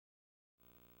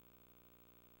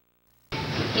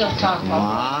He'll talk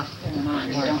about what's going on.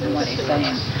 He don't know what he's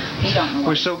saying. He don't know.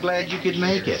 We're so glad you could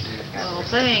make it. Well,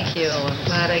 thank you. I'm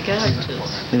glad I got to.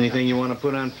 Anything you want to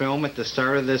put on film at the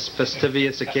start of this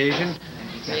fastidious occasion?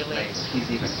 Really.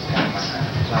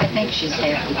 I think she's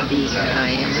happy to be here.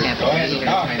 I am happy to be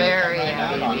here. Very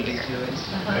happy to be here.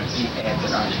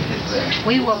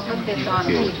 We will put this on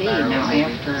TV now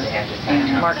after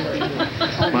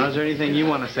Martin. Well, is there anything you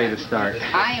want to say to start?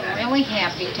 I am really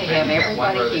happy to have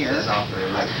everybody here.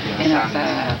 And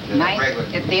it's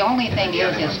nice. The only thing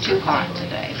is it's too hot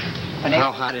today. But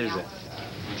how hot is it?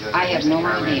 I have no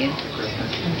idea.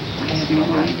 I have no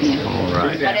idea. All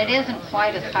right. But it isn't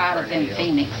quite as hot as in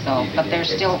Phoenix, though, but they're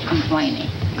still complaining.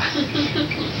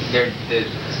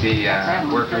 The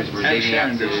workers were digging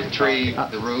up the tree,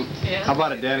 the root. How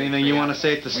about it, Dad? Anything you want to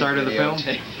say at the start of the film?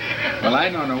 Well, I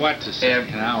don't know what to say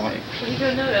now.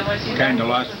 Kind of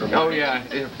lost for Oh, yeah,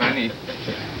 it's funny.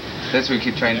 That's what we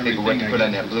keep trying to think of what to put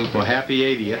on that blooper. Well, happy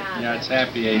 80th. Yeah, it's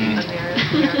happy 80.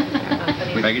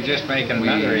 If I could just make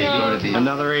another 80.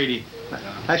 Another 80.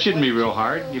 That shouldn't be real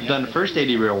hard. You've done the first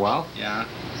 80 real well. Yeah.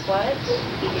 What?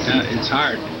 It's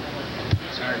hard.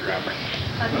 It's hard, Robert.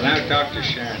 Well, now talk to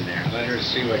Sharon there. Let her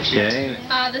see what she has to say.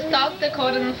 The South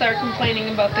Dakotans are complaining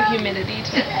about the humidity,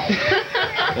 too.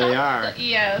 They are.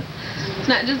 Yes. It's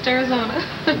not just Arizona.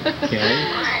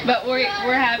 Okay. But we're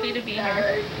happy to be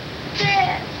here.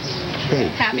 Hey.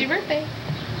 Happy birthday.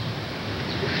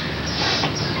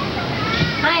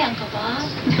 Hi, Uncle Bob.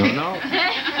 No.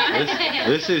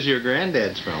 This is your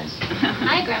granddad's film.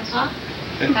 Hi, Grandpa.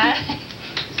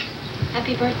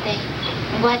 Happy birthday.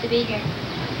 I'm glad to be here.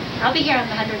 I'll be here on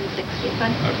the 160th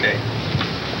one. Okay.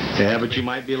 Yeah, but you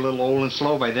might be a little old and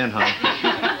slow by then, huh?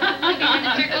 And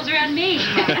it circles around me.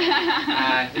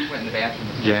 I just went in the bathroom.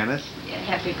 Janice? Yeah,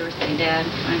 happy birthday, Dad.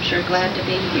 I'm sure glad to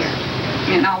be here.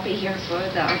 And I'll be here for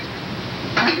the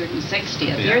 160th.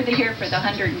 Yeah. You're here for the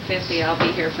 150th. I'll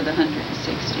be here for the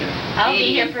 160th. I'll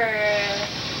be here for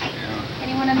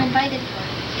anyone I'm invited for.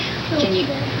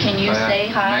 Can you say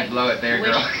hi? Might blow it there,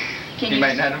 girl. Can you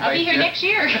might not invite I'll be here you. next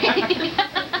year.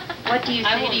 What do you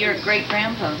say to your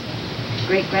great-grandpa?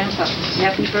 Great-grandpa,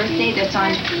 happy birthday. That's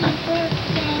on.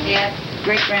 Yeah,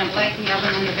 great-grandpa. The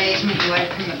oven in the basement, you want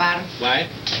it from the bottom? What?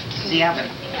 The oven.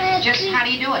 Just how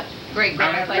do you do it?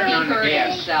 Great-grandpa, he hurt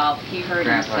himself. He hurt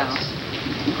himself.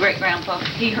 Great-grandpa,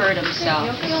 he hurt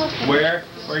himself. Where?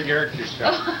 Where'd you hurt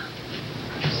yourself?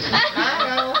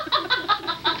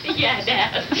 Yeah,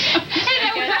 Dad.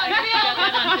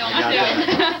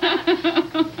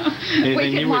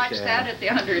 We can watch that at the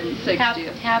 160th.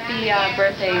 Happy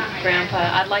birthday, Grandpa.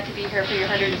 I'd like to be here for your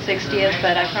 160th,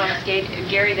 but I promised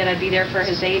Gary that I'd be there for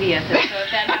his 80th. And so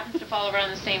if that happens to fall around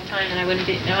the same time, then I wouldn't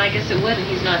be. No, I guess it wouldn't.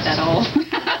 He's not that old.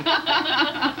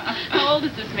 How old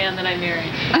is this man that I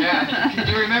married? Yeah, can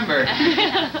you remember?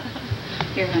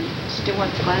 Here, honey. Still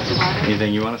want a glass of water?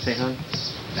 Anything you want to say, hon?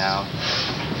 No.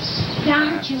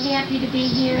 Aren't you happy to be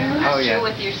here? Oh, yeah.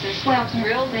 With your sister. Well,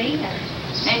 really.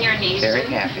 And your niece. Very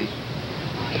happy.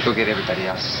 Go get everybody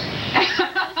else.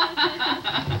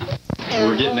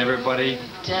 We're getting everybody.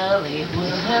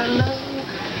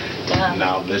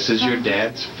 Now, this is your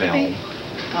dad's film.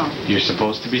 Oh. You're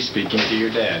supposed to be speaking to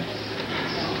your dad.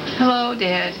 Hello,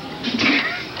 Dad.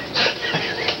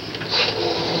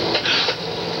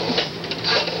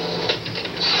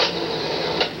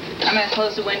 I'm going to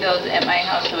close the windows at my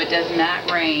house so it does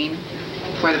not rain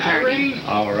for the party.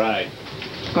 All right.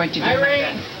 Going to do my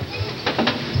best.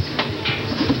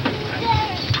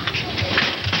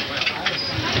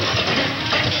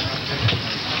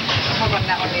 Hope I'm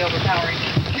not going to be overpowering.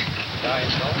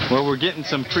 Well, we're getting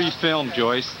some pre-film,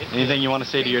 Joyce. Anything you want to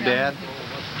say to your dad?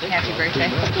 Happy birthday.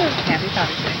 Happy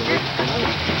Father's Day.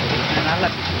 And I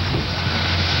love you.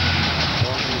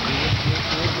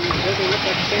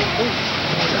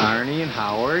 Arnie and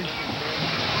Howard.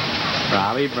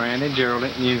 Robbie, Brandon,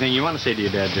 Geraldine. Anything you want to say to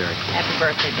your dad, Jerry? Happy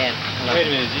birthday, Dad. Wait a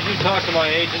minute. Did you talk to my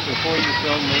agent before you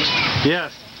filmed me?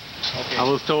 Yes. Okay. I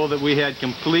was told that we had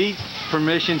complete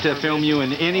permission to film you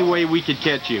in any way we could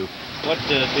catch you. What,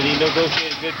 did he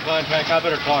negotiate a good contract? I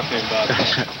better talk to him about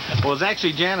that. Well, it's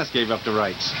actually Janice gave up the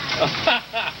rights.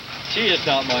 She is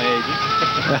not my agent.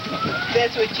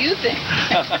 That's what you think.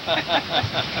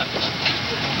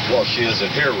 Well, she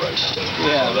isn't here right now.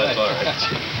 Yeah, Oh, that's right. all right.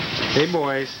 Hey,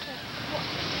 boys.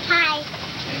 Hi.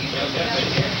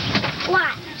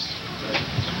 Watch.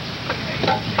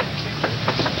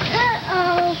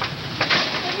 Uh-oh.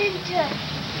 I didn't do it.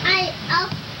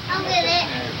 I'll get it.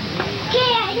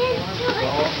 Okay, I didn't do it.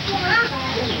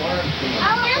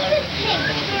 I'll have the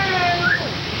picture.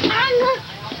 I'm going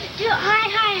to do hi.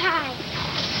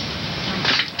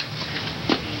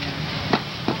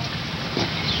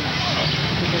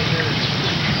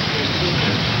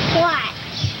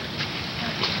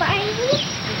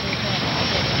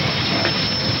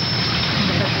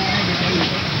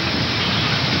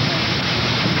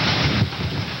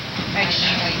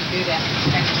 do that.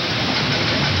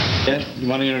 Yeah, you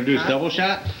want to introduce Double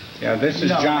Shot? Yeah, this is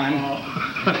John.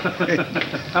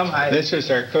 This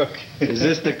is our cook. Is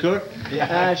this the cook?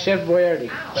 Yeah. Chef Boyardee.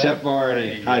 Chef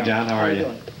Boyardee. Hi, John. How are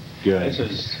you? Good. This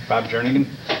is Bob Jernigan.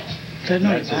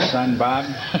 That's his son, Bob.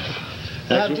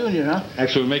 Bob Jr., huh?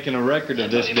 Actually, we're making a record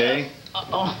of this day.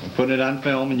 Uh-oh. Putting it on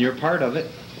film, and you're part of it.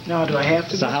 No, do I have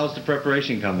to? So how's the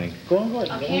preparation coming? Going good.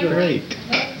 Going good. Great.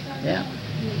 Yeah.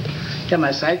 Got my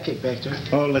sidekick back there.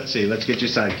 Oh, let's see. Let's get your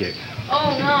sidekick.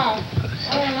 Oh no.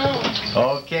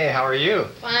 Oh Okay, how are you? no.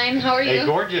 Fine. How are you? A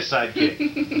gorgeous sidekick.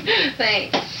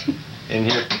 Thanks. And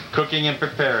here, cooking and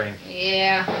preparing.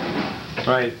 Yeah.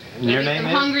 Right. And your name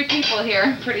Some is? hungry people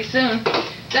here pretty soon.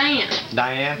 Diane.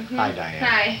 Diane? Hi, Diane.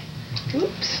 Hi.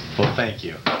 Oops. Well, thank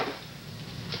you.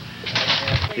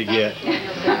 To get.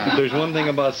 If there's one thing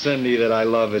about Cindy that I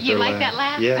love, it's You her like that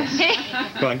laugh? Yes.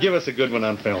 Come on, give us a good one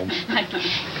on film.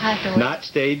 Not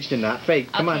staged and not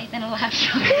fake. Come Okay, on. then I'll have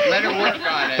to. Let her work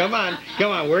on it.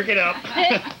 Come on, work it up.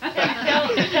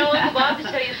 Tell Uncle Bob to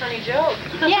tell you a funny joke.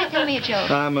 Yeah, tell me a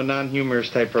joke. I'm a non-humorous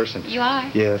type person. You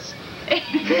are? Yes.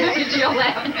 She'll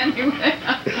laugh anyway.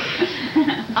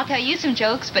 I'll tell you some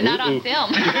jokes, but not on Ooh.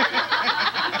 film.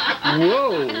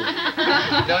 Whoa.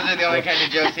 Those are the only kind of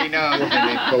jokes he knows.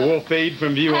 But we'll fade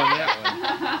from view on that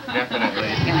one.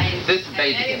 Definitely. This is I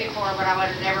baby. met him before, but I would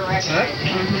have never recognized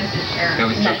him. This is Sharon. No,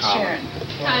 we still That's call him. Sharon.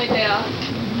 Hi,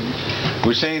 Dale.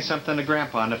 We're saying something to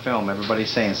Grandpa on the film. Everybody's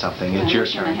saying something. It's your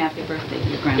Wish him a turn. happy birthday to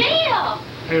your grandpa. Dale!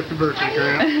 Happy birthday,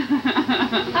 Graham.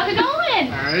 How's it going?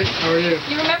 All right, how are you?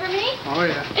 You remember me? Oh,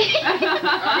 yeah.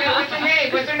 Okay, what's her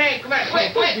name? What's her name? Come on,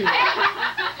 quick.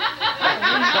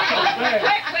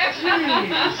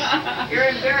 You're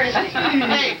embarrassing.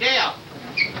 Hey, Dale.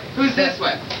 Who's this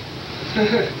one?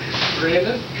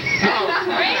 Brandon? Oh,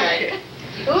 okay.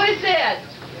 Who is that?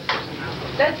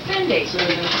 That's Cindy.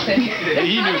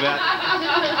 He knew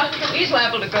that. He's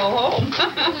liable to go home.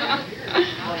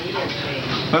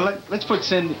 Well, let's put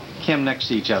Cindy, Kim next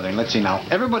to each other, and let's see now.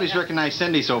 Everybody's recognized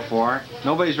Cindy so far.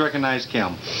 Nobody's recognized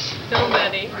Kim.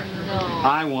 Nobody.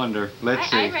 I wonder. Let's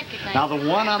see. I recognize Now the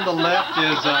one on the left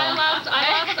is.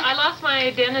 I lost my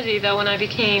identity though when I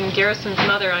became Garrison's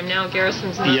mother. I'm now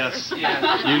Garrison's mother. Yes. You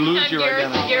lose I'm your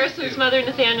identity. Garrison's mother,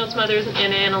 Nathaniel's mother,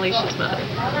 and Annalisa's mother.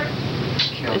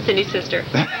 And Cindy's sister.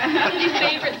 Cindy's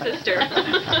favorite sister.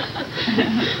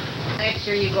 Next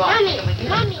year you go out Mommy, so we can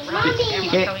Mommy,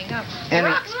 Mommy. coming up. And-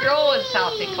 Rocks grow in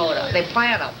South Dakota. They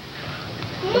plant them.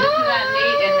 Isn't that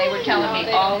neat? And they were telling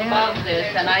me all about this,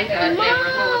 and I thought they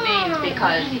were full of beans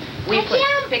because we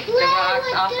picked the rocks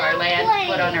off our land to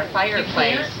put on our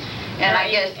fireplace. And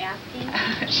I guess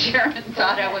Sharon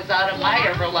thought I was out of my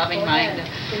ever-loving mind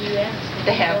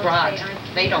to have rocks.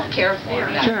 They don't care for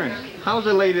them. Sharon, how's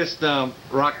the latest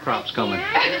rock crops coming?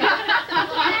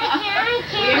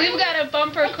 We've got a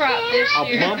bumper crop this A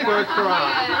year. bumper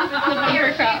crop.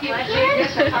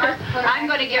 It's a bumper crop. I'm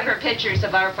going to give her pictures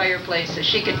of our fireplace so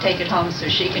she can take it home so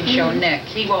she can show Nick.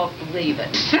 He won't believe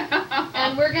it.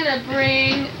 And we're going to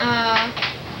bring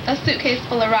a suitcase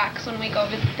full of rocks when we go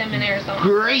visit them in Arizona.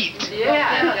 Great.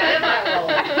 Yeah.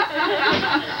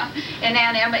 And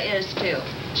Aunt Emma is too.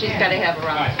 She's got to have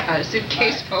a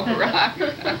suitcase full of rocks.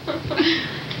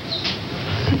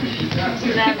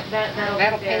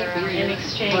 That'll pay for in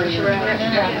exchange.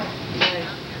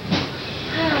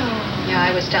 Yeah,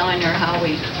 I was telling her how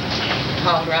we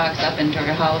hauled rocks up into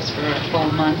her house for a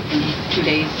full month and 2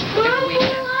 days every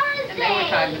weekend. And they were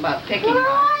talking about picking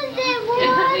rocks. Didn't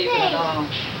believe it at all.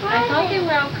 I thought they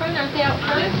were out front. Aren't they out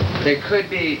front? They could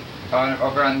be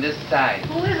over on this side.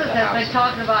 Who is it that's been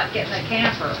talking about getting a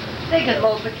camper? They could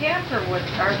load the camper with,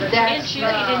 or the... Didn't she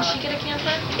get a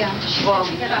camper? Yeah. Well,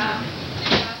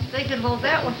 They could load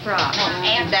that with rocks.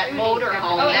 and that motor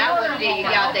home, that would be,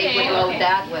 yeah, they would load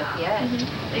that with, yes.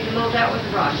 They could load that with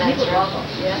rocks. He That's would love right.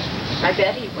 them. Yeah. I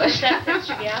bet he would. That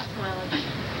should be gas mileage.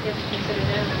 You have to consider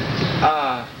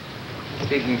that.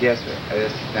 Speaking of gas,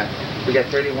 we got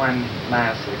 31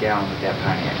 miles to the gallon with that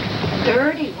Pontiac.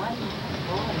 31.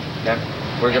 Yep.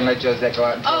 We're gonna let Josette go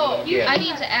out and Oh, yeah. I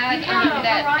need to add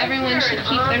that everyone should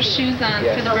keep their shoes on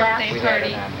Yes. for the birthday We had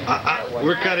party. it on there.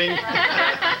 We're cutting.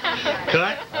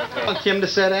 Cut. Want Kim to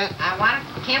sit at? I want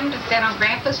Kim to sit on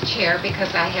Grandpa's chair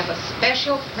because I have a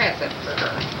special present for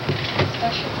her.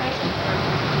 Special present.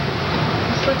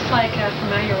 This looks like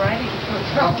familiar writing.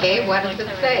 Okay, what does it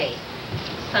say?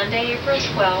 Sunday, April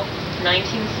 12th,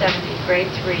 1970,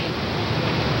 grade 3.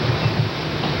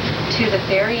 To the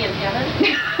fairy in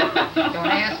heaven. Don't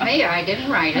ask me, I didn't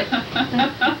write it.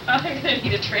 I'm going to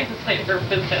need a translator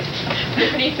for this. There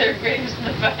are any third graders in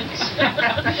the bunch.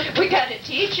 We got a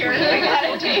teacher. We got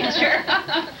a teacher.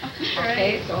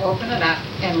 Okay, so open it up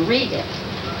and read it.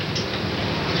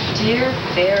 Dear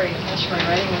Barry, gosh, my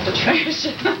writing with the trash.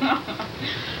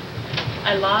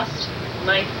 I lost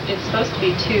my, it's supposed to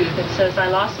be tooth. It says I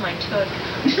lost my tooth.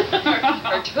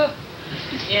 or tooth.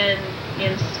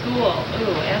 In school.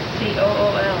 Ooh,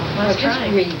 S-C-O-O-L. Well, just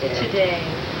read it. Today.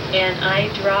 And I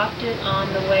dropped it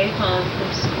on the way home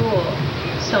from school.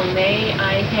 So may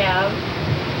I have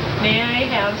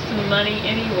some money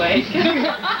anyway?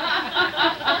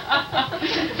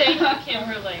 Thank you,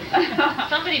 Kimberly.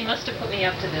 Somebody must have put me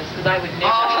up to this because I would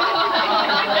never.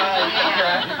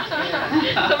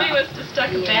 Somebody must have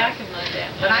stuck it back and let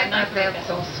that. But I thought that's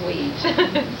so sweet.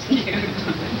 It's cute.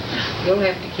 You'll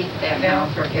have to keep that now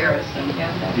for Harrison.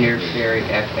 Dear Fairy,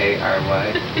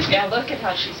 F-A-R-Y. Yeah, look at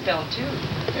how she spelled too.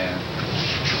 Yeah.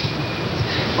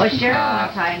 Well, Sharon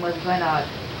one time was gonna,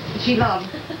 she loved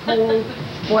whole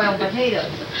boiled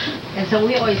potatoes. And so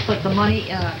we always put the money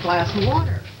in a glass of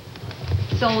water.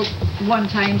 So one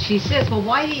time she says, well,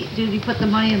 why did you put the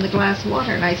money in the glass of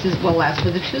water? And I says, well, that's for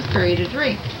the tooth fairy to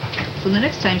drink. So the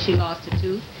next time she lost a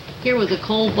tooth, here was a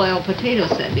cold boiled potato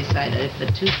set beside it. If the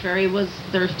tooth fairy was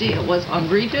thirsty, it was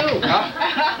hungry too.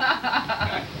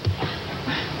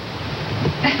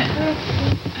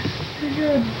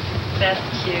 That's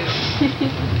cute.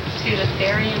 To the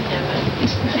fairy in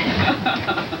heaven.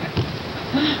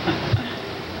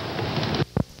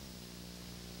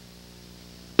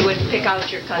 Would pick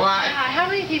out your cousin. How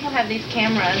many people have these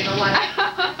cameras?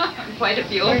 Quite a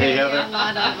few. Hey, Heather.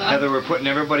 Heather, we're putting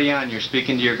everybody on. You're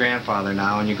speaking to your grandfather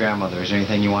now and your grandmother. Is there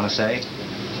anything you want to say?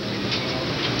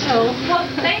 Oh, well,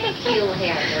 thank you,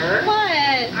 Heather.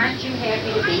 What? Aren't you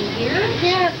happy to be here?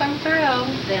 Yes, I'm thrilled.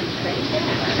 Then say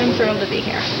that. I'm thrilled to be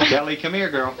here. Kelly, come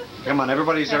here, girl. Come on,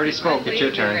 everybody's already spoke. It's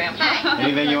your turn.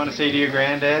 Anything you want to say to your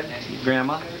granddad,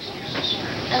 grandma?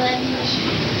 I love you.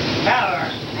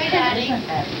 Hey, Daddy. Isn't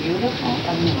that beautiful?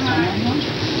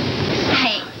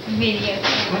 Hey, video.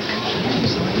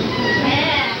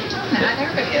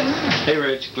 Hey,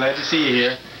 Rich. Glad to see you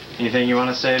here. Anything you want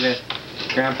to say to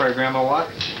Grandpa or Grandma Watt?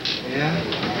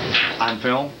 Yeah, On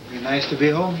film? be nice to be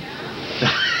home.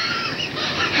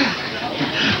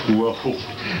 Whoa.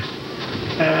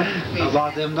 How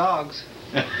about them dogs?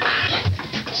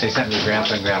 Say something to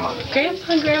Grandpa and Grandma.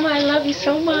 Grandpa and Grandma, I love you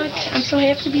so much. I'm so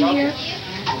happy to be here.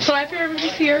 So happy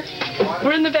everybody's here.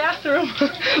 We're in the bathroom.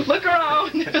 Look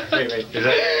around. Wait. Is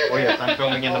that? Oh, yes, I'm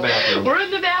filming in the bathroom. We're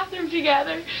in the bathroom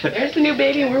together. There's the new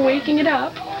baby and we're waking it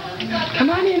up. Come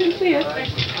on in and see it.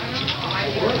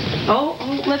 Oh,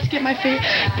 let's get my face.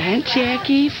 Aunt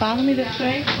Jackie, follow me this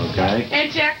way. Okay.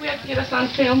 Aunt Jack, we have to get us on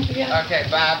film together. Okay,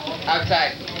 Bob,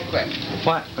 outside, quick.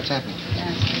 What? What's happening?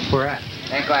 Where at?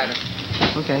 Hey, Gladys.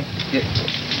 Okay.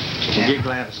 We'll get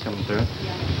Gladys coming through.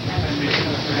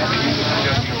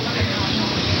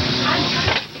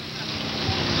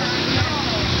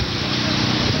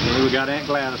 Okay, we got Aunt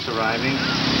Gladys arriving.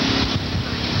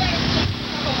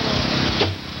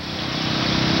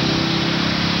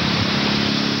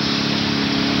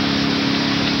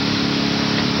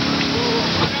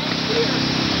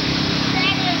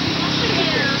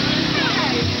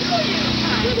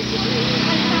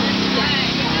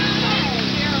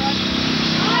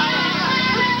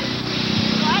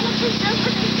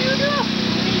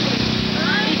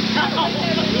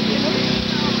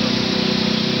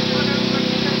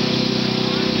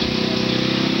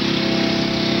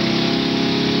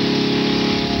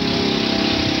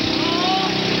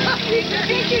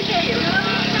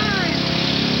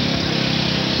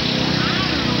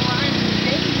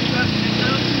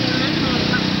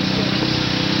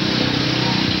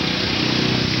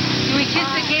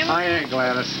 Hi, Aunt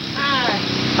Gladys. Hi.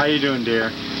 How you doing, dear?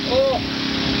 Oh,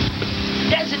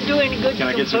 doesn't do any good. Can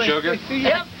I get some sugar?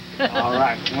 Yep. All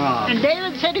right, come on. And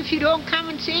David said if you don't come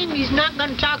and see him, he's not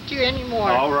going to talk to you anymore.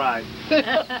 All right.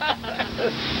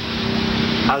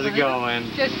 How's it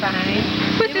going? Just fine.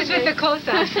 Put this with the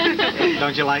close-up.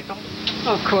 Don't you like them?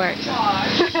 Of course.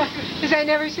 Because I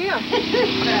never see them.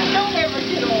 Don't ever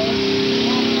get old.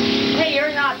 Hey,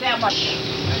 you're not that much.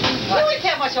 You ain't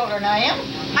that much older than I am.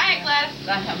 Hi, Gladys.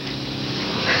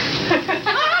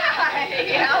 Hi,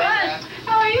 Alice.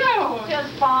 How are you?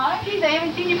 Just fine. Geez, I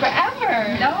haven't seen you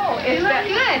forever. No, You look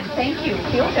good. Thank you.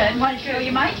 Feel good. Want to show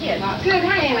you my kid. Good.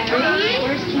 Hi, Amy.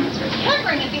 Where's cancer?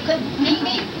 Wondering if you could meet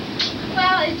me.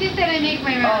 Well, it's just that I make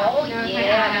my Oh, rounds.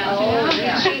 yeah. Oh,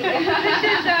 yeah. This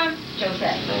is,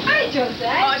 Josette. Hi,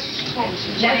 Josette.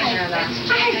 Jenny.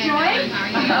 Hi, Joy.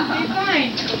 I'm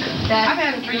fine. I've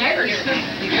had him for years.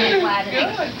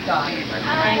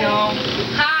 I know.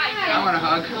 Hi. I want a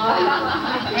hug.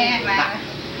 Aunt Gladys.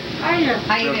 Hi,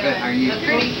 How you Real doing? good. How are you?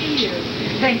 Good to see you.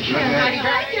 Thank you. Real good.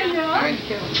 Hi,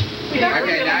 Good.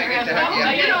 Okay, now I get to hug you.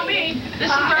 You know me.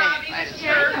 This is Robbie. This is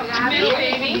her middle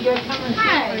baby. I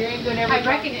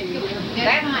reckon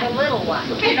that's the little one.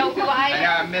 You know who I I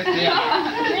know, I missed you.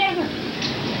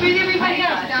 Where's everybody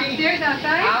else? Downstairs,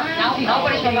 outside?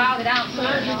 Nobody's allowed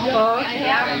downstairs. Oh, okay.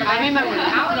 I remember.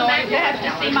 I don't like to have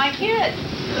to see my kids.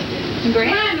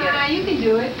 Come on, Nana, you can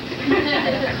do it.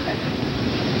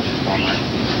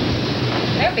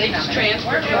 They're being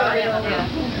transferred.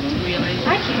 Really?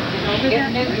 I can't get over that.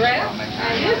 New dress?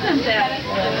 Isn't that?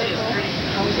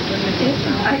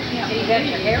 I can't see that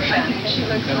your hair back. She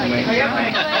looks like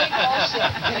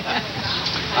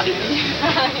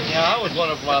Yeah, I was one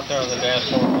of them out there on the dance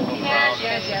floor.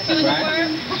 Yes. Doing the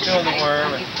worm? Doing the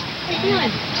worm. How you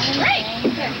doing? great.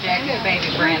 Good baby,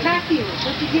 Brandon. Talk to you.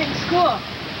 What did you get in school?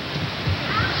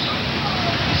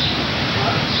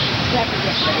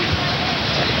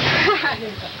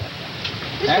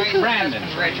 That's Brandon.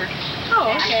 Richard.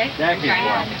 Oh, okay. Jackie's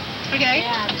wife. Okay.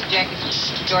 Jackie.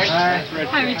 George. Hi,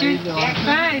 Richard.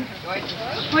 Fine.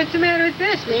 What's the matter with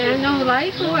this, man? No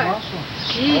life or what?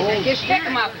 Jeez, I guess Pick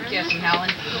him up and kiss him, Helen.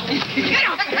 Get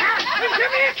off there!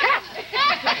 Give me a kiss!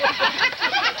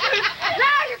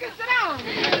 Now you can sit down!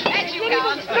 Thank you,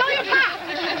 Helen. Spill your pop!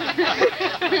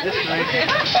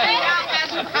 Hey, don't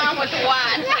mess around with the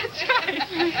wine. That's right.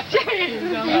 Jeez.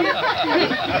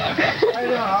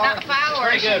 Now, follow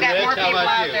her. She's got more people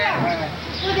out there.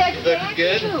 Well, that's Looking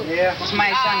good? Yeah. It's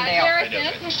my son, Dale.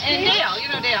 And Dale, you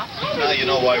know Dale. Now you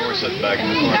know why we're sitting back in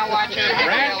the corner. Now watch her.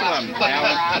 Wrestle him,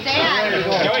 Helen.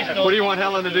 Dad. What do you want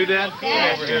Helen to do, Dad?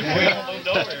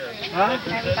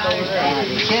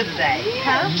 Kids Day.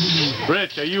 Huh?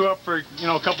 Rich, are you up for,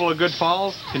 a couple of good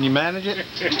falls? Can you manage it?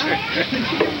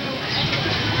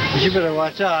 You better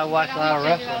watch out. I watch a lot of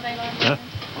wrestling. Huh?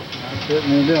 I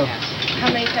certainly do.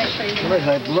 How many times are you I look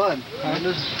like blood.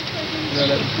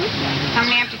 How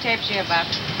many empty tapes do you have, Bob?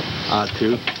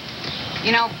 2.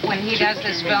 You know, when he does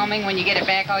this filming, when you get it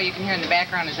back, all you can hear in the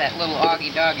background is that little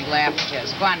Augie doggy laugh of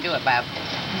his. Go on, do it, Bob.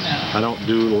 I don't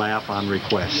do laugh on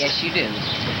request. Yes, you do.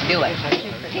 Do it.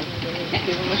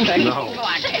 No. Go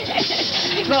on.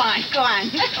 Go on.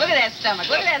 Look at that stomach.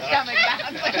 Look at that stomach.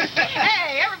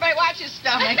 Hey, everybody watch his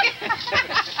stomach.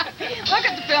 Look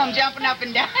at the film jumping up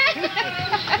and down.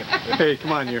 Hey,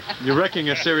 come on, you're wrecking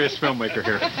a serious filmmaker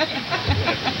here.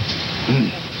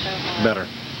 Better.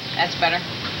 That's better.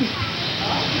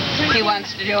 He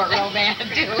wants to do it real bad,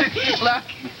 too. Look.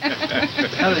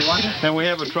 And we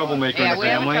have a troublemaker in Yeah, the we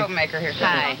have a family. troublemaker here.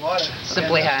 Hi.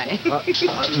 Simply hi.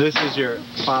 This is your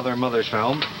father and mother's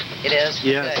home. It is?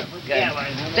 Yes. Good.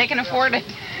 Good. They can afford it.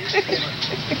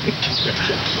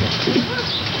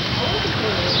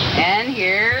 And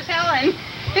here's Helen.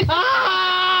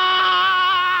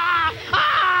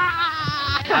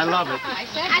 I love it. I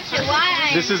said, why?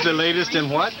 This is the latest in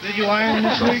what? Did you iron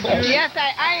this week? Yes,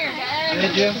 I ironed.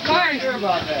 Did you? Of course. Hear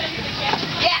about that.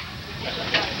 Yeah.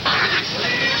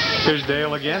 Here's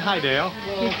Dale again. Hi, Dale.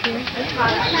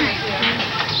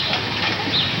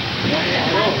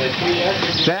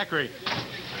 Zachary,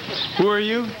 who are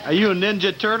you? Are you a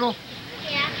Ninja Turtle?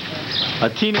 Yeah. A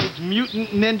Teenage Mutant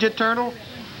Ninja Turtle?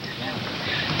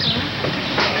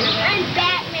 I'm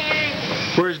Batman.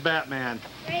 Where's Batman?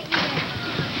 Right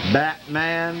here.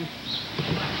 Batman?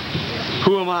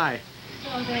 Who am I?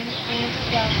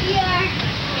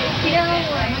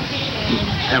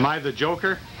 Am I the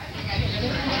Joker?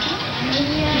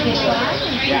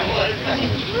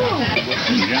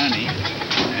 Johnny.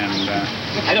 And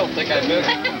I don't think I missed. I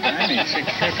need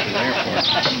 650 there for it.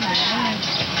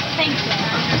 Thanks.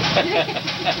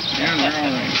 Yeah, they're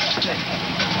all right.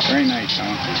 Very nice,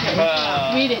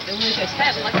 huh? Read it.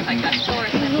 That looks like a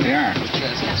source. They are.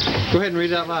 Go ahead and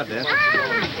read it out loud, Dad.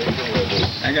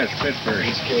 I got spit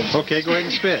first. Okay, go ahead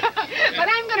and spit. But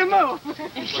I'm going to move.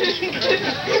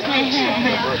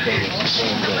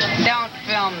 Don't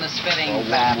film the spitting,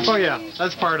 Bob. Oh, yeah,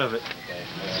 that's part of it.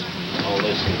 All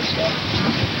this good stuff.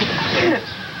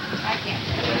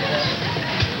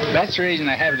 That's the reason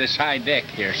I have this high deck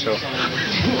here, so I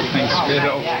can spit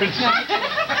over.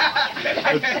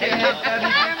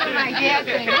 My dad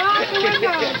saying, "Roll the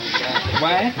window."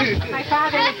 What? My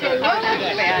father would say, "Roll the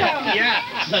window." Yeah.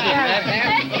 That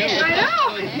happened, too. I know.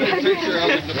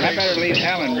 I better leave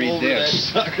Helen read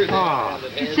this.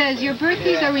 It says, your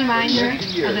birthday's a reminder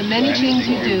of the many things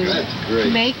you do to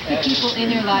make the people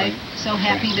in your life so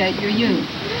happy that you're you.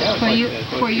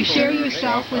 For you share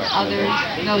yourself with others,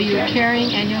 though you're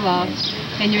caring and you're loved,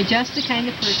 and you're just the kind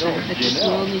of person that this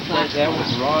world needs lots of. That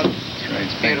was Ron. Right,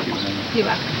 thank you. You're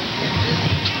welcome.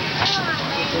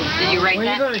 Did you write When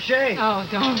are that? you going to shave? Oh,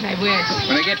 don't. I wish.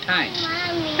 When I get time.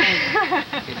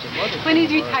 When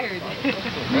he's retired.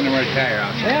 When I retire,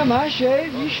 I'll shave. Sam, I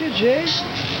shave. You should shave.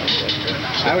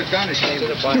 I was going to shave the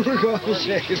You butt. were going to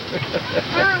shave. But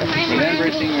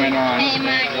everything went on.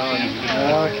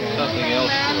 Okay. Something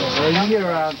else. Well, you get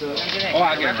around to it. Oh,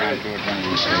 I'll get around to it one of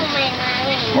these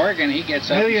days. Morgan, he gets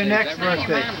up. Maybe your and shaves next every-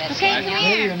 birthday. Okay, come Maybe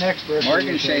here. your next birthday. Morgan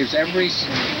you shave. shaves every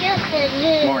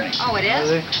morning. Oh, it Does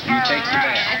is? he? And he takes a I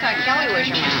bath. thought Kelly was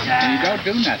your mom. And you don't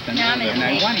do nothing. And I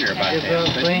wonder about If that. it but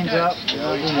he cleans does. up, you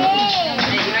know, you know. You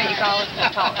know, you call it.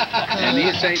 And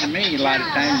he'd say to me a lot of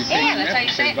times, Yeah, that's how you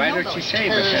say it in why don't you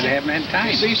shave? I said, I haven't had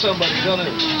time. See somebody gonna,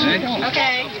 And I don't.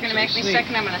 Okay, you're gonna make me sick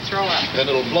and I'm gonna throw up. and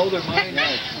it'll blow their mind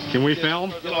out. Can we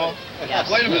film? You know,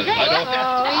 wait a minute, I don't.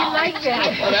 Oh, you like that.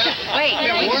 Wait,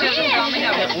 Yeah, you work. shouldn't tell me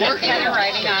no. Yeah, work. Instead of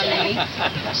riding on the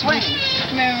swing.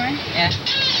 Remember? Yeah.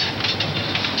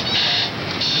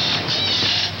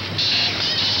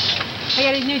 I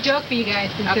got a new joke for you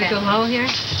guys since Okay. it's so low here.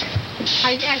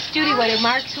 I asked Judy what her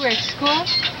marks were at school,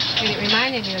 and it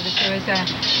reminded me of it. There was a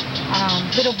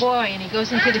little boy, and he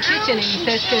goes into the kitchen, and he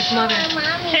says to his mother,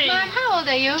 Mom, how old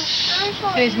are you?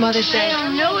 And his mother says,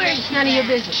 it's none of your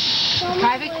business. It's a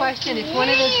private question. It's one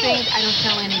of those things I don't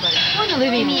tell anybody. Go in the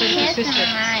living room with his sister.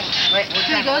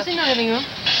 So he goes in the living room.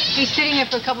 He's sitting there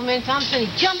for a couple minutes. All of a sudden,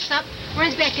 he jumps up,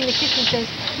 runs back in the kitchen, and says,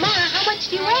 Ma, how much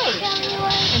do you weigh?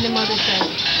 And the mother says,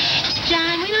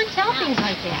 John, we don't tell things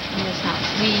like that in this house.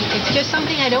 It's just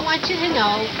something I don't want you to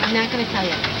know. I'm not going to tell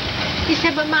you. He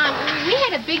said, but Mom, we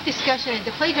had a big discussion at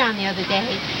the playground the other day,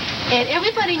 and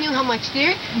everybody knew how much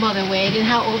their mother weighed and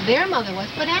how old their mother was,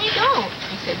 but I don't.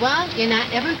 I said, well, you're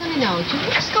not ever going to know.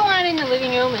 Just go on in the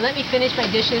living room and let me finish my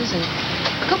dishes and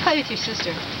go play with your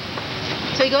sister.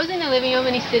 So he goes in the living room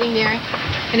and he's sitting there,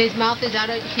 and his mouth is out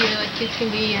of here like kids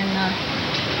can be, and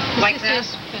his Like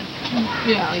sister's- this?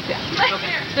 Yeah, like that.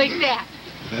 Like that.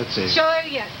 Let's see. Show it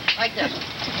again. Like this.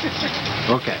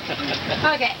 Okay.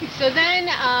 Okay, so then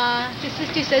his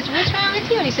sister says, what's wrong with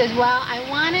you? And he says, well, I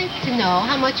wanted to know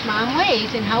how much Mom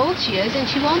weighs and how old she is, and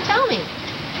she won't tell me.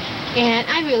 And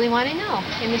I really want to know.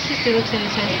 And the sister looks at him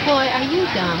and says, boy, are you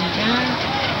dumb, John?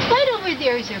 Right over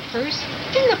there is her purse.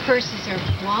 In the purse is her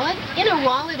wallet. In her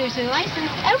wallet is her license.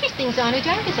 Everything's on her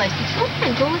driver's license. Go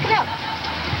on, go look it up.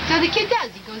 So the kid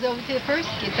does. He goes over to the purse,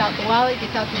 gets out the wallet,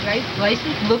 gets out the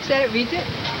license, looks at it, reads it,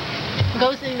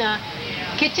 goes in the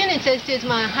kitchen and says to his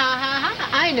mom, ha, ha, ha,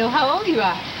 I know how old you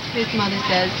are. His mother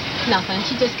says nothing.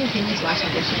 She just continues washing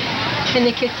dishes. And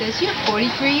the kid says, you're 43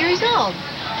 years old.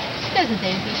 She doesn't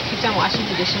say anything. She keeps on washing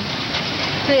the dishes.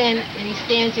 So then, and he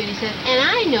stands there and he says, and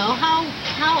I know how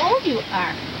old you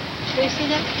are. Did I say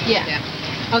that? Yeah.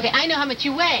 Okay, I know how much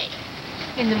you weigh.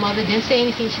 And the mother didn't say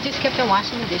anything. She just kept on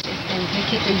washing the dishes. And the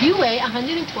kid said, you weigh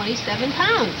 127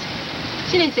 pounds.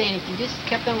 She didn't say anything, just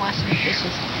kept on washing the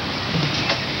dishes.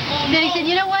 And then he said,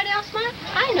 you know what else, Mom?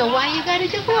 I know why you got a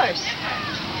divorce.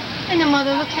 And the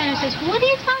mother looks at him and says, what are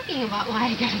you talking about,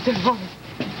 why I got a divorce?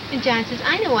 And John says,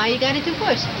 I know why you got a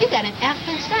divorce. You got an F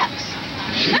in sex.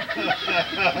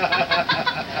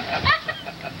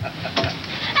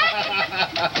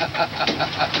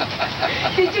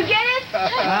 Did you get it?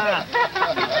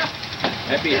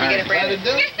 That'd be Did you hard. get it, Brandon?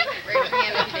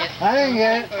 I didn't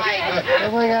get it.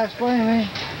 Everybody got to explain to me.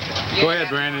 Go ahead,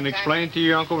 Brandon. Explain to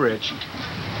your Uncle Rich.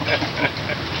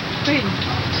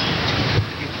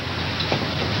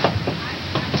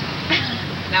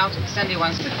 Now Cindy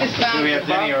wants to. Do we have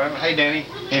Danny? Hey, Danny.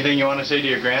 Anything you want to say to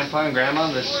your grandpa and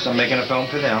grandma? I'm making a film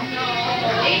for them.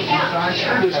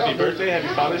 Happy birthday, happy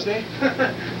Father's Day.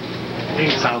 I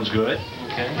think it sounds good.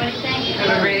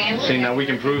 Okay. See, now we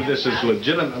can prove this is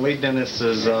legitimately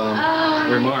Dennis's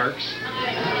remarks.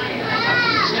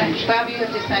 Bob, you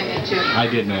have to sign in too. I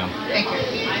did now. Thank you.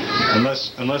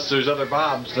 Unless there's other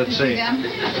Bobs. Let's see.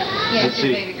 Let's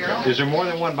see. Is there more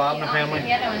than one Bob in the family?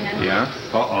 Yeah.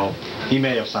 Uh-oh. He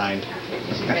may have signed.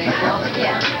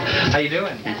 How you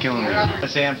doing? You're killing me.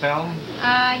 Let's see on film.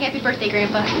 Happy birthday,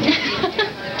 Grandpa.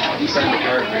 You signed the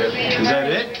card, Is that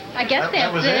it? I guess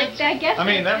that was it. I guess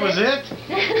that was it?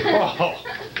 Oh.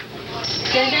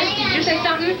 Dennis, did you say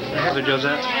something? Happy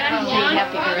Josette.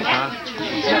 Happy birthday. Huh?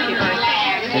 Happy birthday.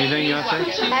 Anything you want to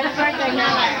say? Happy birthday,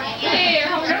 Mama.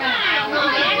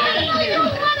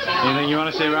 Anything you want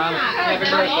to say, Rob? Happy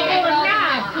birthday.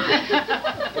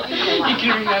 You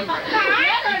can remember.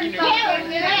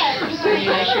 I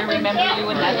sure remember you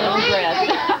in that little dress.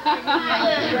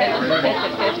 That's the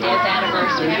 50th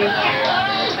anniversary.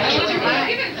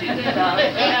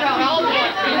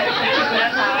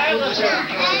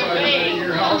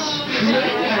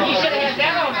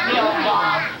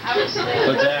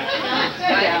 What's that?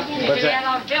 What's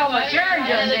that? Bill McCurran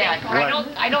just back.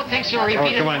 I don't think she'll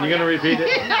repeat Oh, come on, you're gonna repeat it?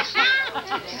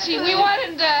 We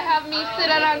wanted to have me sit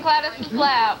on Gladys's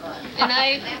lap, and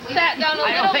I sat down a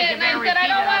little bit and I said I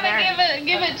don't want to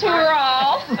give it to her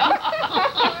all.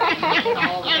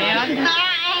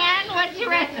 And what's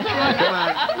your answer?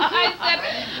 I said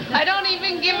I don't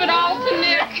even give it all to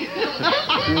Nick.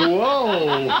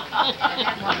 Whoa!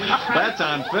 That's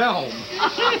on film.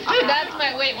 That's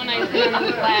my weight when I sit on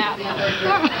his lap.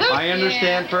 I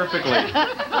understand perfectly.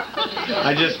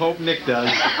 I just hope Nick does.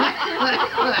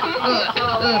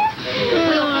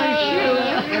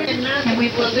 Can we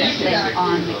put this thing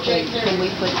on the cake? Can we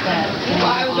put that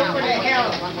on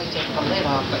when we take the lid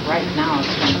off? But right now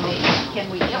it's going to be. Can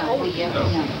we? We'll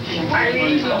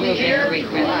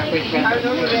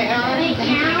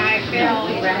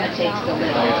Grandma takes the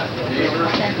lid off.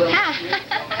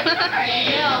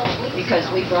 Because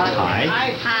we brought. Hi.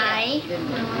 Hi.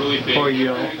 How are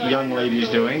you young ladies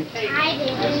doing?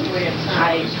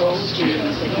 I told you.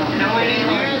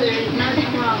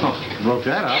 Oh, broke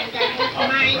that up.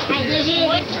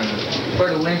 For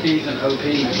the Limpies and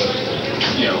OPs.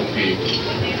 Yeah, OP.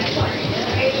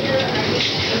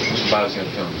 Bob's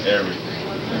gonna film everything.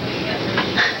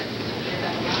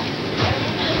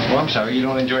 Well, I'm sorry, you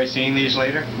don't enjoy seeing these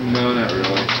later? No, not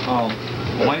really. Oh,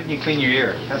 well, why didn't you clean your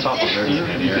ear? That's awful dirty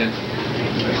in here.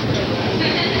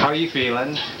 How are you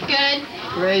feeling? Good.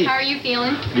 Great. How are you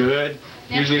feeling? Good.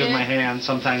 That's Usually with good. my hands,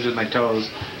 sometimes with my toes.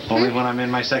 Only when I'm in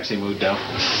my sexy mood, though.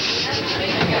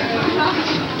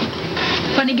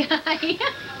 Funny guy. I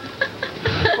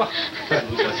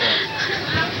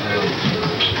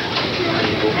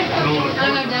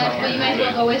don't know, Dad, but you might as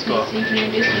well go with me so you can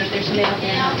introduce me if there's somebody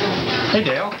out there. Hey,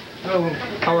 Dale. Oh,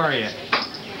 how are you?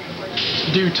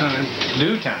 Due time.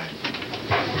 Due time.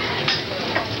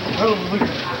 Oh, look.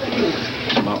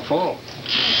 About full.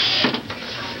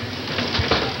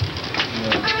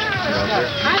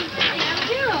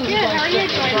 Good, how are you doing?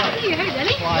 Hey,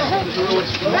 Denny.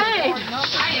 Right.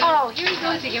 Oh, here he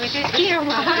goes again with his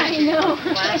camera. I know.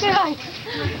 Nice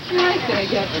that I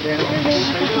got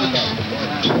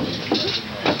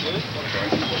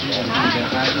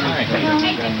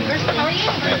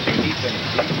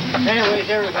Anyways,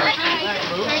 everybody.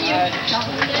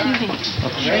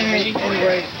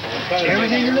 Anyway,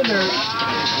 everything in the dirt.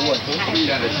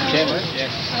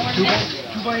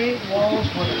 2x8 walls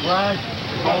with a garage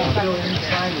all filled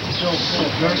inside is still full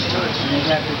of dirt. And they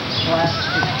got the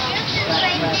plastic.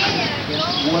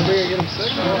 One day I get them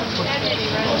sick.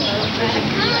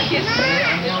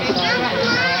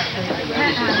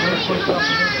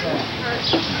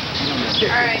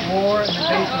 Alright. Floor in the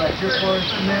basement, like your floor is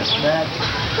cement, that's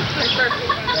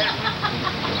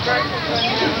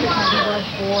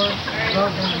 2x4,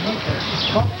 dark underneath it,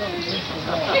 pumped up against the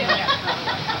wall.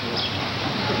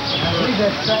 I believe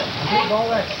that's set, all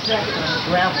that set on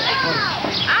gravel.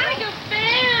 I'm a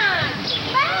fan!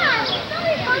 Wow,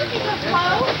 somebody supposed to go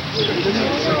close.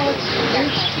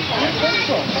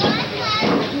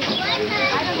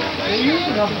 They use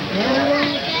it up in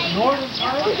Canada, northern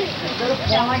part, instead of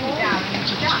flying it down.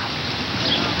 It's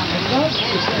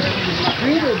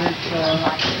treated, it's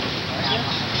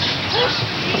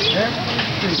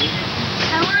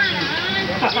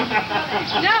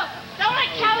No! Don't let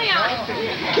Kelly on!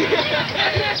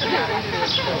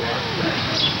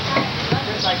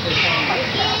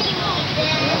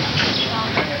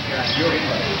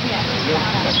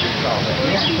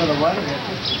 for the weather.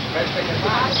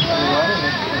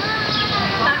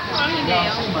 Not funny,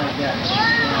 Dale.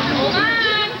 Hold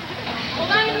on!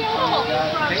 Hold on, you hold.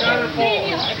 I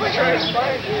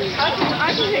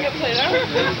can take a plate out.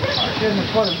 Shouldn't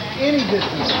have put them any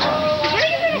distance.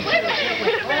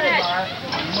 Wait a minute!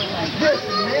 This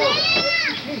and nailed it.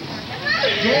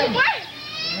 Damn. Wait!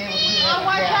 Oh,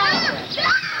 watch out!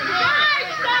 Guys,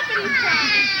 stop it, he's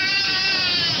trying!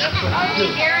 That's what I do.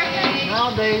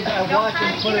 Nowadays, I watch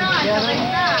them put them together.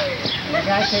 And the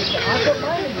guy takes it. I put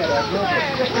mine together. I broke it,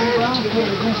 stick it around, put it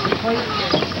against the plate,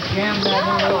 jam that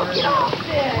one over the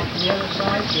other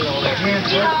side, jam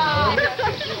it.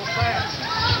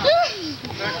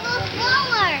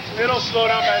 It'll slow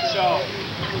down by itself.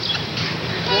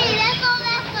 Hey, that's all.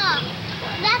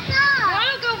 That's all. I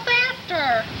want to go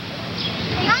faster!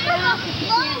 I'm gonna go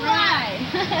slower.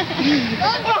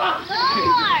 Go slower.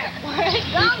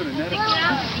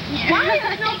 Why is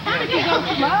it no fun to go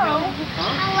slow?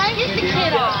 I like just to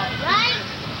get off, right?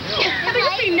 I think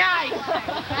it'd be nice.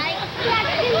 Right?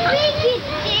 We get dizzy.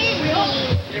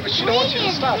 Yeah, but she don't want you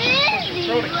to stop. She's supposed to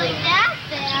throw the Like that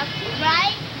fast,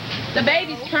 right? The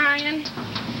baby's crying.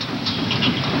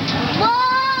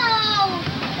 Whoa!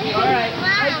 All right.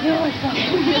 Wow.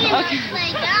 Okay.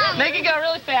 Make it go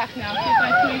really fast now. No.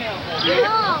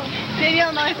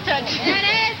 Danielle, nice touch.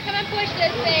 Dennis, come and push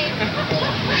this thing.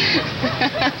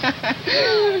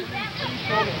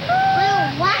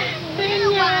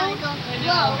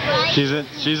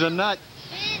 She's a nut.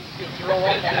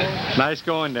 Nice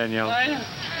going, Danielle.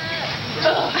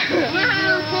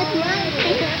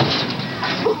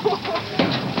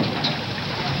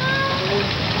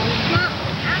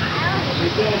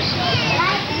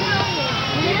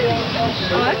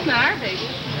 Oh, that's not our baby.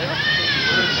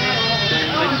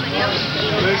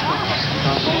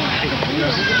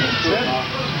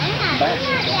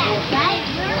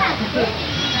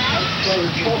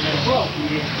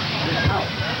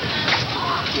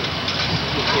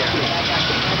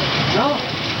 No,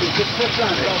 it just puts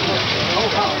on it.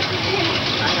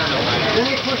 Then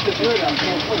they push the bird up,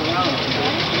 can't put around it.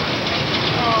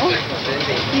 Oh.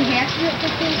 You have to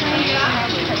put this on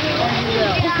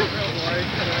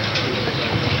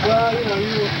Well, you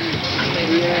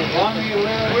know, longer you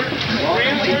live.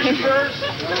 Where's your bird?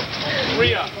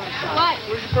 Rhea. What?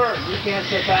 Where's your bird? You can't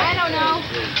sit back. I don't know.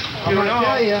 I'm going to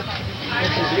tell you,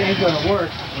 this ain't going to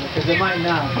work, because it might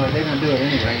not, but they're going to do it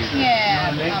anyway. Yeah,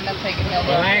 I'm gonna take a milk.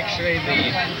 Well, actually, the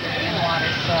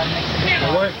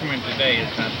workman today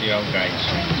is not the old guys.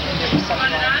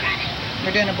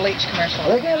 We're doing a bleach commercial.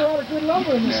 They got a lot of good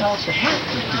lumber in this house to have.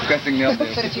 Discussing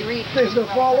mildew. But if you read, There's no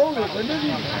fall over, isn't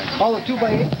it? All the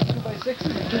 2x8,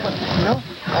 2x6,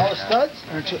 all the studs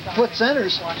are foot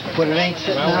centers, but it ain't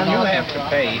sitting Well, on you nothing. have to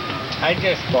pay. I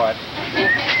just bought 2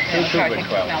 2x12.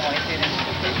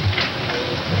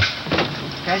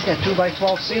 Guy's got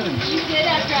 2x12 ceilings. You did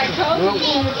after I told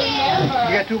you.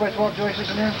 You got 2x12 joists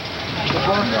in there?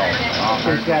 No.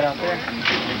 So he's got out there.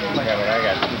 Yeah, but I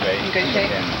got 2 bays. You good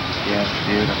shape? Yes,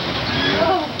 beautiful.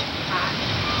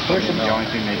 Push them. The only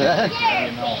thing they did.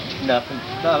 Nothing.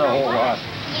 Not a whole lot.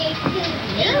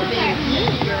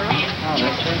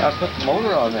 I put the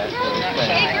motor on that.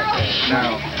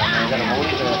 No. The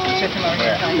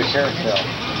carousel.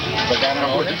 But I don't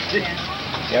know.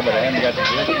 Yeah, but I haven't got the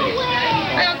gear.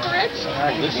 Hi, Uncle Rich. How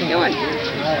you doing? All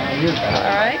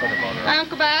right. Hi,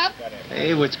 Uncle Bob.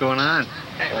 Hey, what's going on?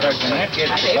 Baby,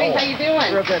 how you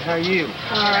doing? Real good, how are you?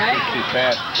 All right. Too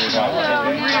fast.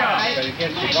 But it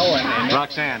gets you going. And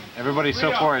Roxanne, everybody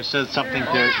so far has said something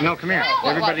to... No, come here.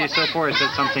 Everybody so far has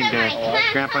said something to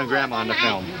Grandpa and Grandma on the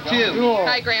film.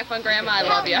 Hi, Grandpa and Grandma. I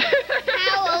love you.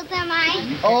 How old am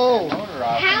I? Oh,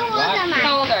 How old am I?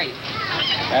 How old are you?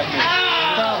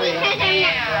 probably. She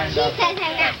says I'm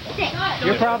not 6.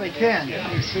 You're probably 10.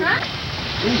 Huh?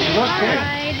 You look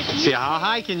 10. See, how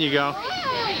high can you go?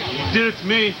 Did it to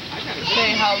me.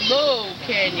 Say, how low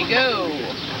can you go?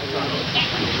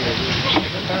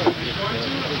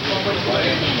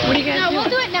 What are you guys doing? No, we'll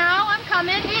do it now. I'm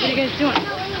coming. What are you guys doing?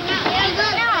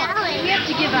 We have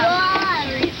to give up.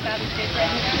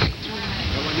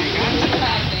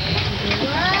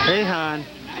 Hey, hon.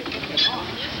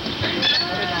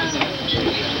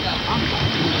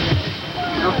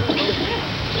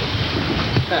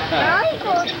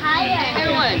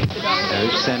 Everyone.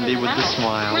 There's Cindy with the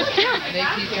smile. In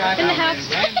the house.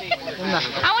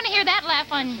 I want to hear that laugh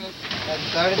on.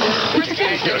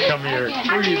 Come here.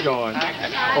 Where are you going?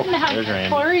 Oh, there's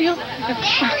Randy. Where are you?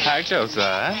 Hi,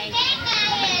 Josiah.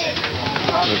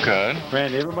 Look good.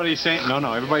 Randy, everybody's saying...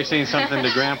 No, everybody's saying something to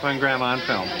Grandpa and Grandma on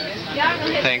film.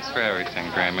 Thanks for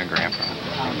everything, Grandma and Grandpa.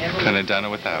 Couldn't have done it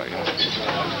without you.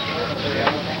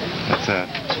 That's it.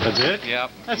 That's it?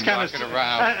 Yep. That's I'm kind walking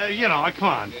around. you know, come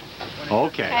on.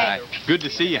 Okay. Hi. Good to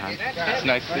see you, hon. It's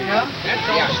nice to see you.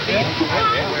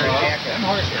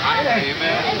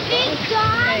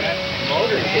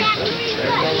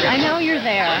 I know you're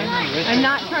there. I'm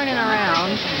not turning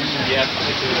around.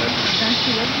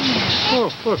 Oh,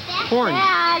 look, horns.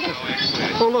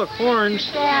 Oh, look,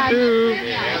 horns. Ooh.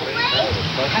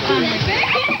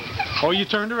 Oh, you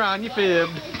turned around, you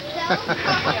fibbed.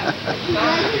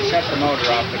 shut the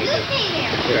motor off and it just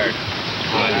starts.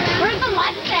 Where's the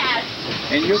mustache?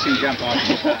 And you can jump off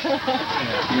the top.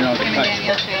 You know, the touch.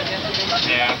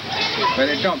 Yeah. But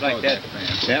it don't like that.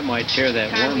 That might tear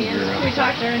that worm gear up. We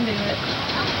talked her into it.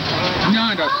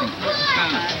 No, it doesn't.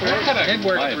 It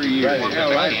worked for years. I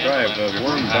drive a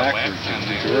worm backwards.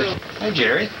 Hey,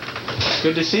 Jerry.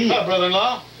 Good to see you. Hi,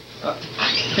 brother-in-law.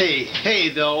 Hey,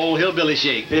 the old hillbilly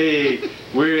shake. Hey,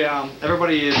 we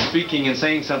everybody is speaking and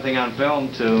saying something on film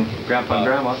to Grandpa and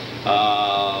Grandma.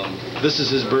 This is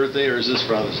his birthday, or is this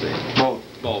Father's Day? Both.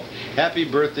 Both. Happy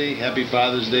birthday, happy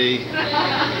Father's Day,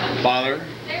 Father.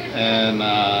 And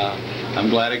I'm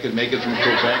glad I could make it from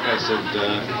Quebec. I said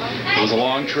it was a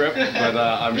long trip, but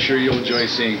I'm sure you'll enjoy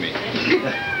seeing me.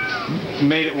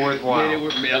 Made it worthwhile.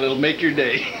 It'll make your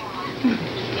day.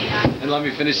 And let me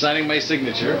finish signing my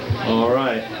signature. All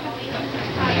right.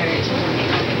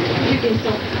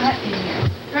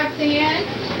 Roxanne?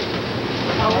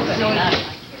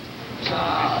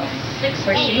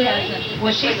 Where she hasn't.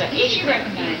 Well, she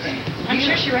recognized it. I'm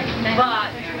sure she recognized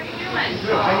it.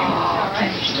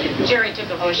 Jerry took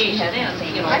a vacation.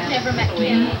 I've never met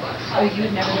him. Oh,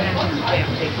 you've never met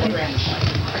him?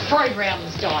 Troy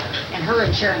Brown's daughter, and her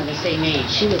and Sharon are the same age.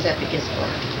 She was at the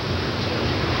Gisborne.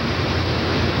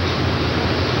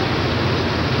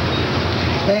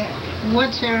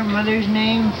 What's her mother's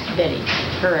name? Betty.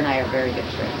 Her and I are very good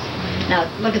friends. Now,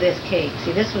 look at this cake.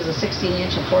 See, this was a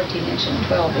 16-inch, a 14-inch, and a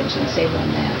 12-inch, and saved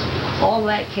on that. All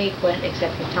that cake went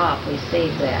except the top. We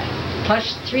saved that.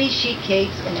 Plus 3 sheet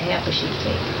cakes and half a sheet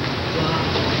cake.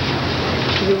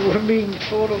 We're being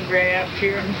photographed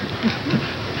here.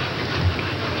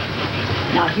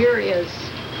 Now, here is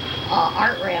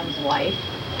Art Ram's wife,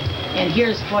 and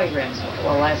here's Troy Ram's wife.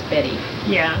 Well, that's Betty.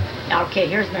 Yeah. Okay,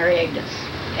 here's Mary Agnes.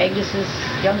 Agnes's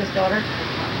youngest daughter.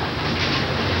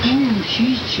 Ooh,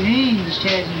 she's changed,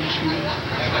 hasn't she?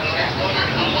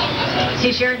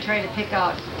 See, Sharon tried to pick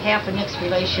out half a Nick's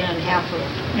relation and half of...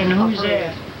 And who's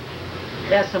that?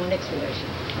 That's some Nick's relation.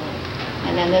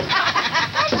 And then this...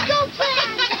 Let's go play.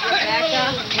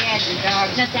 Rebecca.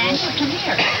 Nathaniel, come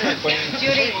here.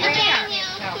 Judy, come here.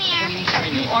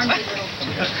 You ornery little...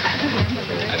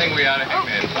 I think we ought to have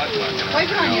made fun of it.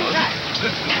 Where's on your dress?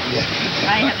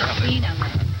 I haven't seen him in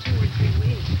 2 or 3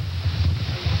 weeks.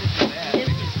 This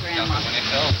is his grandma.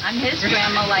 I'm his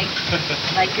grandma, like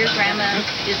your grandma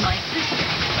is my sister.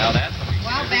 Now that's what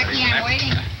we Wow, Becky, I'm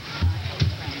waiting.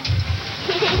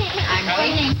 I'm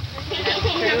waiting. That's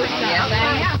true. Yes,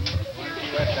 I am.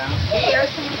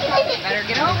 Better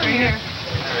get over here.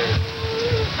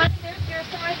 Honey, there's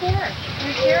Garrison right there.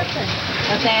 There's Garrison.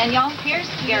 Nathaniel, here's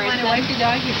Garrison. You want to wipe your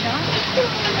dog yourself?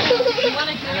 You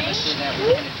want a drink?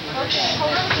 Okay,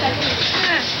 hold on a second.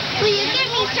 Will you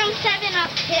get me some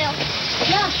 7-Up pills?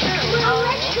 Yeah, sure. Well,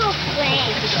 let's go play.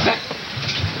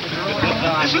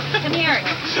 Come here,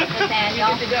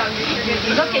 Nathaniel. Look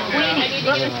at I need Weenie. to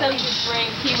get his son to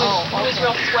drink. He was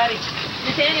real sweaty.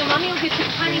 Nathaniel, Mommy will get you.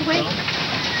 Honey, wait.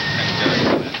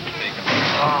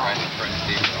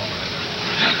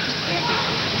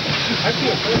 I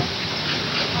feel good.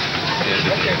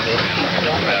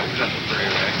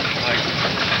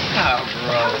 Oh,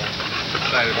 gross.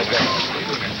 Decided to win.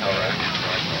 All right.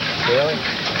 Really?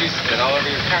 You spit all over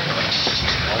your car.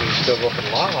 Well, you still go for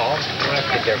the long haul. You don't have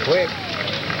to get there quick.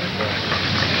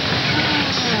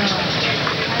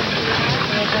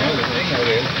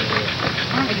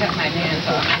 Let me cut my pants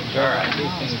off. All right.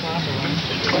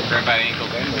 Grab my ankle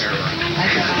there.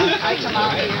 I come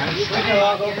out here. We can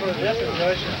all go for a dip and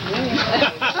Russia.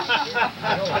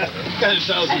 Kind of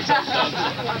tells me something.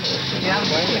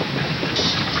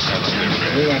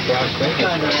 We went to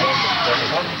Australia.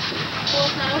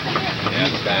 Yeah,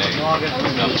 bang.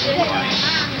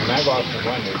 And I bought some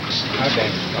one week. How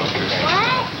damn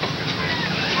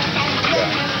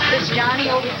Is Johnny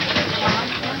over here?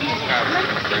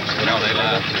 No, they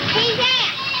left. Hey, Dad.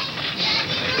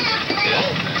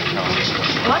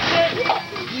 What's it?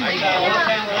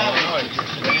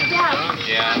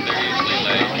 Yeah, they're usually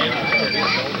late.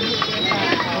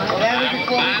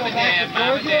 Mom and Dad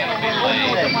will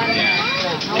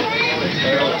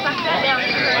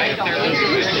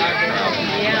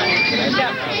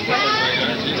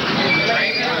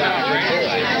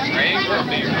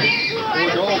be late.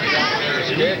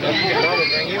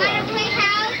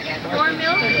 More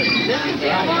milk?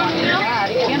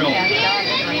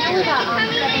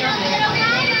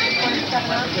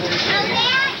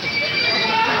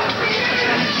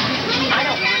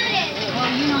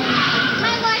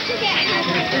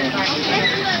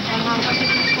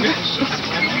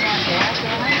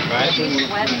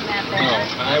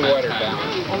 I watered down.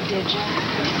 Oh, did you?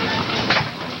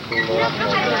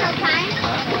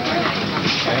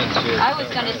 I was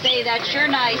going to say, that's sure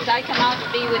nice. I come out to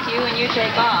be with you and you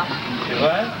take off.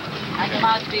 What? I come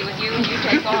out to be with you and you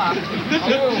take off.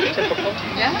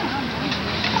 Yeah.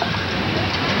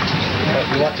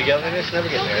 You want togetherness? Never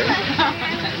get married.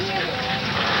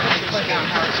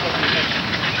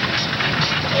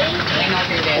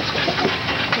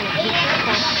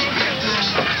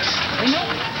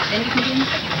 Then you can do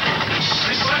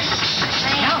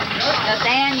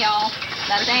No.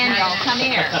 Nathaniel, come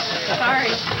here.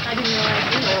 Sorry, I didn't realize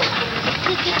you were.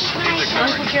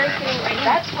 Uncle Jerry's sitting right here.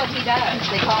 That's what he does.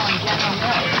 They call him General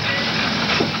Mills.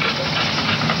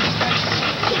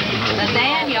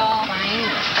 Nathaniel,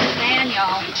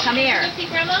 come here. See,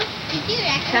 Grandma?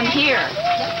 Come here.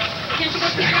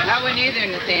 I wouldn't either,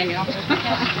 Nathaniel.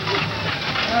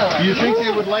 Do you think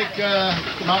they would like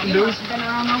Mountain Dew?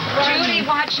 Judy,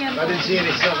 watch him. I didn't see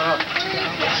any 7-Up.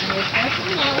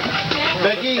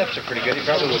 Becky? Steps are pretty good. He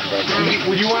probably would.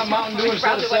 Would you want Mountain Dew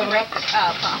instead of 7-Up?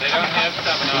 They don't have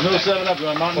 7-Up. No 7-Up. You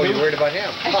want Mountain Dew? Oh, you're worried about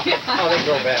him? Oh, they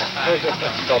grow back.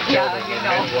 Yeah, you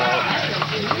know.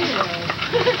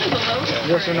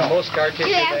 Yes or no? Most car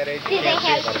kids at that age, you can't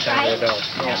see by the time they're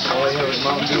adults. No, all they have is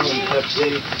Mountain Dew and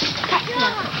Pepsi.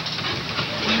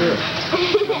 Sure. You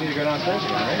need to go downstairs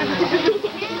again, right?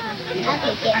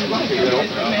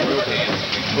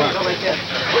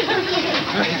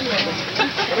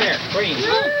 Come here, Queen.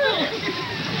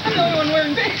 I'm the only one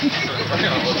wearing pants.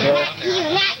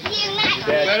 You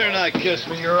better not kiss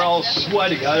me. You're all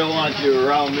sweaty. I don't want you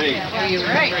around me. Oh, you're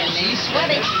right. He's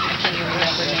sweating. Can you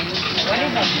remember names?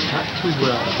 Not too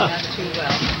well. Not too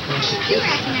well.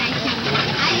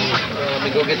 Let me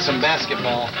go get some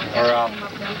basketball or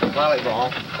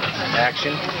volleyball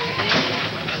action.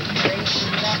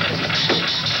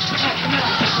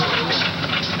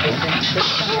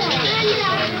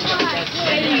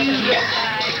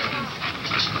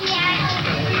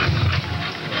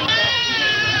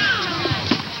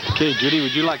 Okay, Judy,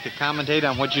 would you like to commentate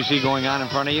on what you see going on in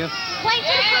front of you?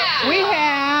 We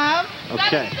have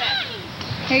Okay.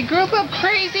 a group of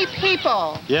crazy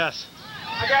people Yes.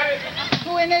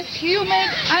 who in this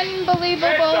humid,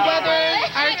 unbelievable weather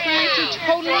are trying to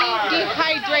totally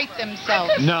dehydrate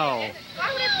themselves. No.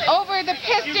 Over the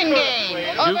Piston game,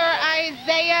 over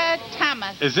Isaiah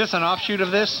Thomas. Is this an offshoot of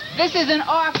this? This is an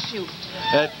offshoot.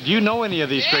 Do you know any of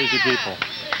these crazy people?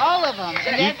 All of them.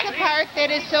 And that's the part that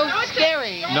is so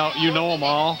scary. No, you know them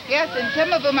all? Yes, and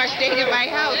some of them are staying at my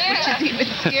house, which is even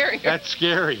scarier. That's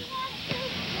scary.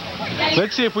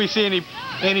 Let's see if we see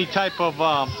any type of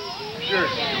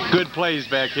good plays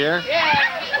back here. Yeah.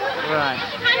 Right.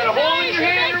 You got a hole in your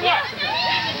hand or what?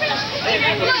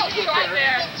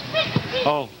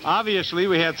 Oh, obviously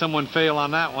we had someone fail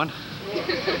on that one.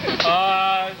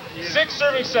 6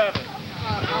 serving 7.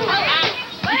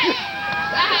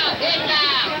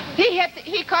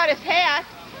 He caught his hat.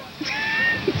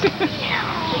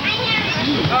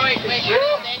 Oh, wait,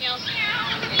 Daniel.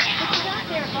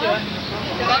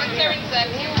 7 serving 6.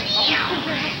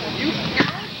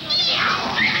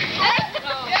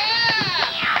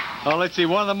 Oh, let's see.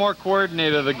 One of the more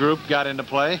coordinated of the group got into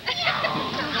play. 8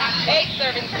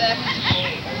 serving 6.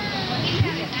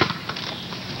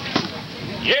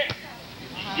 Yeah.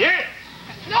 Yeah.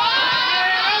 No!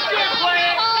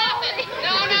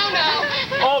 No.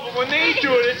 Oh, but when they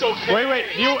do it, it's okay. Wait.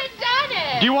 Do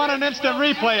you want an instant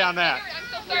replay on that? I'm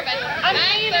so sorry, but I'm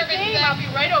serving 6. I'll be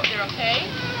right over there, okay?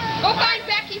 Go find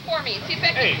Becky for me. See if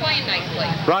Becky's playing nicely.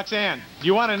 Roxanne, do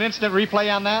you want an instant replay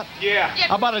on that? Yeah.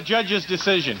 How about a judge's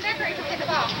decision? 9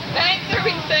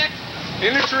 serving 6.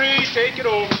 In the tree, take it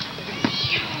over.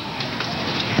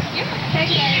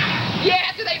 Yeah,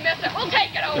 after they miss it, we'll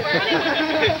take it over.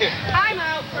 I'm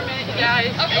out for a minute, you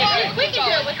guys. Okay, we can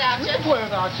do it without you.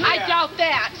 I doubt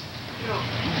that.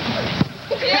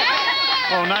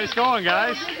 Oh, nice going,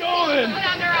 guys. Where you going? Put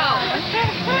on their own.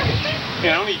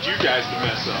 Yeah, I don't need you guys to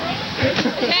mess up.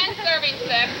 10 serving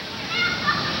 6.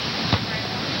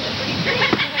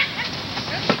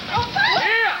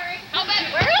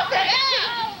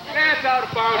 That's out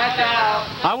of bounds. That's out.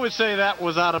 I would say that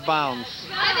was out of bounds.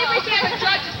 I think we should have a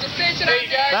judge's decision on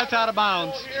that. That's out of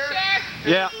bounds. Sure.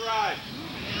 Yeah. Right.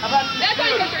 That's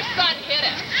only because your son hit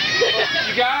it.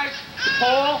 You guys, the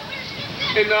pole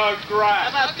and the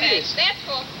garage. Okay, that's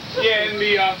cool. Yeah, and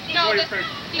the No, what do you this, think?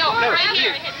 no, right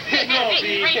here. No,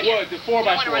 the wood, the 4x4. You don't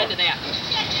want to run into that.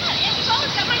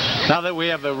 Now that we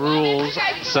have the rules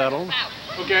settled.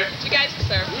 Okay. You guys can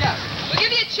serve. Yeah. We'll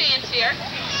give you a chance here.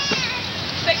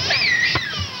 6 times.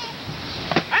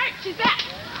 Alright, she's back.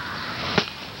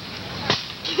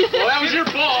 Well, that was your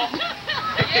ball.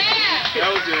 Yeah.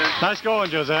 That was it. Nice going,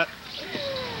 Josette.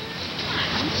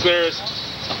 There's.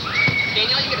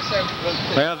 Daniel, you get a serve.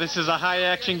 Well, this is a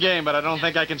high-action game, but I don't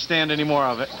think I can stand any more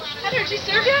of it. Heather, did you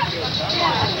serve yet? 10-6.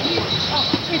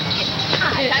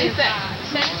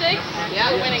 10-6?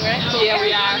 Yeah, we're winning, right? Yeah,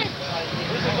 we are.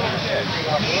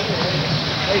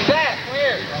 Hey, Zach, come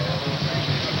here.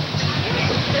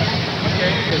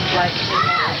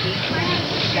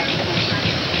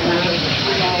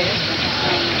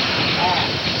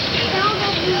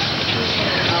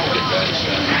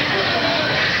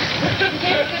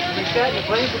 You're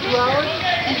playing for 2 hours?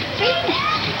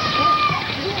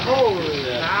 Holy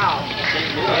cow.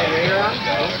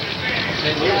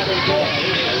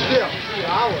 Still, 2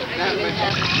 hours.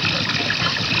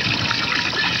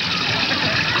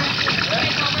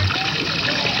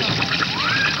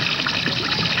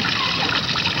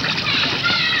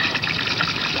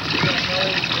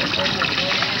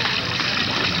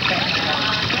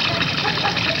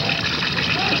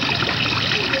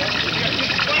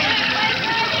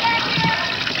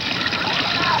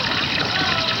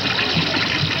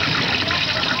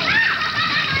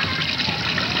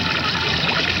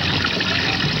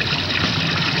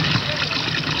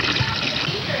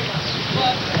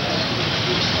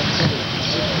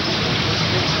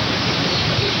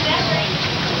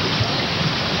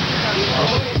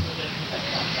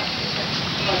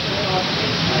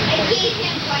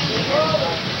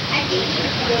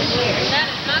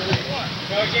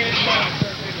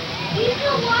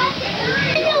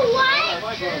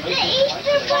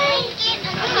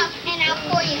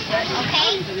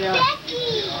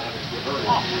 Becky! The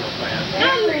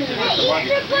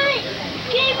Easter Bunny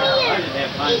gave me an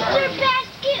Easter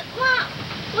basket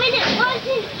when it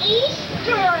wasn't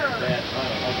Easter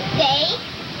Day.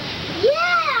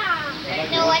 Yeah!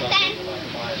 Know what then?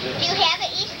 Do you have an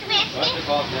Easter basket?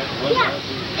 Yeah.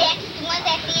 That's the one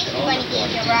that the Easter Bunny gave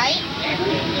you, right?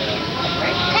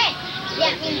 Hey,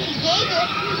 that means he gave you it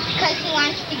because he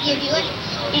wants to give you it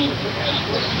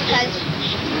because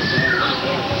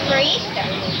for Easter.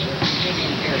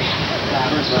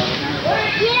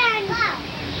 Yeah,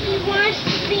 he wants to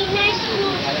be nice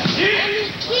to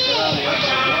any kid.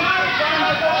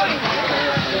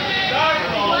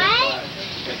 What?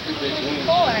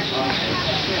 4.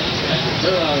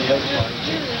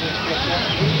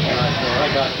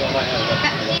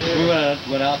 We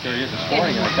went out there this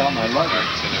morning and I found my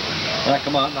luggage. And I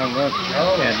come out and I look,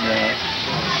 and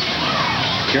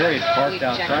Gary's parked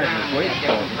outside and was waiting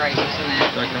for me.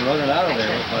 So I come running out of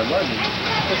there with my luggage.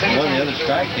 And one of the other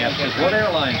strike camps says, "What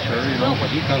airline, sir?" You know, but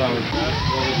he thought I was...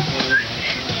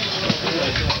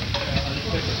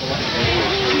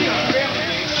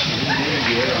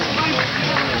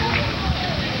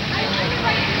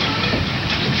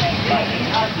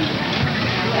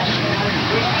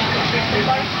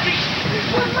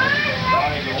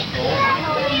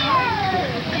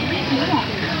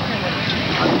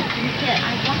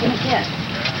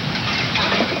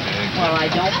 Well, I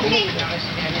don't believe it.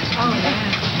 Oh,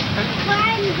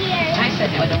 yeah. I said,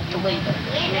 no, I don't believe it.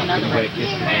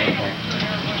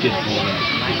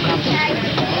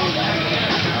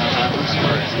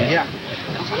 Yeah.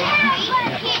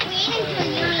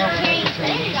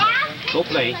 Go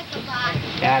play.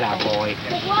 That boy.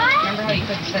 Remember how you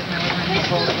couldn't sit in the living room how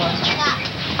cold it was?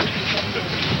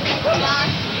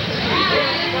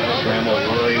 Grandma,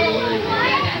 worry.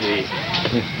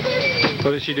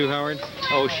 What does she do, Howard?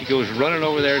 Oh, she goes running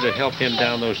over there to help him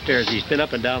down those stairs. He's been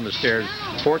up and down the stairs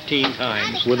 14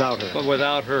 times. Without her? But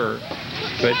without her.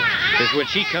 But when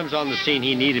she comes on the scene,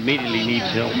 he immediately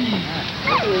needs help.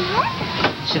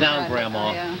 Sit down,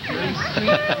 Grandma.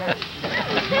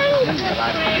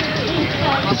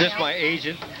 Is this my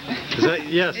agent? Is that,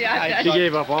 yes, she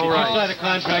gave up all right. Did you sign a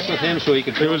contract with him so he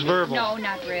could... It was verbal. No,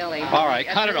 not really. All right,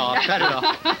 cut it off, cut it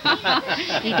off.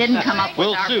 He didn't come up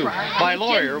with our sue. price. My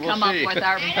lawyer, we'll see. He didn't come up with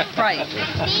our price.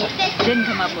 Didn't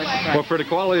come up with the price. Well, for the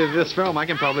quality of this film, I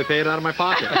can probably pay it out of my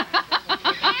pocket.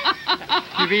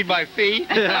 You mean my fee?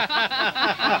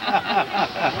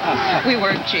 We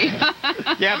weren't cheap.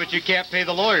 Yeah, but you can't pay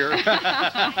the lawyer.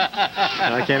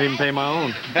 I can't even pay my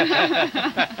own.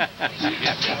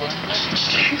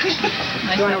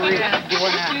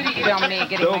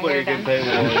 Nobody can pay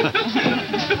the lawyer.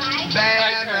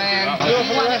 Bad man.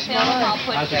 I'll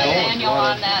put Daniel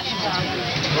on that.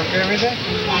 Work every day?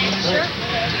 Sure.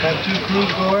 Have 2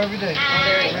 crews go every day.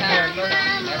 There you go.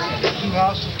 2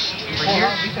 houses. For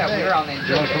years we thought we were on the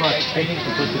You want to come out to put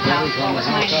the gutters on the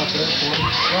house out there for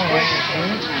us?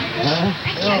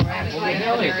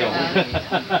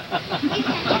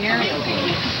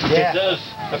 It does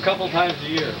a couple times a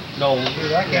year. No,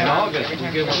 in August we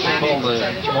get what we call the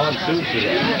monsoon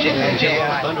season.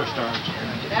 Thunderstorms.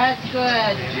 That's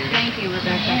good. Thank you,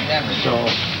 Rebecca. So.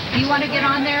 Do you want to get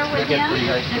on there with him,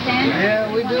 Nathaniel? Yeah,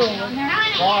 we do.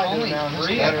 Only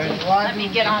 3? Let me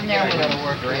get on there with him.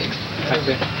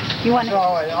 You want to?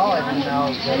 All I do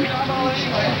now is 3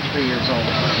 years old.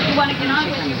 You want to get on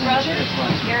with your brother?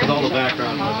 With all the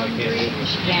background noise, I can't.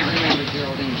 She can't remember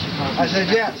Geraldine. I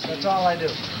said yes, that's all I do.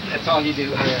 That's all you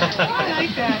do. I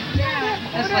like that. Yeah.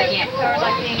 That's like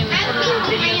being in the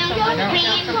video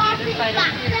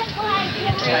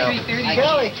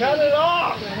Kelly, cut it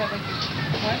off!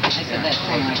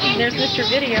 There's Mr.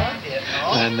 Video.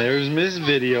 And there's Miss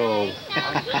Video.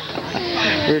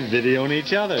 We're videoing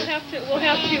each other. We'll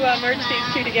have to merge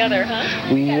these 2 together, huh?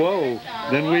 Whoa.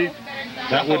 Then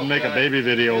that wouldn't make a baby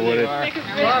video, would it?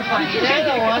 They're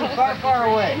the one far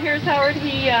away. And here's Howard.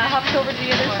 He hops over to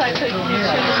the other side so he can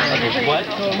do What?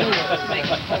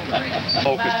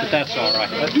 Focus, but that's all right.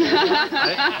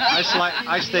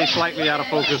 I stay slightly out of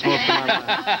focus most of my life.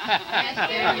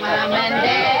 Mom and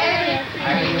Dad,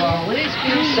 are you always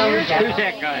been so Who's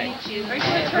that guy?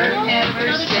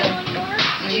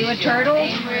 Are you a turtle?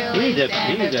 He's a...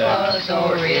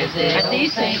 Are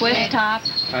these the twist top?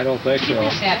 I don't think so.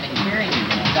 I've been hearing you.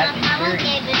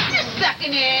 Suck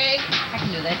an egg. I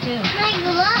can do that too.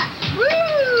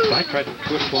 I tried to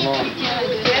twist one off.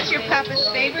 That's your papa's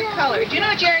favorite color. Do you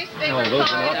know Jerry's favorite No, those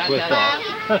color? are not twist off.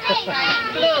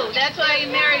 Blue. That's why he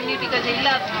married me, because he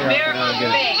loves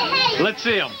American things. Let's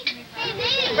see them.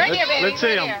 Right here, baby. Let's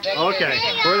see them. Okay,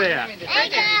 where are they at?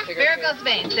 Varicose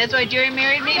veins. That's why Jerry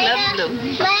married me. Loves blue.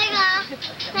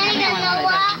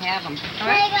 Have them.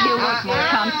 You look more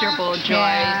comfortable,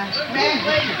 Joyce.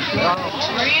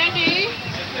 Randy.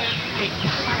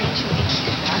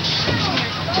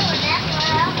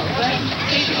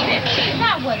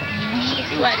 Not what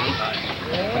Sweaty.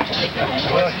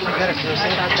 Well, you got it for a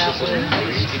second.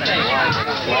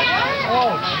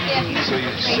 So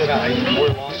you sit out, you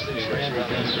wear long sleeves around the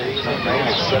day,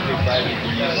 it's 75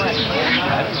 degrees,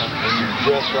 and you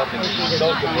dress up and you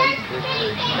soak it wet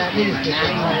in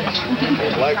perspiration.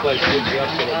 And Black Light picks you up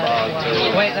till about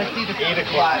 8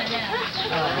 o'clock.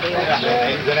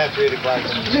 Then after 8 o'clock,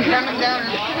 Coming down.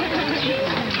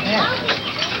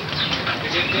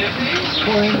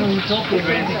 Boy, ain't no utopia.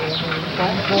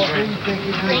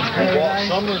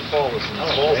 summer and fall is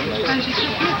nice.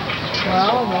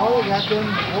 Well, no, we got them.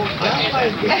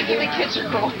 The kids are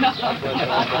growing up.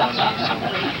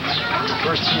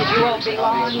 You won't be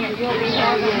long, you'll be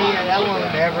happy. Yeah, that one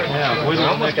never. Yeah, we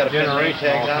almost got a generation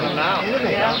tags on them now.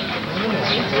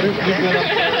 We've been up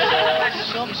there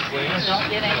some springs.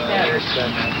 It's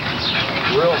been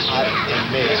real hot in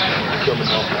May. Coming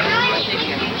up.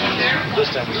 This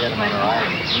time we had them on our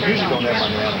island. We usually don't have them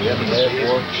on the island. We have to live,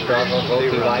 work, struggle, go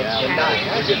through life, and die.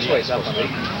 We couldn't wait up on it.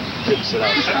 Couldn't sit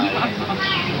outside.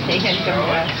 They had to go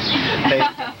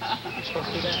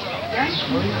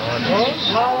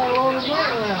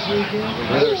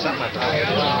There was something I thought.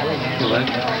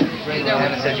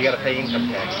 Said you got to pay income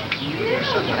tax.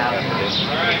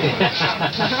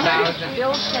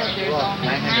 Bill said there's only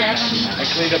 7. I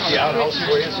cleaned up the outhouse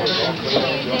for you, so it's all clean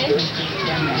up there.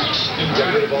 Got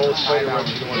rid of all the spider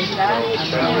webs. You don't want to see all the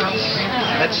spider webs.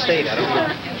 That's state, I don't know.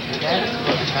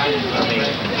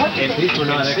 I mean, these were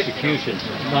not executions,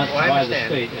 not by the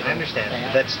state. I understand.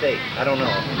 That's state. I don't know.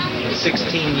 In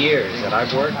 16 years that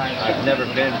I've worked, I've never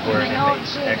been where an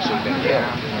inmate's actually been killed.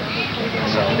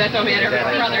 So, That don't matter.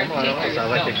 Brother, sounds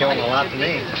like they're killing a lot to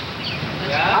me.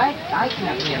 I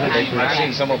can't remember. I've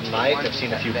seen some of them knifed. I've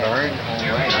seen a few burned.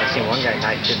 I've seen one guy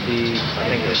knife 50, I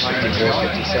think it was 54,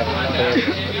 57.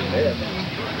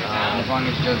 As long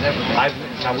as Joe's ever been.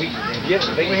 Now we get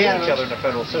each other in the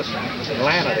federal system. In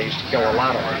Atlanta, they used to kill a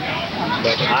lot of them.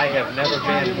 But I have never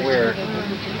been where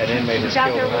an inmate is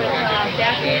killed.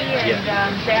 Zachary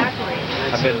and Zachary.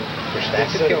 I've been for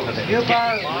stacks of killing them.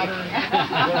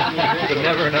 But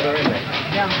never another inmate.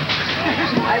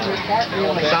 I was that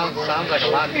really. Sounds like a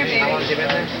lot. How long have you been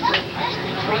there?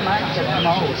 3 months at the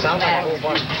most. Sounds like a whole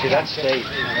bunch. See, that's state.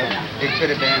 It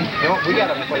could have been. You know, we got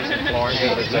a place in Florence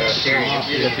that was the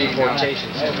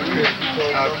deportation center.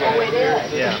 Oh, it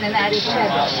is. Yeah. And that is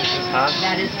federal. Huh?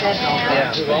 That is federal. Yeah,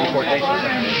 deportation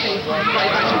center.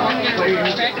 We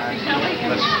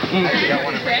got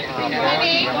one in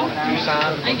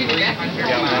Tucson. We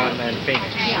got one in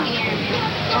Phoenix.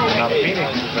 Now, the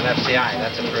Phoenix is an FCI.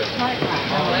 That's a prison.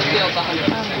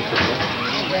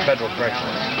 Federal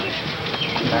Correctional Institution.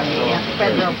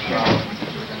 Federal.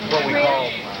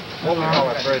 What we call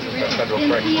our prisons are federal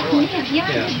correctional.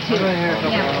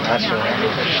 That's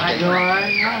the one.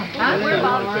 We're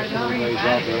about what do you mean? You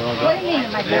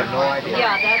have no idea.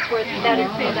 Yeah, that's where that is.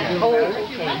 Oh,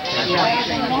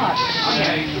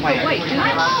 okay. Wait,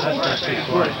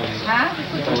 huh?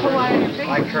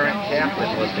 My current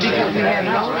captain was the captain.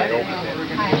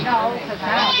 I know, because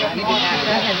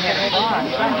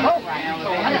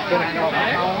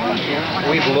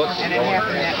We've looked. And it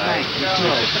happened that night.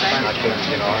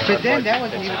 But then that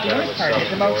wasn't even the worst part. At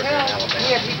the motel, we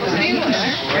had people staying there.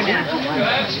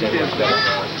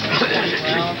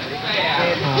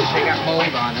 They got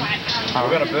mold on them. We're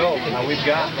going to build. We've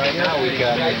got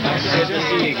good to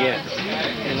see you again.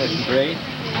 It looks great.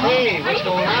 Hey, what's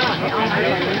going on?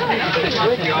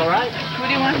 Good, you all right? What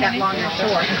do you want, honey? long or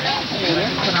short.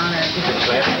 Put on it.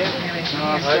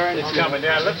 It's coming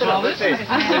down. Let's look. Let's see.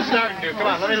 It's starting to. Come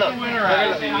on, let me look.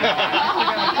 Let me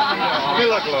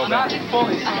look a little bit. I'll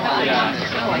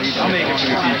make it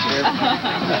for you.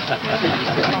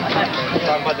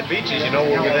 Talking about the beaches, you know,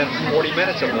 we're within 40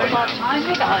 minutes of one now.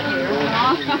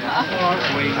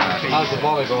 How's the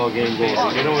volleyball game going?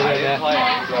 You know where they're at?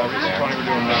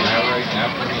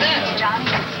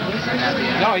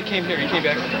 No, he came here. He came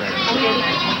back. Hi.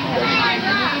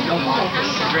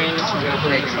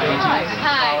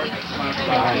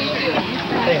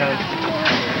 Hey, hon.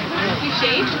 You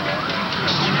shaved?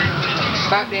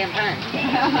 About damn time.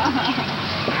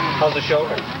 How's the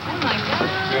shoulder?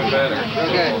 Doing better.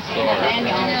 Good.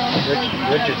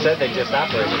 Richard said they just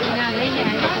operated it.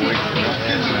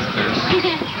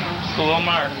 a little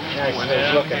mark. Yeah, Went he's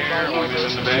in looking. here, went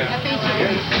in the bag.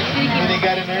 When they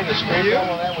got in there, the scrape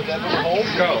all that with that little hole?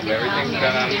 Scope, everything's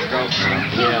done on the scope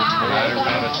now.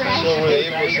 So were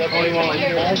they able to separate all the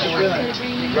bones or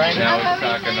right Now he's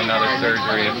talking another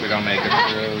surgery if we don't make it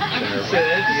through.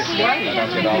 I don't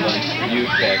get all the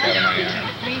youth back out of my arm.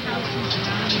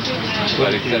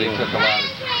 But he said he took a lot of...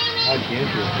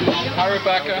 Hi,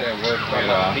 Rebecca. It worked right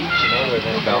off.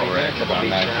 Bell rack about 9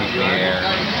 feet in the air.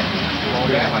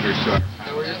 100 short.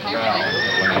 When it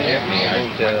hit me, I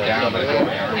went down, but it hit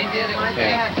my arm.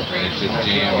 It's just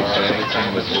jammed, so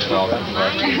everything was just all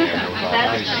compressed in there.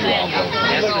 Tissue all over.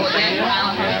 Yeah,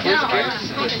 it was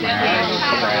ice. My arm was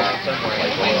cracked,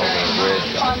 like oil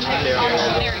on the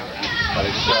bridge. But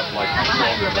it shoved like my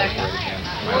shoulder right against my rib.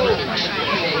 No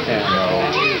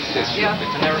tissue. I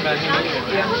never met him.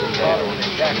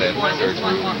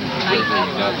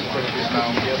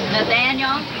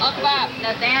 Nathaniel?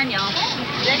 Nathaniel.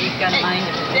 He's got a mind.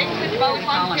 Dick said you always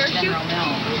wanted to parachute?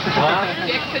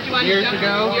 Dick said you wanted to jump. Years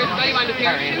ago you wanted to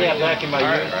parachute? Yeah, back in my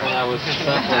youth when I was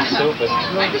something stupid.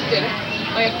 I just did it.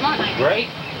 Last month. Great.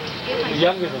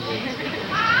 Younger than me.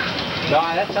 No,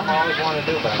 that's something I always wanted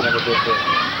to do, but I never did it.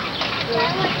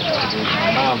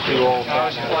 I'm too old.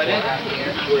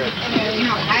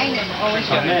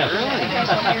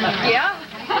 Yeah.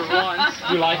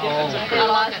 You like it? I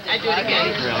lost it. I do it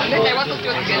again. They say, what's to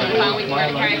do it again? The following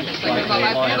year, practice. Like,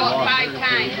 I go 5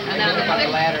 times, and then on the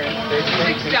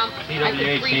sixth jump, I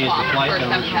took 3 falls for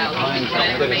 7,000. But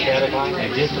I never made it.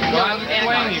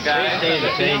 Explain, you guys.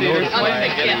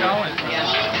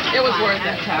 It was worth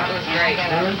it. It was great.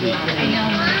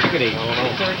 Chickadee.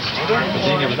 But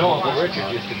you never know, Uncle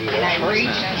Richard used to do that.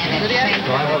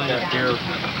 So I went up here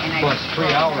plus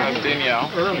 3 hours Danielle.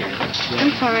 earlier.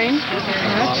 I'm fine.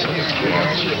 That's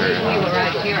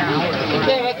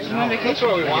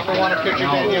what we want. We want to picture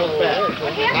Danielle's back.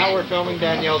 Now we're filming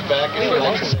Danielle's back.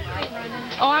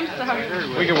 Oh, I'm sorry.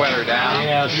 We can wet her down.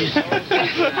 Yeah,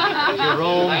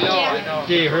 Jerome. I know.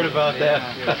 Yeah, you heard about that.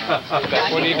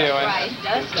 What are you doing?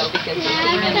 Does go because he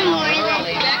came in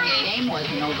early. The game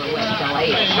wasn't over until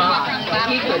 8 o'clock.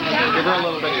 He couldn't Give her a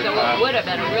little bit of So it would have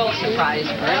been a real surprise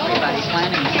for everybody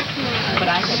planning it. But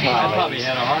I said, I probably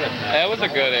had a heart attack. That was a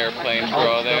good airplane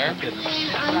throw there.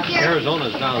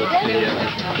 Arizona's now the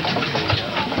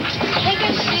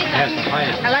has the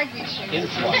highest I like these shoes.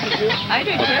 influx. I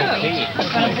do too.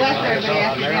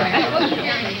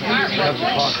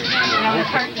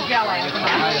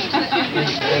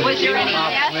 Was there any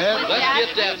guess? Let's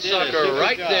get that sucker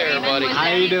right there, buddy. How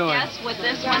you doing? Yes, with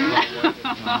this one.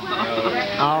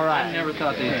 All right. I never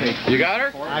thought they'd take. You got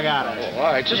her? I got her.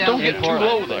 All right, just don't get too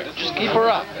low there. Just keep her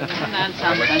up. Not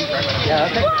something. Yeah,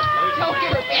 I think. Don't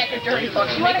give her back a dirty look.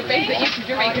 She make a face that you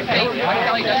can make a face.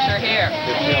 Kelly does her hair.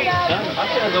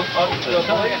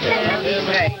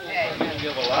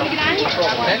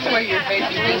 That's why you're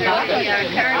facing me. I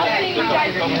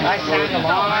sang a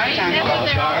long time.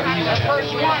 The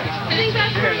first one.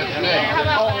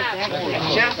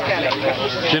 Just got it.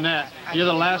 Jeanette, you're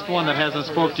the last one that hasn't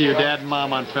spoke to your dad and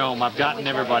mom on film. I've gotten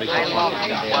everybody. I love them.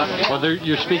 Well,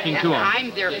 you're speaking to them.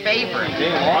 I'm their favorite.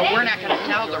 But we're not going to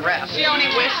tell the rest. She only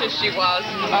wishes she was.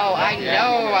 Oh, I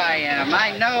know I am.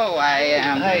 I know I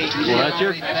am. Well, that's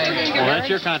your contribution. No,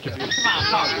 you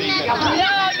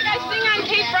guys sing on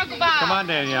Kate Brookabah. Come on,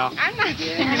 Danielle. I'm not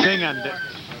singing. Sing on.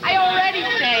 I already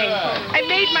sang. I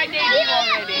made my debut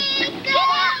already.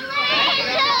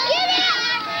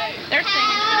 They're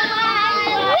singing.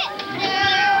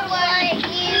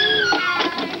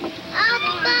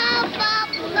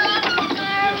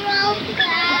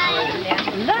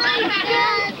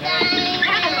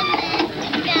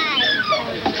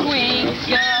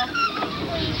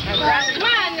 Come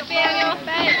on, Nathaniel.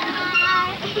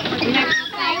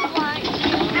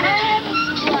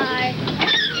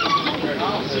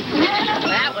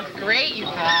 That was great, you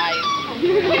guys.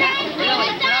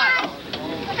 Really good.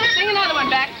 Sing another one,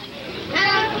 Beck.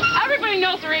 Everybody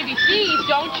knows their ABCs,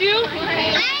 don't you? I want to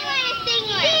sing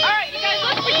it. All right, you guys,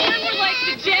 let's pretend we're like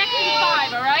the Jackson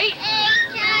 5, all right?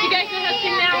 You guys know how to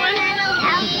sing that one?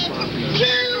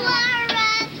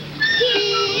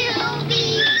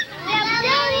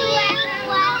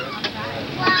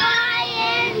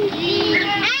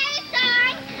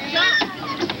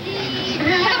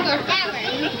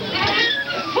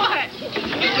 What?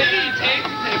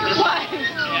 What?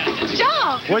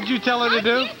 Jump! What'd you tell her to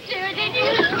do?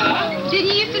 Did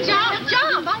he used to jump?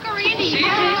 Jump, Uncle Randy.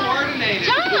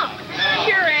 Jump!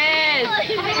 Sure is.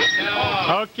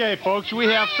 Okay, folks, we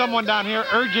have someone down here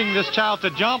urging this child to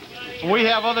jump. We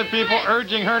have other people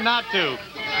urging her not to.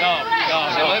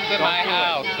 She lives in my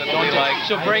house. It'll be like,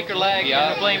 she'll break her leg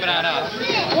and blame it on us.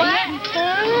 What?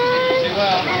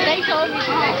 They told me.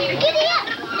 Giddy up!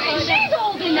 She's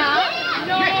old enough.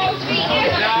 No,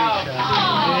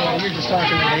 You're just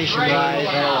talking to Nationwide,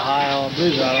 Ohio,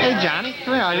 Blues Auto. Hey, Johnny.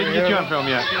 Come here. I didn't get you on film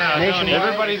yet. Nationwide.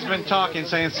 Everybody's been talking,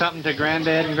 saying something to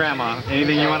Granddad and Grandma.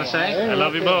 Anything you want to say? I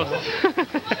love you both.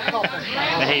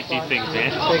 I hate these things,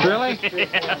 man. Really?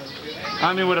 Yeah.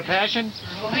 I mean, with a passion?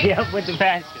 Yeah, with the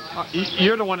passion.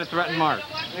 You're the one that threatened Mark.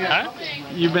 Huh?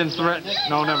 You've been threatened.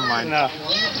 No, never mind. No.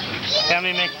 Got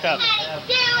me mixed up.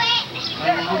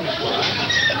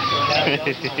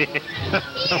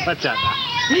 What's that now?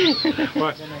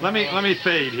 Well, let me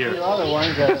fade here. Fade.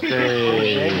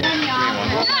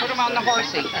 Put them on the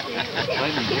horsey.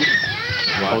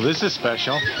 Oh, this is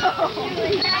special.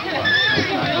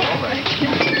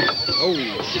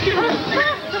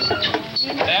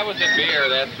 that was a beer,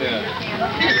 that's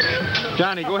it.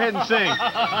 Johnny, go ahead and sing.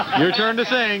 Your turn to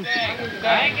sing.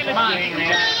 I ain't gonna sing,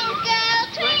 man.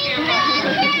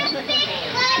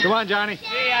 Come on, Johnny.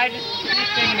 See, I just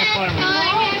singing it for me.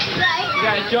 You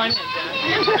gotta join it, Johnny. I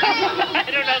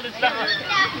don't know the song.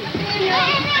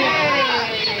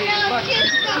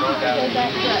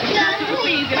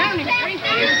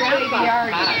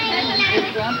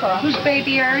 Whose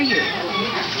baby are you?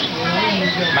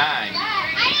 Mine.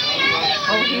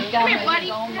 Oh, he's got his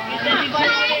own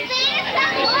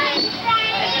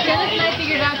Dennis and I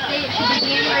figured out today it should be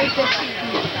January 15th.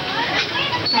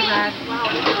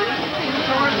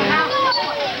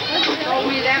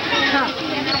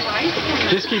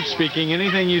 Just keep speaking.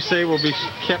 Anything you say will be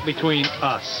kept between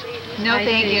us. No,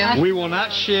 thank you. We will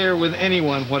not share with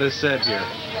anyone what is said here.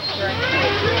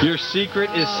 Your secret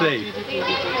is safe.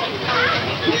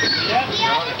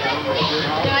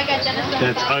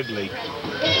 That's ugly.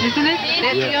 Isn't it?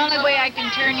 That's the only way I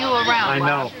can turn you around. I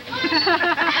know.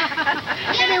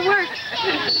 And it worked.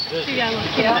 She got a little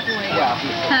kitty boy.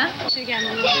 Huh? She got a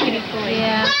little kitty boy.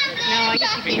 Yeah. No, I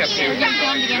guess you can't. We're going to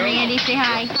film again, Randy. Say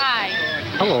hi. Hi.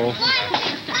 Hello.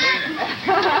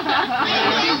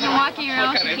 She's been walking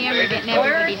around with the camera getting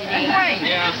everybody today.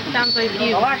 Yeah. Sounds like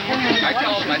you. I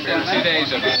told him I said 2 days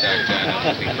of it back then.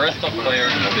 It'll be crystal clear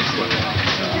and it'll be swimming.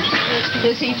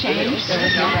 Does he change?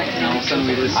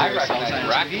 I recognize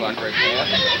Rack Buck right there.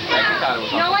 I thought it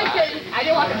was No, I didn't. I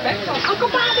didn't walk back. Uncle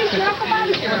Bobby's here. Uncle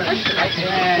Bobby's here.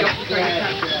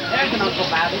 There's an Uncle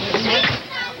Bobby.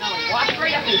 Walk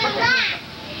right up here.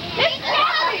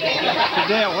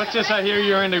 Dale, what's this I hear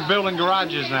you're into building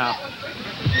garages now?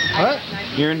 What?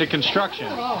 You're into construction.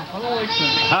 Oh, I don't like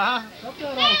that. Huh? Cut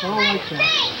that off. I don't like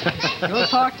that. Go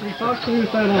talk to me. Talk to me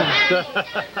with that on.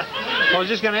 I was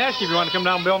just going to ask you if you want to come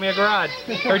down and build me a garage.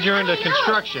 Heard you're into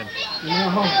construction.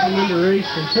 No, I'm into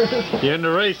racing. You're into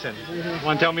racing.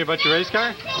 Want to tell me about your race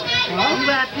car? Shut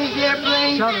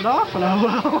it off and I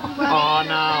will. Oh,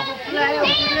 no.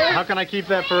 How can I keep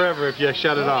that forever if you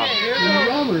shut it off?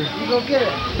 Remember, you go get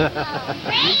it. You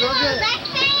go get it.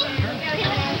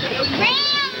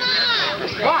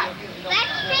 What?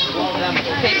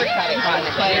 Paper cutting on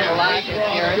the clay or live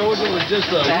here.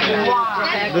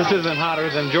 This isn't hotter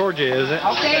than Georgia, is it?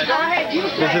 Okay, go ahead. You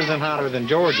This isn't hotter than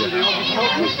Georgia.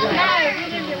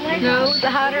 No, the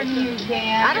hotter than you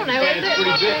can. I don't know, is it?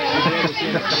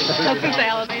 That's his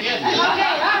elevator. Okay,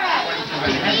 all right.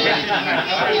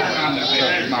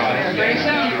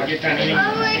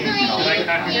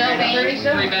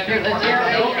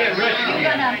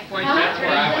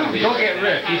 Go get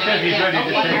Rick. He says he's ready to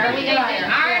take it.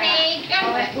 Arnie,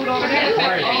 go. He's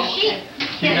not here.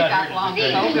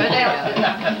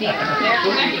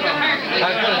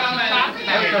 I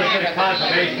was going to get a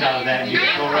conservation out of that and you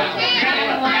can go right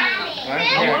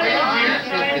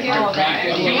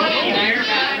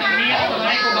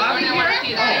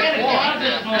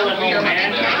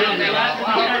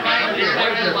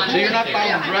So you're not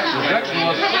following directions. Direction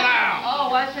was sit down. Oh,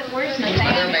 what's it? Where's the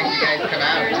Better make you guys come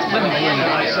out.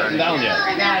 Am I sitting down yet?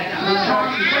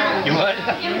 You what?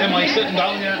 Am I sitting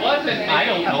down yet? I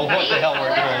don't know what the hell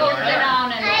we're doing.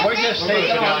 We're just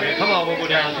taking down here. Come on, we'll go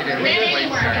down to the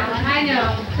I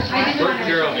know. Where's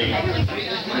Geraldine?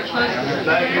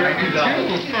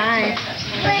 Hi.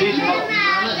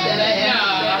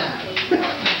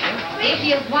 If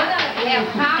you want to have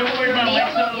popcorn, Come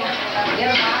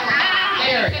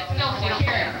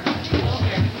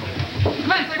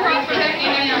on, across for that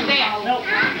and then there.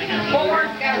 Forward.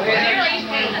 There.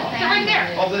 So right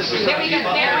there. Oh, this is Then we got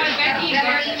Sarah and Becky and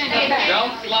Gordon and David.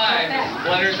 Don't slide.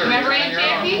 Splinters are Remember on Aunt your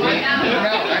own. Jackie? No,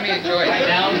 I mean Joyce.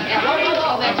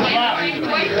 That's January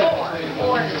 24th.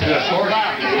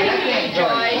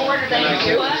 Joyce, thank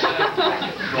you.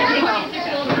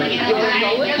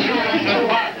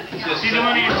 See the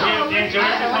one in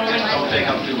Georgia, Hogan? Don't take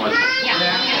up too much.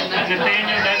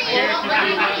 Nathaniel, that's Garrison.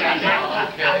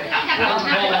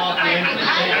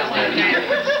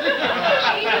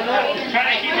 Try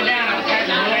to keep it down. I'm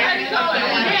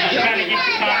trying to get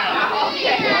the car up.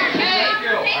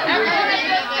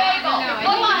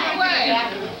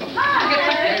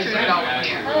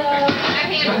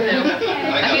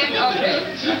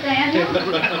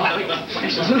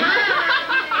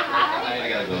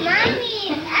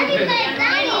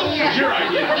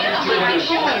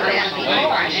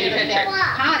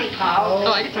 Connie called.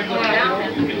 Oh, I just took one down.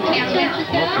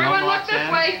 Everyone look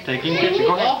this way. Taking pictures.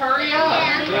 Go ahead. Hurry up.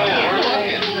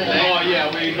 Oh,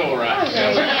 yeah, we go right.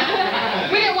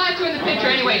 We didn't want you in the picture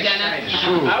anyway, Dennis.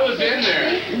 I was in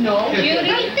there. No.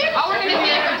 Beauty? Oh, we're going to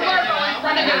stand for Torgo in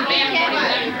front of the band.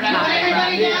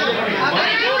 Everybody down.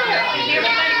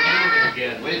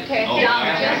 Okay.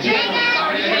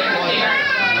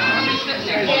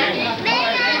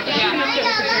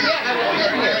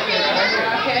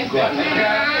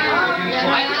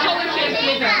 I just told her she had to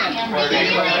leave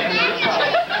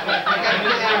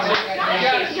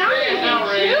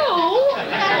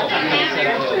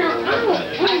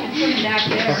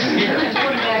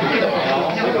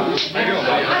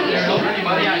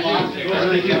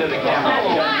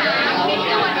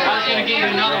I was going to give you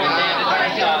another one, David.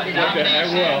 I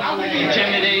will.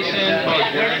 Intimidation.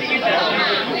 Where did you get that?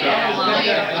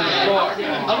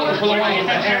 I'm looking for the one with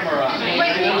the hammer on.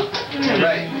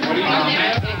 Right. What do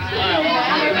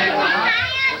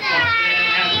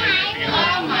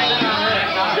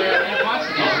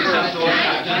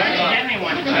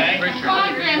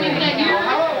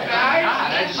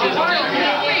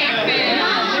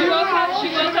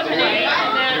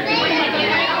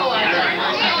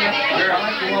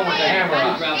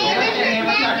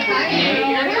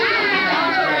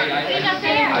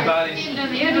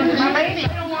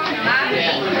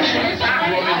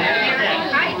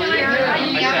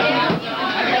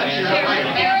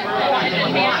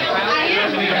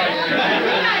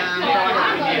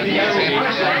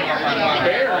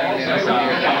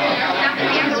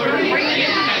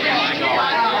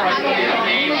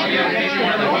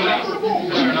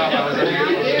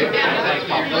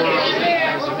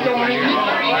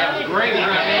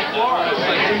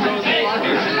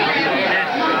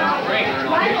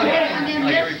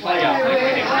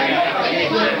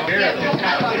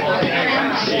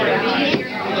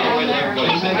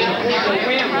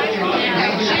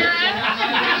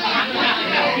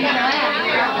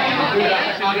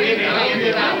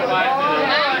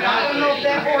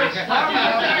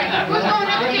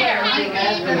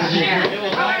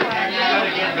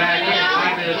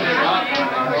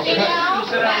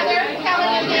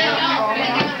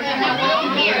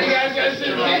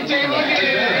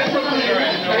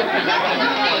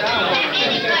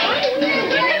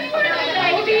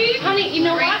Honey, you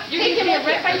know what? You're taking me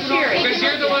right by Sherry. Because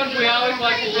you're the ones we always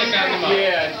like to check out the most.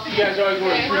 Yeah, you guys always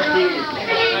want free food.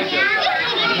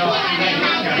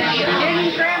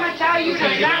 Didn't Grandma tell you to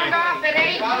sound off at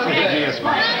 8? Figure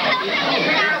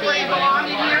out where you belong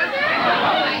in here.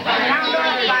 Sound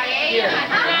off by 8.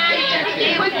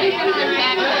 Quick pieces of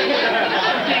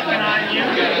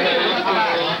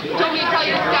told me to tell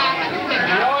you to stop.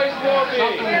 You always will be.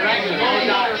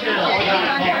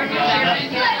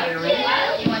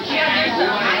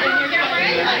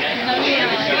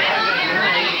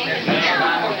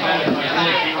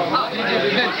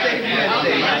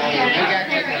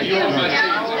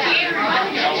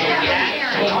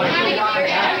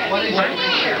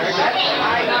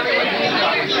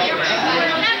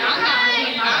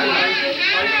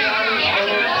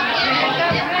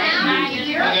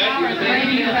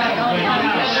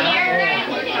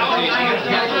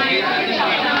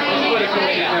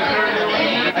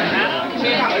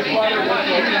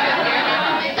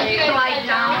 Slide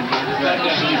down.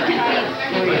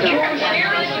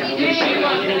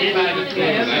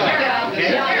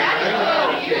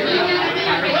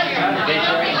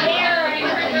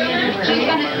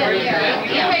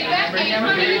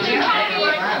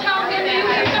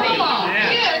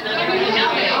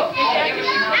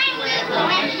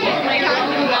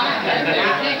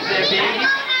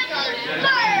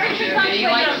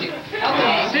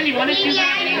 Cindy, when did you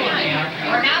get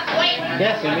We're not waiting.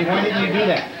 Yes, Cindy, when did you do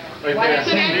that? Right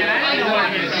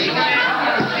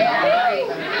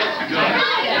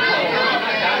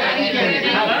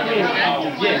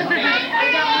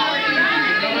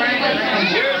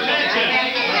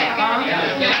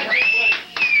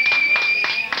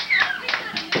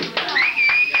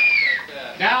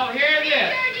Now hear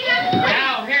this.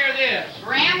 Now hear this.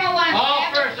 All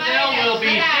personnel will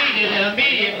be seated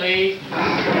immediately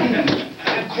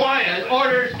and quiet.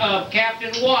 orders of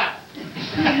Captain Watt.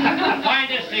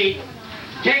 Find a seat.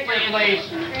 Take your place,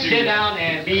 sit down,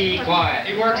 and be quiet.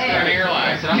 He works for an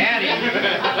airline. Daddy.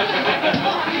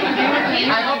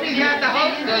 I hope he's got the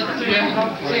hostess.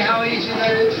 See how easy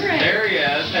that is? There he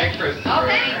is. Thanks for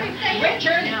Okay,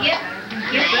 Richard, get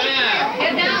Sit down.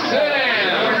 Get down. Sit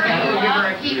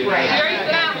down. Keep right. Jerry,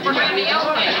 sit down. We're going to be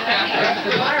yelling at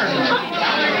you.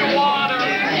 Water.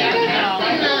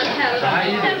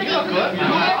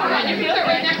 You can sit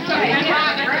right next to him.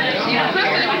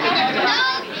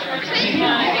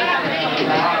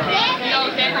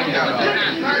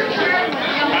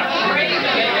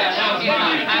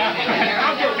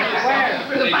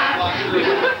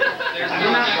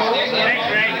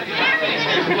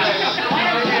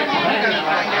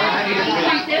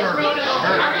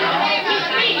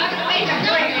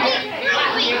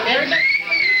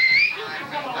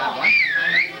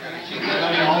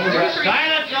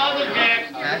 Silence all the deck.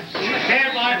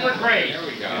 Stand by for praise.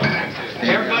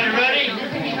 Everybody ready?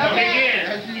 Begin.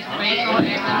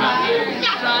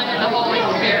 Son and the Holy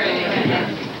Spirit.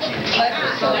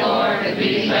 Bless the Lord and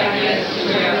be gracious to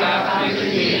your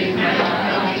baptism.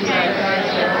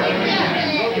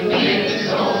 And be his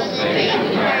soul safe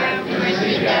and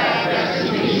receive that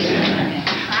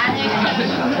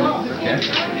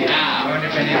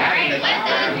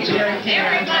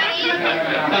everybody,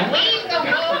 we will go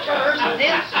first.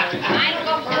 This mine will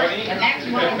go first. The next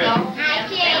one will go. And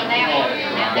that one.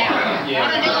 And that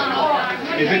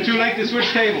one. Is it too late to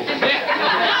switch tables?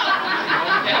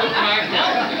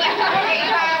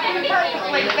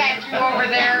 Purposely sat you over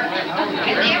there.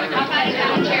 And everybody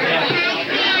down here.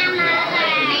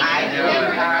 I know.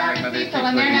 People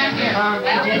and they're not here.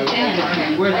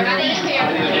 We're not here.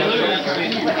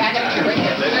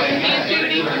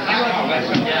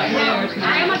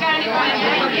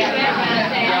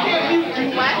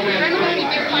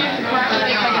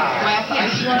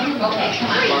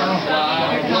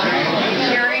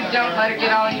 Jerry, don't let her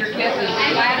get all your kisses.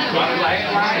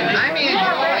 I mean,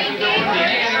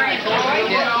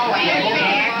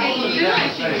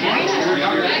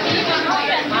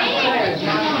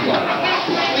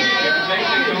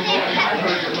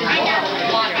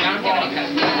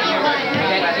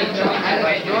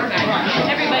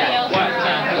 Everybody else.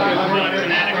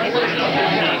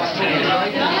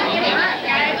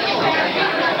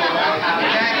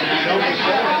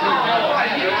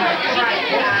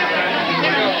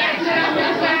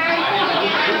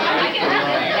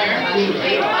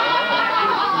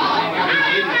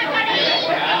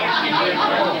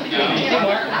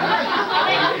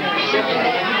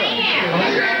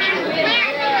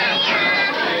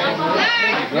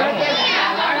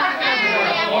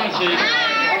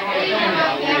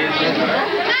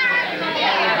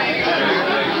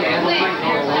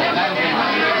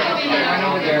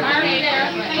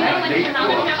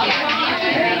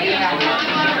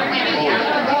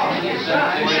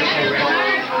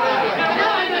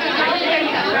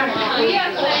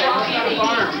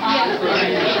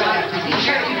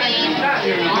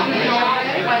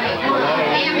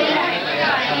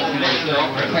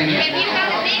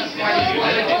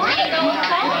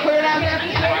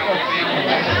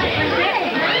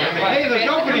 Hey, there's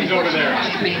openings over there.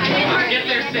 Get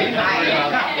their seats.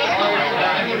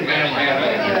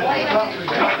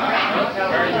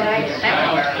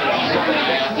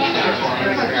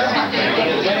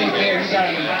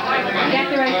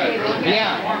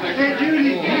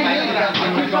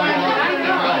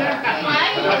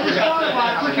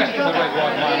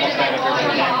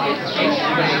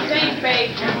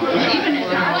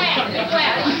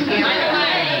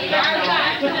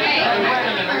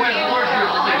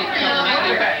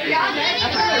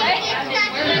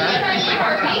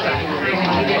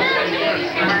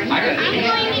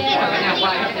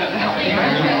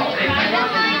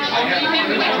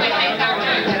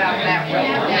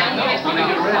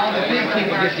 All the big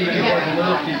people get to eat more than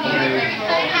little people do.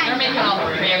 They're making all the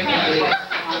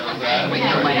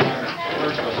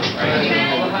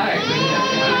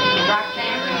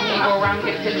go around and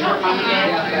get a picture of Mom and Dad.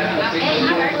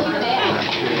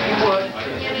 You would.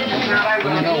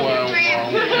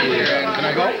 Can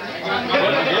I go?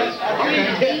 Yes.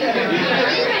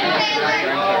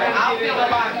 I'll feel a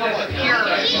lot more secure.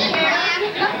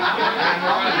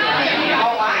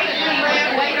 Oh, I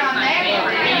didn't wait on that. You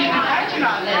were touching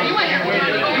on that. You were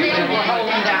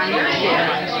holding down your shit.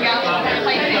 You got a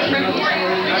place to trip a minor.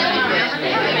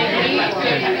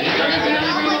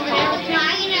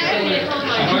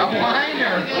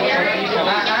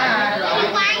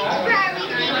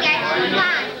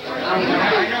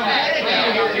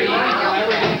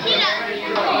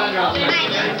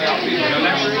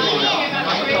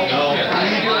 No.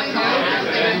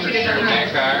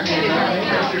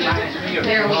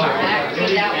 There we are.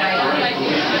 That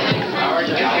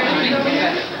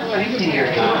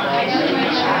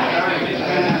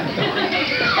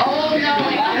Oh, no.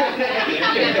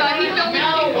 He thought he filmed me.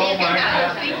 Oh, my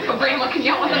God. So Brady looking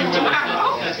yell at us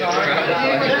tomorrow.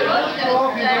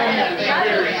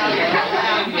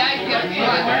 Guys, guess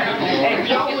what?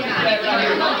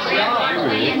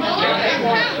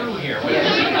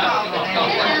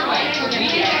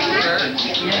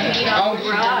 Oh,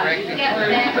 right.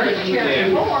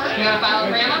 You want to follow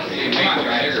Grandma?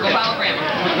 Go follow Grandma.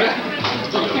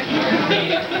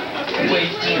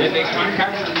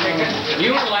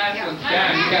 You were last one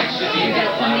down. You guys should be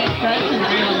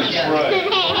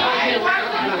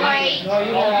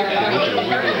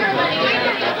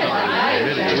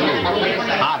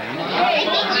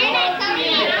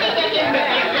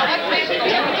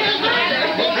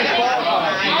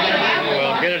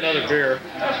Well, get another beer.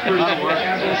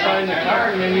 Sign the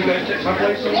card and then you gotta take my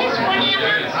place in line.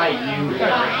 Hi, you.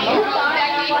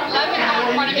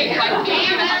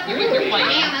 With your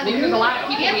place. Because a lot of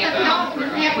people we have to come through.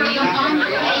 Then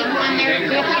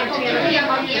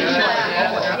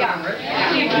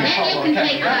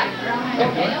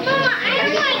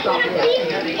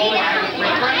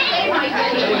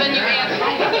you ask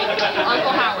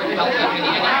Uncle Howard to help you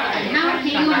with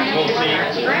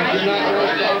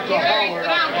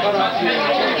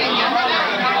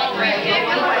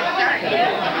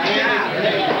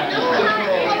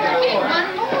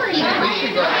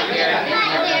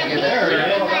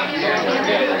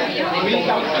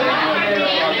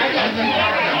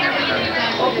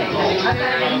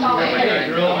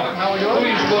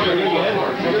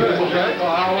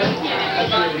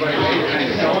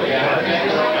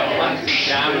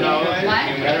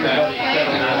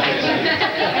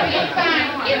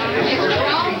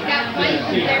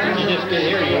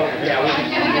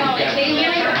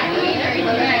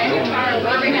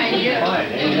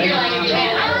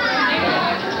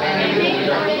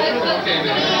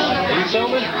Are you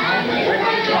filming?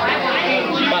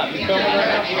 Bob, you filming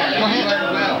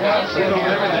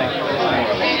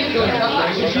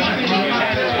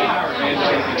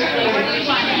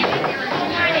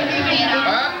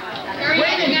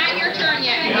Wait, not your turn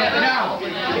yet. No.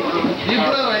 You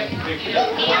blew it.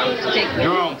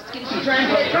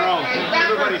 Jerome,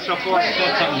 everybody so far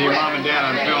said something to your mom and dad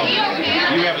on film.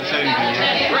 You haven't said anything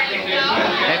yet.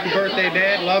 Happy birthday,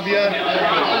 Dad. Love you.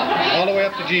 All the way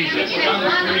up to Jesus.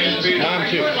 Mom,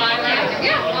 too.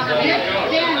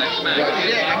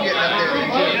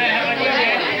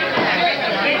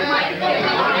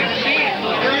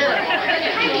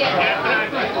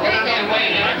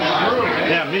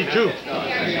 Yeah, me too.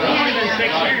 Only been 6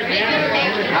 years, man.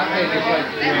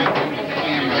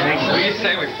 We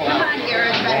say we fall. I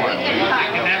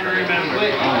can never remember.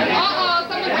 Uh-oh,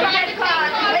 someone's trying to cut.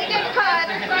 They just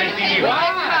cut.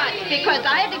 Cut. Because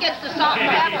I had to get the salt and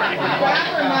pepper.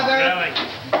 Pepper, Mother.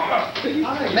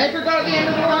 Make her go to the end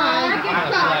of the line.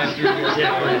 I'm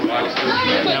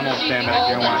gonna stand back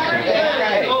here and watch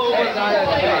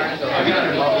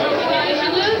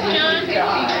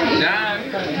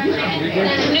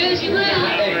Snooze, you lose.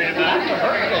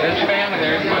 There's family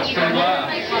there. It's much too loud.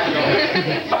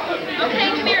 Okay,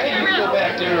 come here, turn around. Go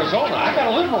back to Arizona. I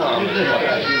gotta live around.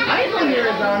 I'm from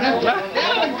Arizona. That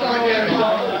one's from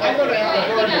Arizona. I go to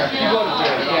California. You go to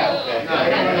Georgia.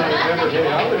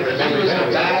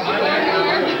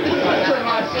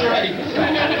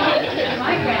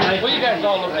 Well, you guys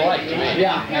all look alike to me.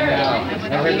 Yeah, I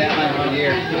know. I've heard that line all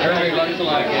year. Everybody looks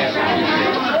alike.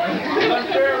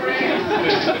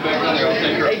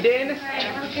 Hey, Dennis.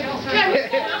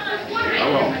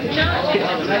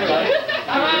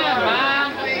 Come on, Mom.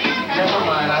 Never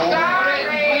mind. I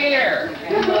won't here.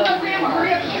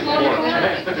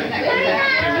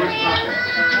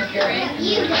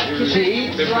 She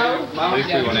eats slow. At least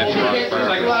we won't have to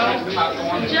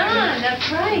John,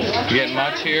 that's right. You getting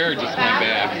much here or just my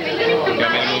back? You want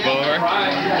me to move over?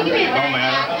 Don't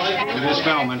matter. It is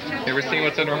filming. You ever seen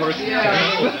what's under a horse's tail?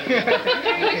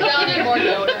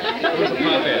 Where's the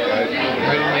puppet?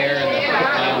 Right in there in the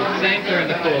sink or in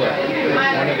the cooler?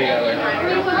 One or the other.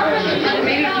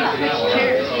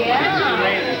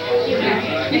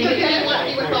 He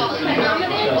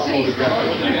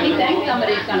thinks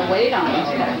somebody's going to wait on him.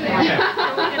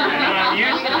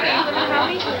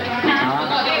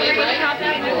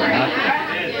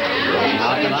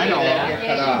 Not that I know of. I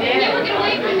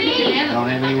don't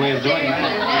have any way of doing that.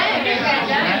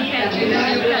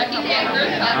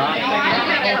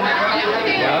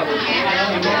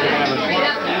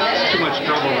 Too much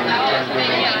trouble when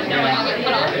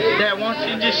Dad, why don't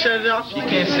you just shut it off? You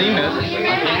can't see nothing.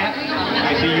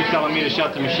 I see you telling me to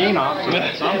shut the machine off, so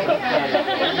that's something.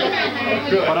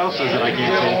 What else is it I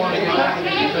can't see?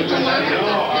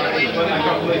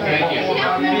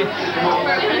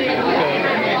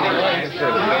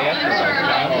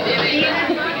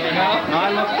 No,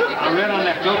 I read on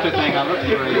that filter thing, I looked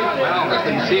for a valve, I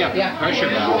couldn't see a pressure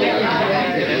valve.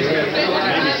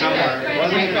 Maybe somewhere. I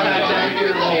don't even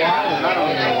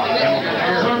know what chemical.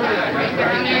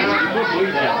 Put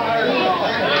bleach in.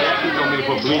 You told me to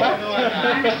put bleach in.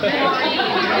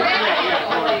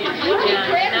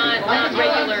 Not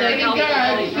regular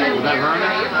alcohol. Was that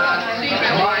Vernon?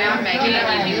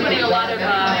 He's putting a lot of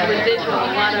residual,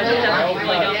 a lot of stuff you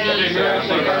really don't need.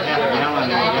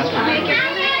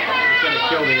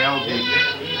 Kill the algae.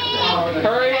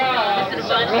 Hurry up! This is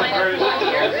fine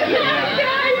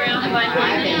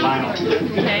Vinyl.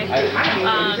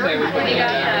 Okay. What do you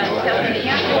got?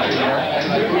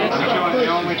 The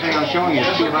only thing I'm showing you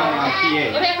is 2 vinyl on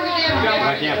pH. But I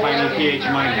can't find any pH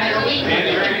minus.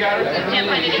 Can't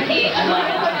find any pH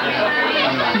minus.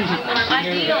 I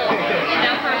feel,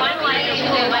 now for a vinyl item,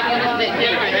 it might be a little bit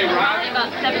different. Probably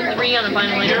about 7.3 on a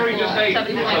vinyl item.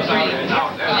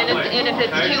 7.3. And if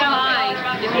it's too high,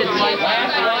 if it's too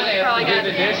high, you probably got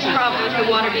a problem with the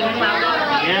water being clouded.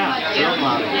 Yeah, real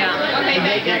cloudy. Yeah. Okay,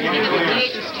 but if the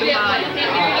pH is too high, you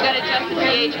got to adjust the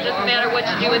pH. It doesn't matter what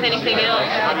you do with anything else.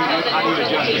 How do you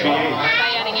adjust the pH? By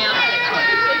adding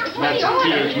acid. That's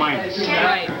pH minus.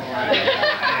 Right.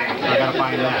 I gotta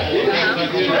find that.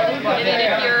 And then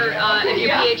if your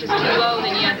pH is too low,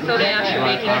 then you add soda ash or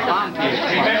baking soda.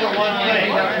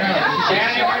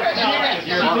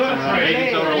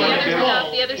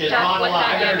 The other stuff, what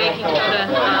type of baking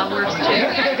soda works too.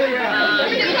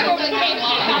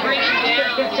 Bring it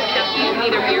down, just use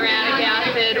either muriatic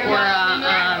acid or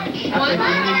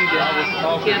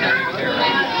together.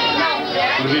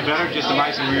 Would it be better just to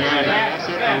buy some muriatic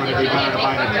acid, or would it be better to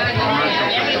buy the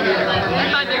commercial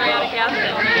thing? Buy muriatic acid.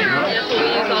 That's what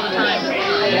we use all the time.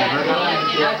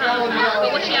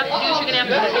 But what you have to do is you're going to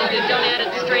have to don't add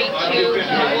it straight to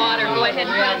the water. Go ahead and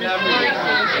put it in the slurry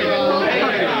solution.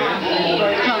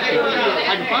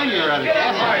 I can find muriatic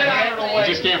acid. I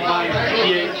just can't find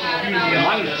pH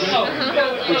minus,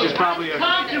 which is probably a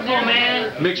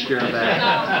mixture of that.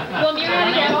 Well,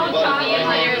 muriatic acid should be used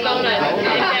in Arizona. In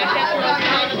fact, that's the most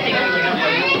common thing.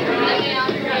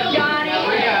 Johnny,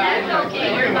 that's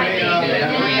okay. You're my favorite.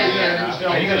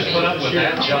 Are you going to put up with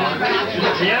that, John?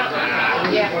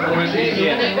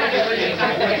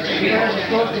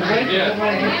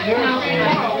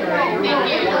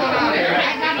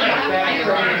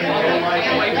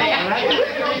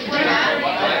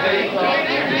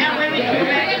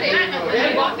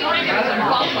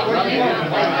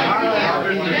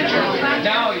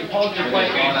 Now you hold your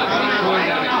plate on that.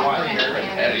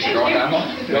 And he's throwing that one.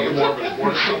 Make it more of a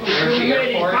sport.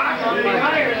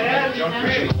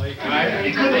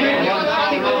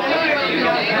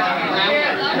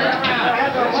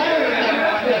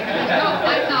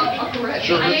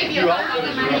 Sure, you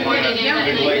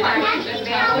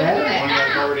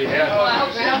already had.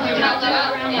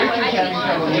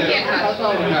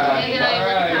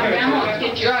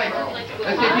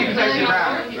 Let's see if you can touch the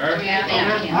ground.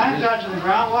 I'm touching the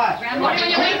ground. What?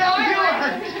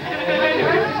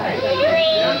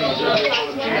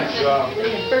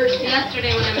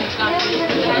 Yesterday when I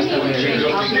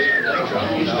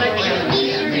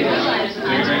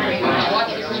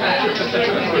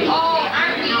Oh,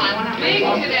 aren't we big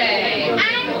today?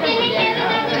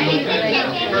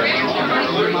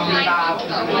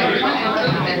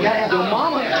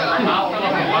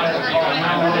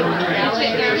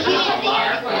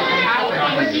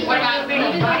 What about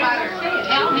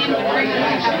tell him to bring it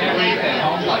back?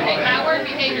 Howard,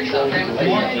 behave yourself,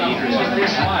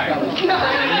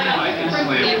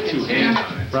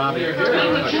 Robbie,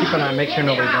 keep an eye, make sure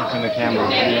nobody jumps in the camera.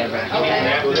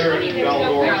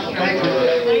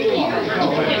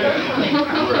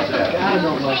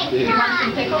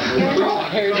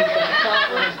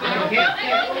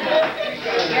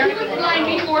 Eric was blind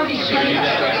before he played.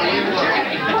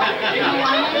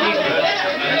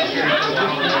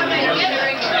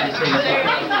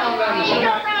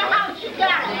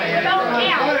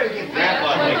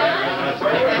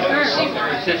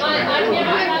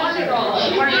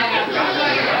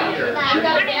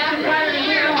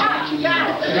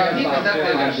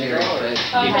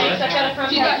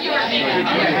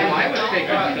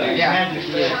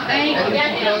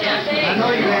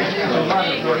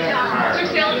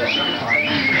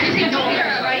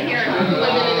 Right here.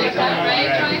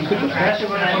 Especially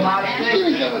when I'm out of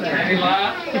state.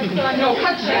 No,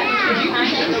 cut that.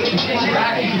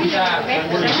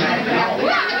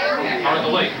 Out of the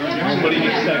lake. Everybody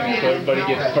gets second, so everybody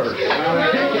gets first.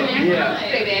 Yeah.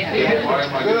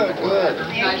 Good, good.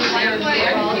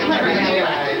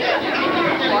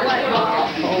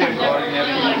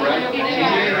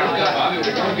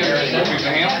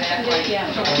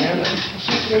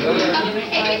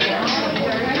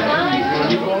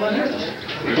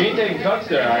 You ain't taking cuts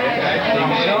there, are you?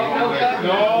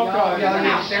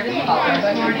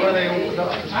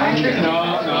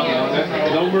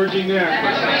 No merging there.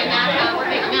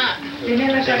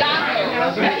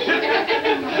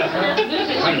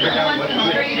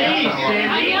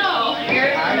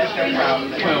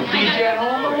 Well, DJ at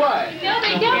home or what? No,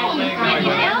 they don't.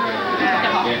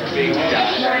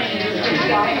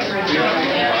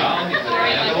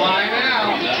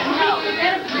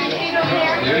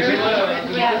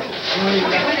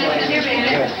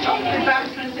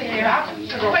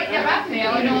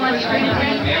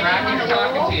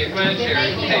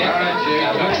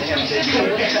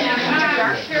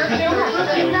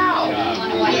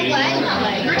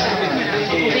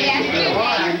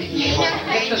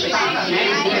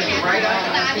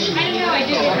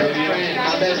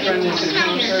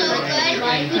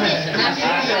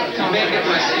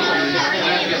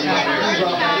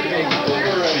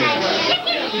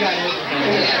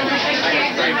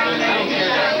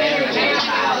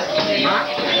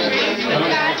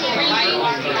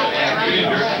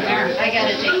 I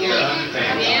gotta take care of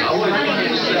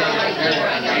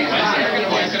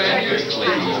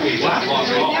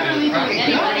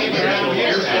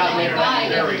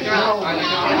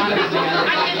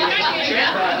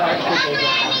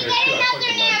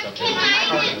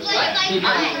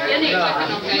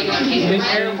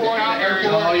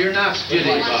Oh, you're not skinny,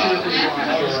 Bob.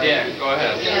 Yeah, go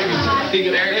ahead.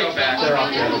 There you go, back.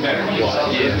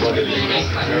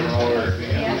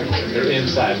 They're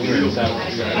inside. We're inside.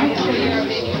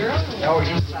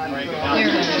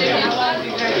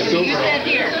 You said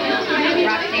here,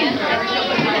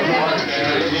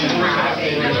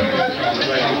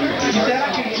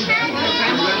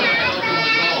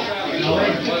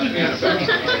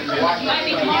 Roxanne,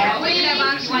 maybe tomorrow we can have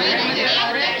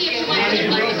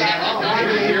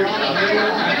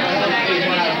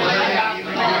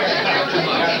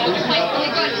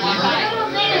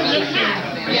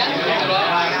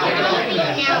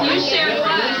you share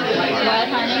what,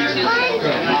 honey? You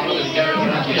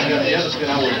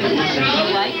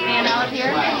like being out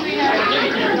here?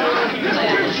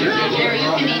 Here, you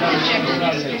can eat the chicken.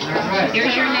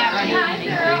 Here's your net, honey.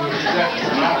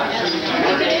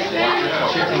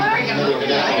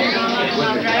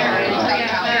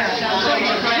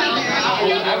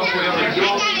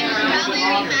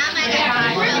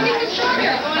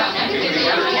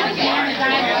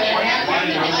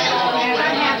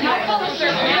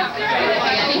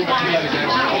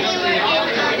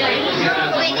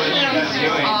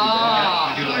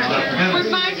 With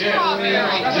my strawberry.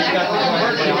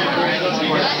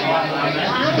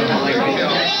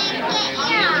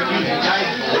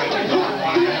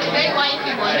 They like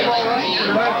you when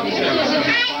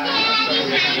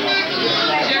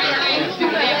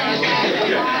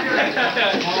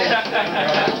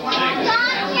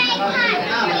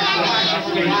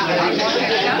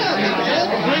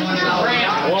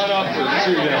One up for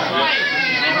two down.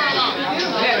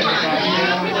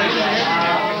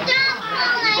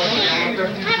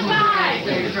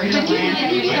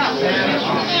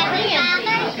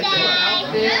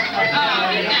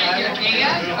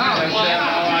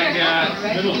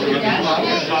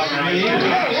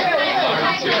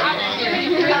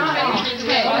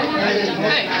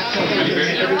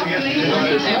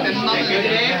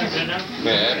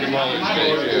 Happy Mother's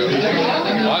Day, too.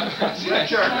 What?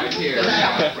 Sure. Right here.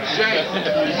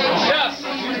 Yes.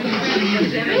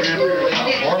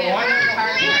 Or what?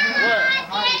 Where?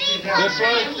 This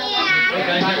way?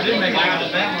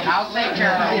 I'll take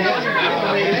care of it.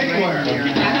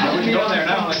 Go there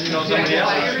now unless you know somebody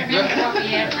else.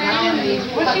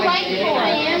 What's she waiting for?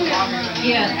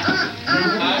 Yeah.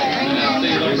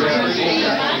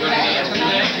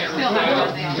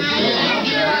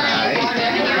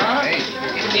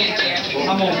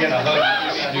 I'm gonna get a hug.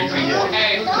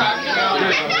 Hey, who's talking about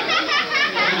this?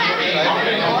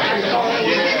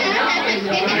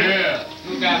 Yeah.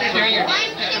 Who got some?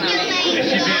 Is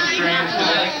she being strange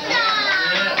today?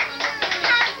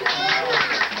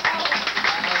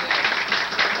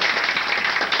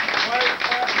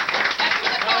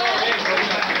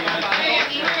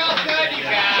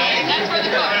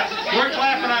 We're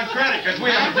clapping on credit because we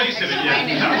haven't tasted it yet.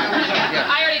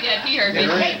 I already did. He be here.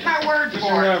 Take my word Just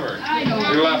for it. remember,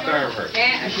 your left arm hurts.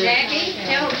 Jackie,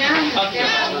 tell John to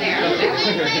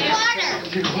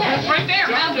Right there.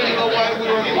 I'll do it.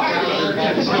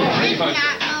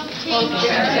 Went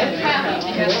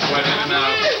in and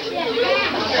out.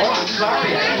 Oh, I'm sorry.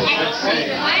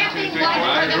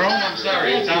 Jerome, I'm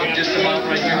sorry. It's out just about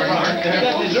right here.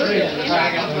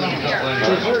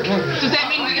 Does that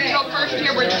mean we get to go first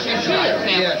here? We're just going to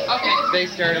Okay. They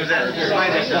started There at you go. I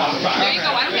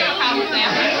don't have a problem with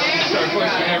that. Start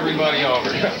pushing everybody over.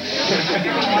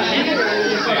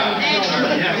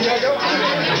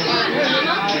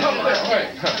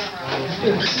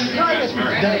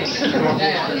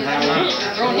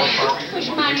 Push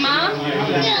my mom.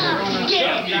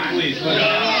 Please.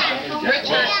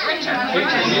 Richard.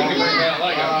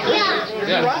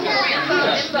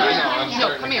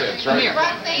 No, come here. Come here.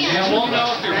 Yeah, we'll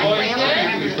know if your voice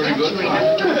is pretty good.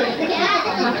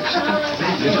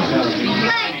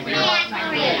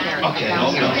 Okay,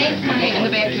 In the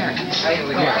backyard.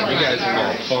 You guys are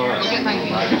all fun.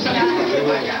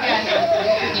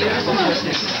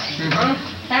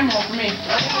 Camera for me.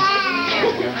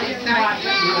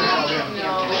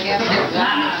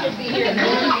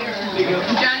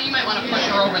 Johnny, you might want to push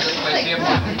her over this way. See if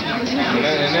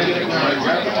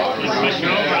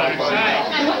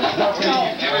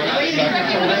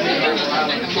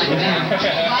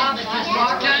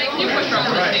Johnny, can you push her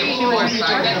over this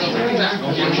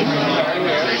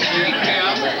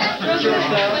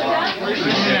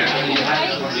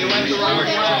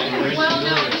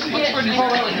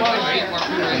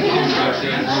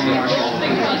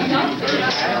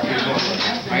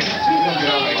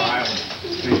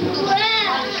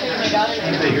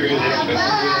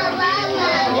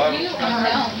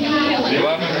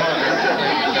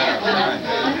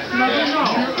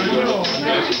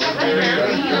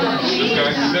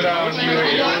Sit down, you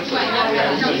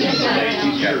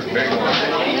big one.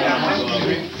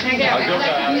 How's your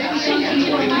back? How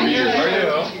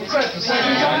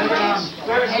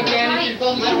are you? Hey, Danny.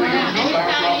 Only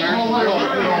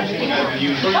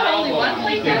one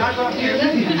plate there?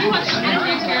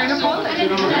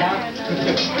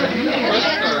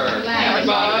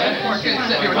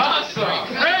 Awesome!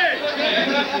 Hey!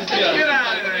 Get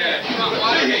out of there!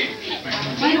 Hey!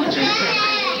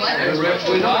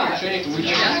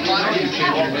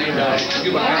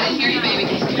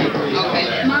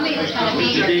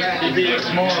 It's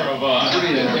more of a...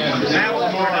 That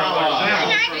was more of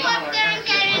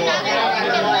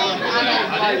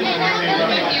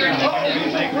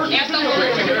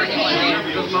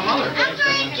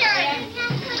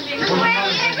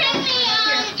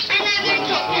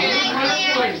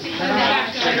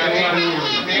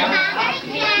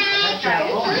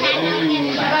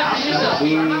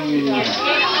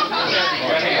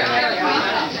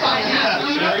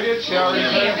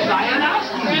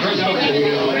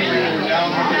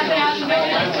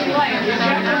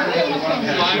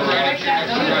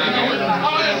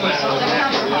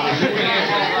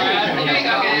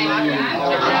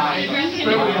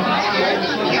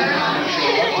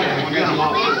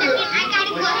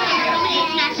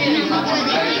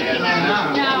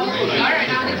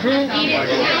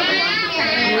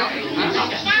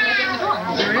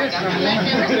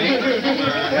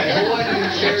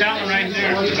It's that one right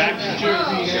there. Back to the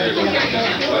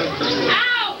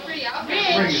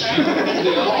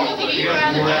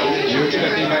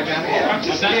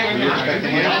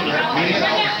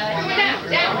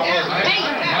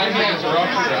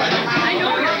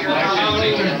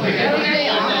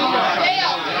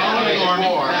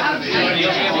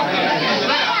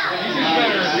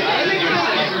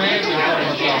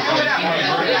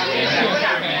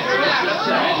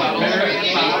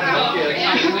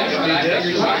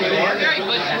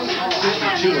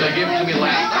They gave it to me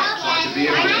last night to be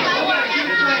able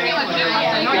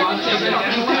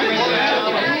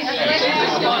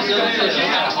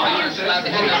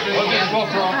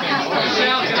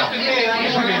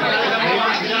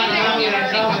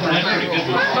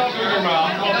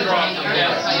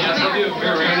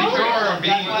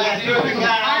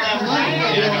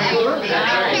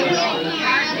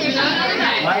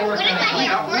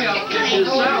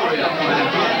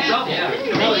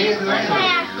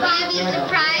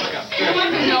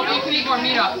No, but you can eat more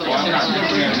meat off the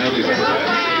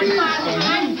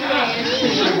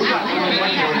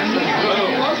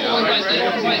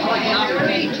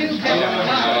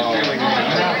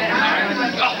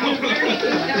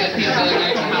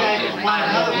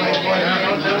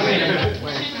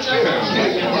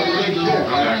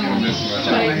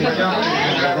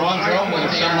Ron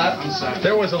Drummond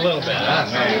There was a little bit, huh?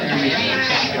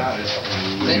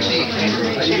 Then she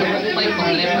played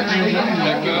for Lambert.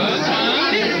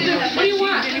 What do you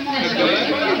want?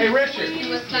 Hey, Richard.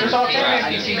 There's all kinds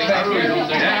of things back here.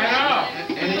 Yeah, I know.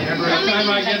 Every time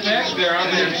I get back there,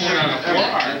 I'm in Florida.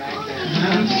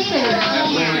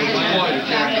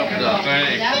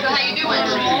 How you doing?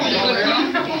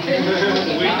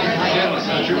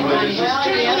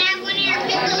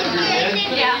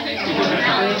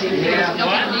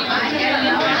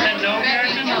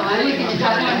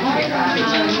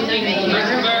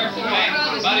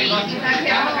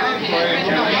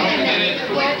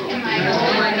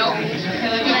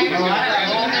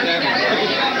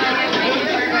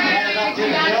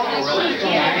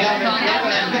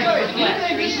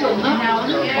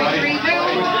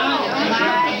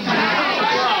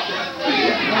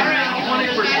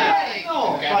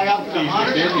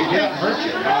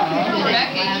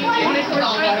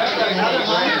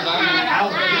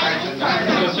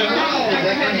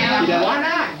 Why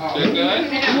not?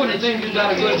 You wouldn't think you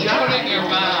got a good job. Put it in your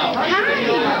mouth. Put it in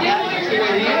your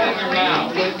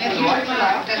mouth.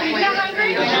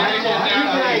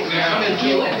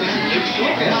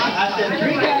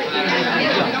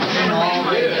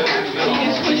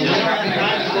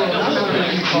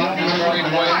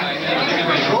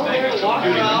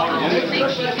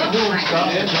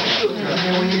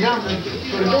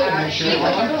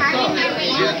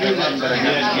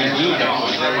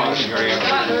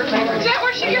 Is that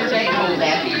where she gets it from?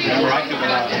 Remember, I took a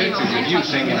lot of pictures of you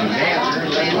singing and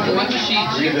dancing. What was she?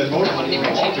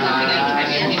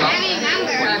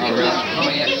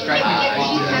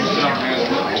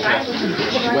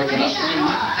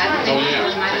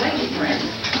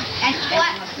 That's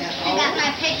what. I got my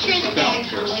pictures there.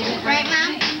 Right,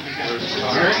 Mom?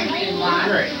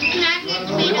 Great. Can I get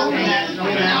tomato?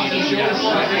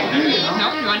 No,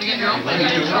 you want to get your own plate?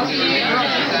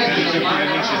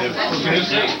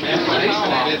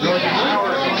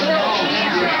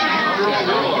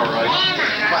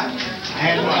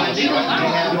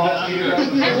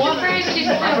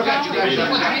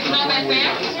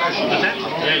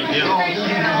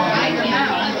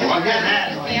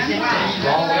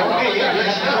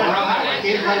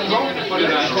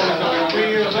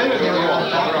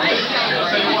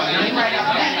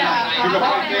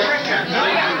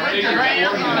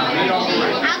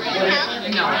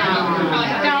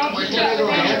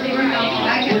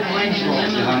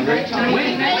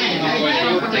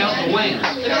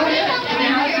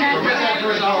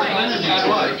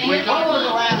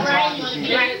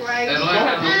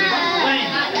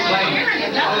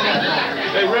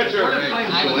 Hey, Richard.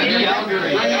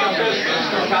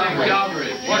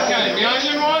 What kind? The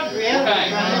onion one? Okay.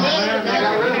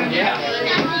 Yeah.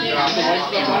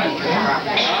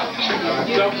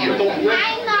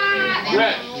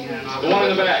 Rich, the one in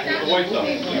the back, the white stuff.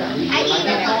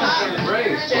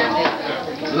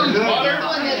 Butter?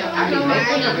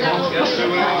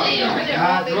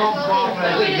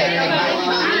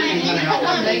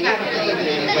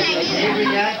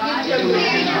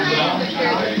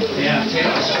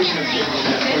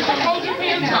 Hold your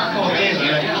pants on.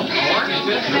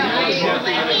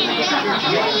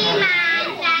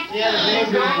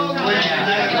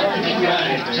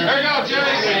 There you go,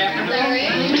 Jerry.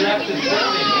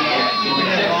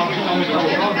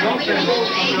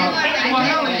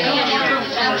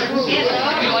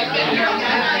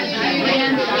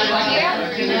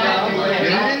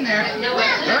 Get in there.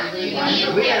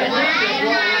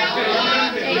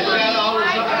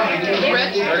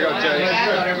 There you go, Jerry.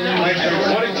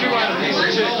 What did you want? A piece of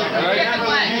chicken, right?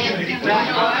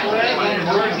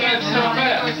 Where's that stuff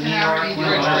at? Bring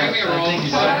me a roll.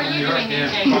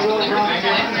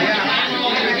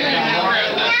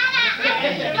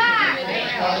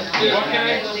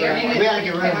 Okay. We gotta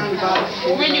get rid of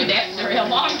it. We knew that story a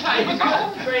long time ago.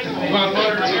 You want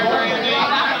butter too, Randy?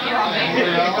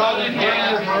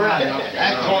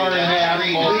 That's corn and half.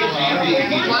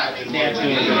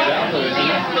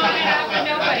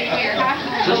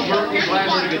 Just working glad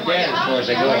to get that as far as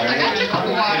I go.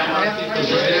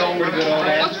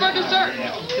 What's for dessert?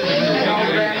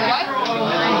 What?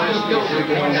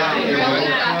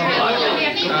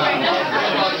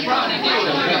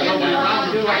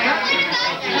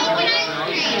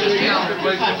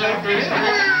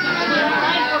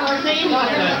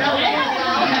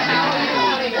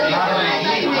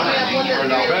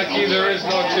 Becky, there is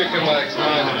no chicken legs,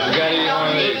 man. You gotta eat one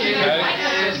of these, okay?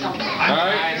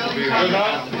 Alright? Good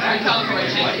enough?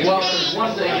 Well, there's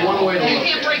one thing, one way to look. You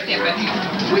can't break that, Becky.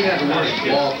 We have the worst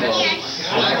wall clothes.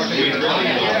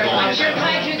 I'm sure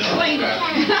glad you explained it.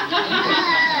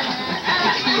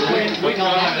 We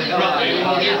got it.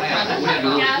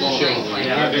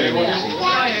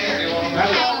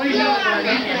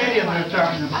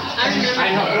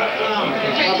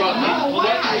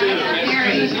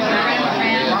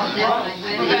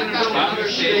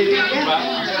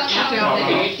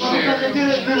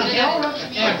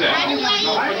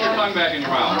 Put your tongue back in your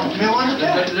mouth.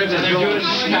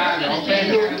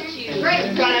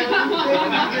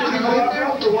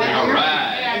 All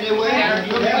right.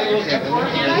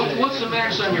 What's the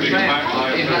max on your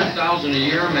back? 800,000 a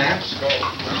year max?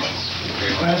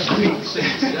 That's beef.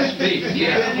 That's beef,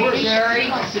 yeah.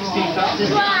 Jerry. 16,000.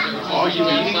 Oh, you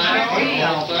mean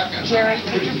Jerry,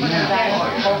 could you put it back on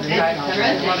both sides of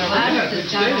it?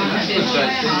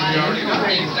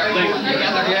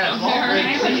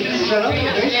 Set up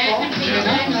the baseball.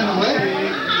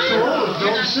 So old,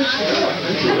 built 60.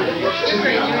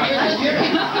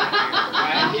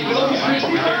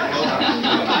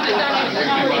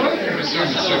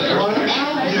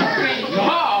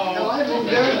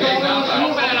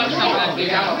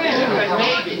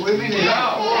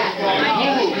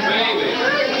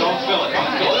 Don't spill it.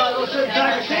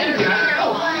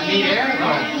 Need air?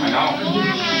 I know.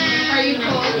 Are you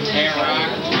cold? Air rock.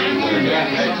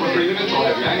 We're breathing in so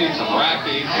heavy. I need some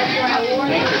rocky.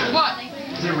 What?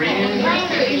 Is it raining?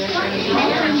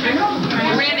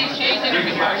 Randy changed it. Drink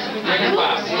it back. Drink it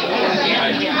fast.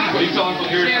 What do you tell Uncle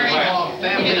Jerry for class?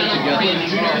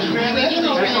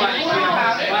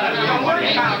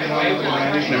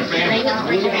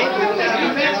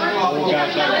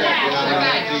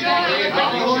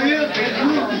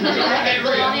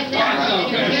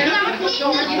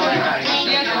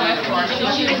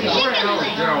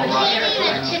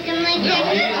 Chicken leg better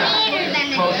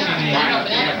than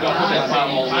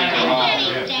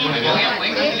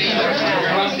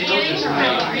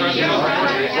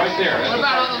Right there. What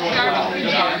about all those garbage?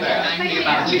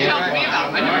 She tells me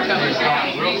about them. I never tell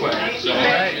her. Real quick. So,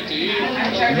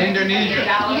 In Indonesia.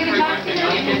 Even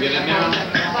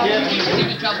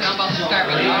tells me about the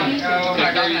garbage.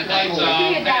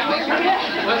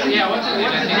 What's the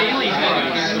daily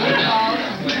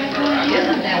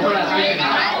Isn't that what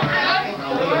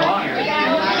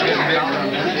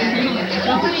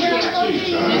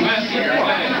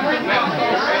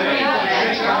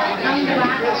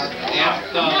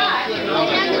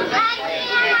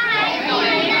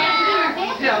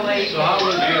So how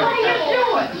was your...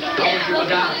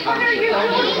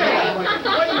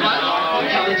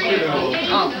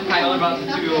 Tell about the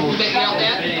two. You get yelled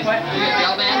at?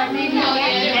 Yelled at?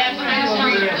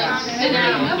 Sit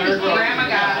down. Grandma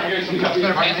got it. Pass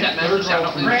that message down.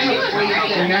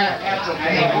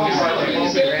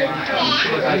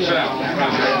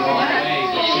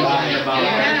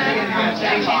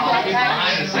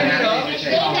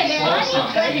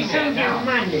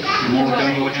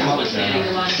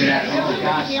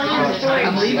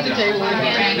 I'm leaving the table.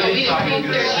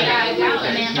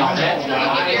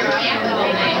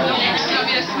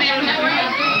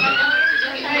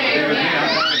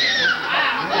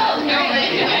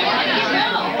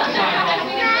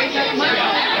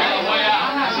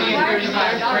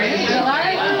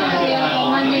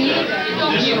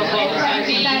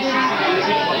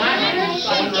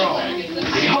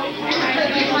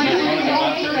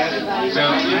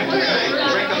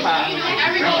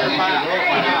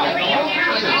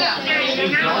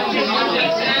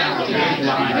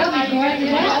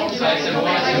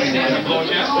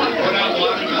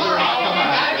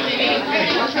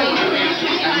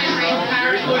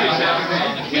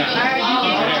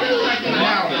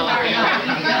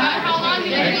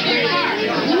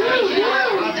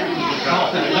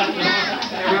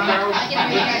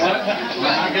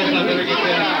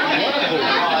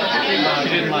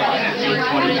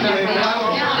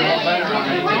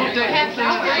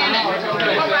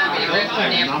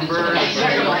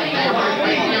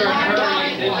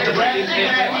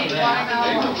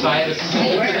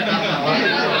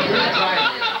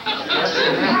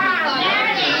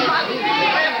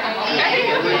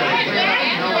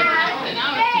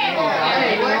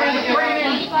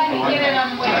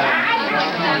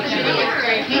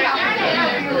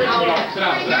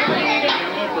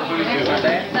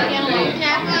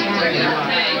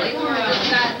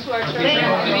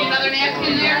 Another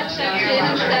napkin there? So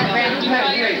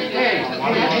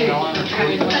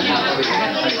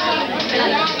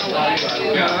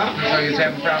you're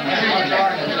having problems?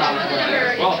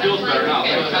 Well, it feels better now.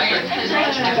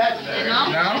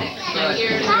 No?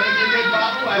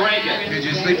 Did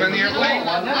you sleep on the airplane?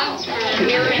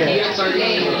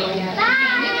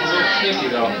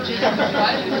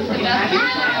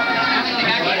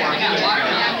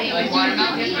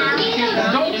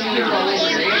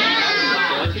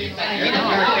 Don't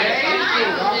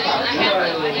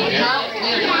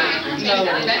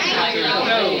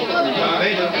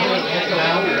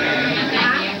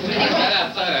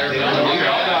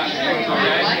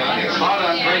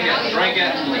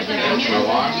for a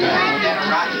long time.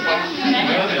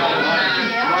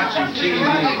 Watching TV.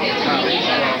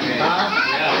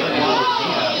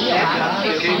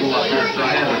 Cable up there, so I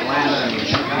had Atlanta and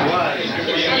thanks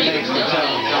to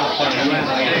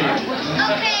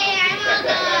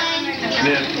and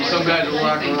then some guys will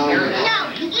walk around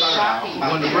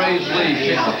when the Braves leave,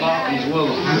 take the Falcons with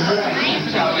them.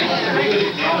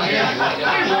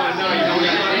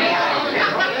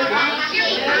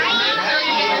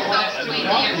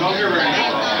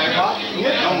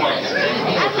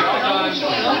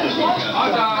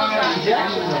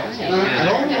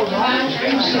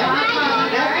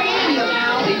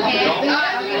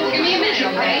 Give me a minute,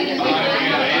 okay?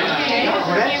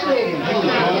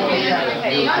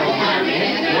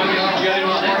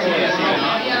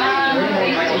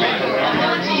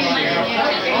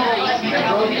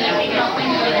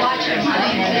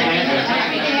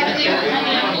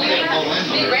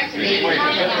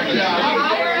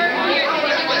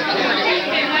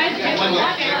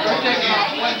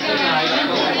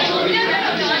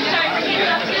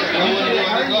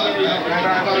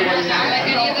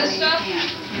 Any of this stuff?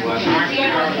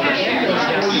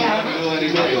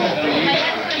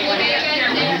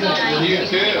 You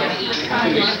too.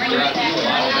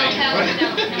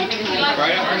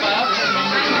 Right up.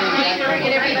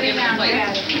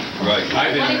 Right. I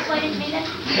didn't.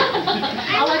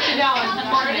 I'll let you know.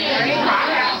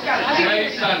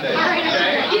 Today's Sunday.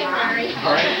 Okay?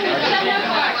 All right.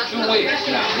 2 weeks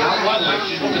now. Not 1 week.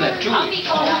 She's looking at 2 weeks.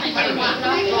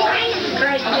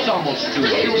 That's almost 2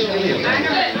 weeks.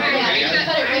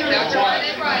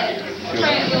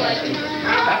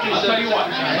 I'll tell you what.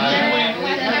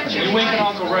 You wink at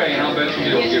Uncle Ray, and I'll bet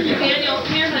he'll give you. Daniel,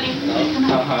 come here, honey.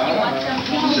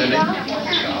 Cindy.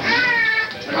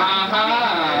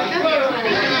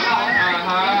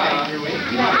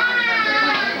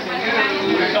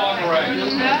 It's Uncle Ray.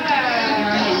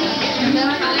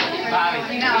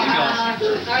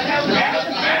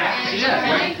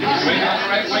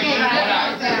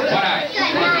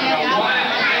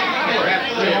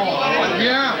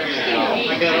 Yeah.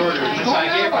 I got orders. I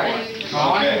gave her.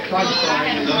 Okay.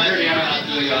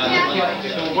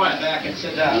 What? Back and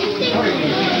sit down.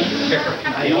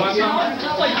 You want some?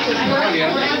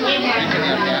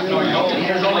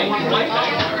 There's only one plate.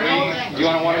 You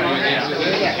want one of those?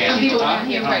 Some people want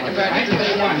him right to bread.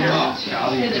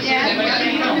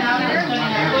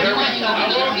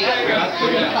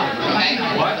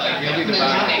 What?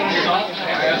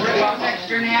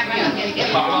 Extra napkin.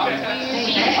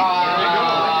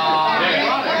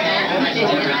 You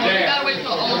gotta wait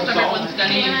till almost everyone's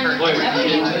done eating first. Okay?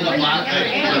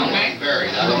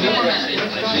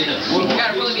 You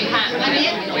gotta really be hot.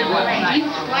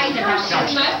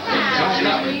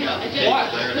 What?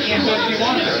 She said she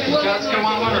wanted it. Does she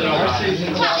want one or no?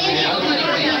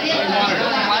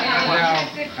 Well,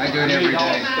 I do it every day.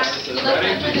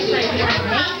 Ready?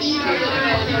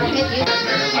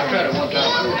 I tried it one time.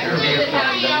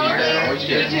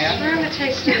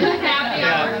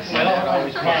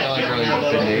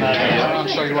 I'll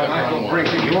show you what I'm going to bring.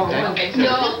 You want one?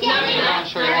 I'll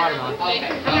show you watermelon.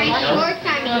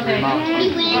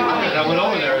 I went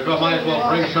over there, but might as well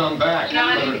bring some back.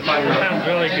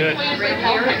 Really good.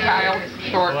 Kyle,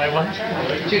 short.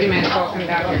 Judy Man's talking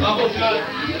about it.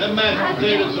 That mashed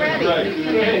potatoes are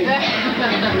great.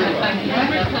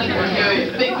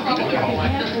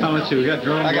 How much we got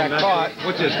drone? I got caught.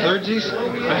 What's this, thirdzies?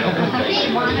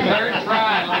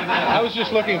 I was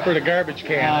just looking for the garbage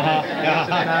can. It's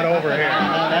not over here.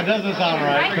 That doesn't sound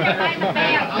right.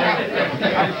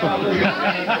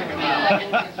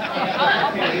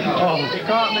 Oh, you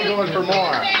caught me going for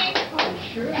more.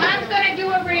 Mom's gonna do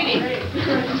a reading.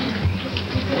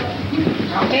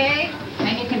 Okay?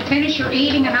 And you can finish your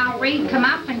eating and I'll read. Come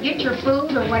up and get your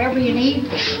food or whatever you need.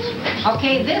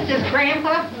 Okay, this is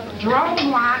Grandpa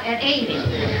Jerome Watt at 80.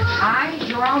 I,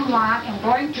 Jerome Watt, am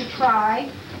going to try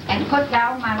and put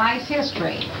down my life's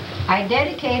history. I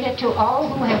dedicate it to all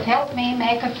who have helped me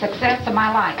make a success of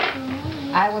my life.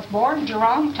 I was born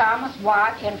Jerome Thomas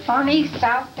Watt in Fernie,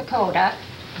 South Dakota,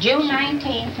 June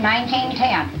 19,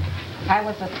 1910. I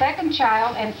was the second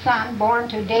child and son born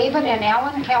to David and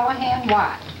Ellen Callahan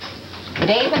Watt.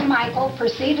 David Michael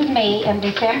preceded me in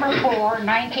December 4,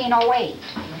 1908.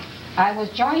 I was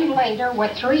joined later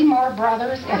with 3 more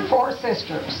brothers and 4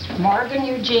 sisters. Morgan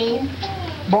Eugene,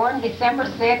 born December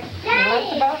 6,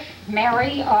 Elizabeth,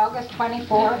 Mary, August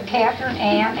 24th, Catherine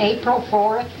Ann, April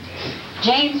 4th,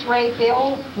 James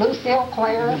Rayfield, Lucille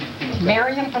Claire,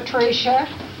 Marion Patricia,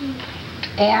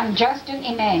 and Justin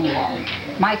Emmanuel.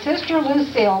 My sister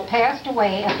Lucille passed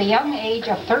away at the young age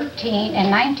of 13 in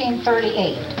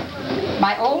 1938.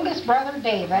 My oldest brother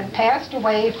David passed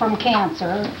away from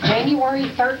cancer January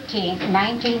 13,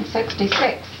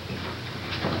 1966.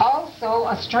 Also,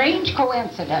 a strange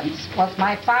coincidence was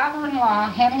my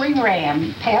father-in-law Henry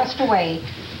Ram passed away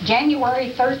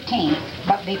January 13th,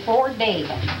 but before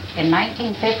David, in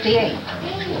 1958.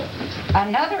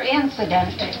 Another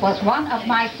incident was one of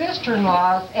my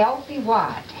sister-in-laws, Elsie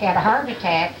Watt, had a heart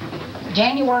attack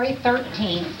January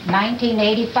 13th,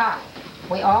 1985.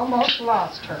 We almost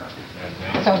lost her.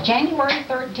 So January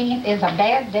 13th is a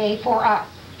bad day for us.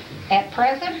 At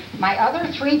present, my other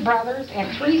 3 brothers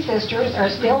and 3 sisters are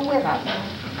still with us,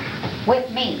 with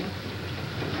me.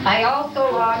 I also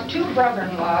lost 2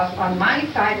 brother-in-laws on my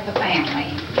side of the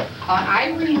family. On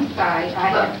Irene's side, I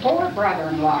had 4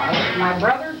 brother-in-laws. My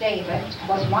brother David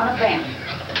was one of them.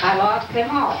 I lost them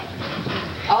all.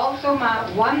 Also my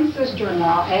one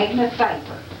sister-in-law, Agnes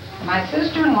Cypher. My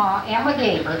sister-in-law, Emma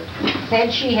Gabert,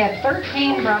 said she had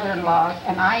 13 brother-in-laws,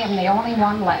 and I am the only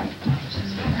one left.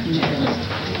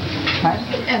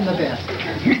 And the best.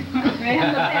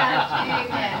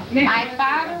 My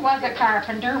father was a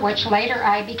carpenter, which later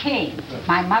I became.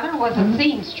 My mother was a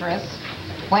seamstress.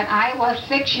 When I was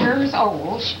 6 years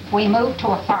old, we moved to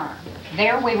a farm.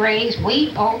 There we raised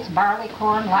wheat, oats, barley,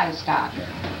 corn, livestock.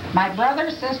 My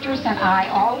brothers, sisters, and I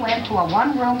all went to a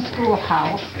one-room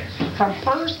schoolhouse from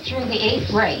 1st through the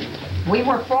 8th grade. We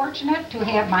were fortunate to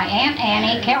have my Aunt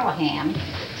Annie Callahan,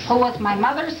 who was my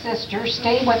mother's sister,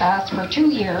 stay with us for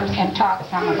 2 years and taught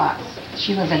some of us.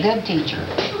 She was a good teacher.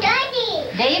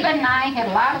 David and I had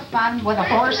a lot of fun with a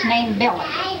horse named Billy.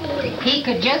 He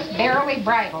could just barely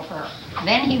bridle her.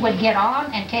 Then he would get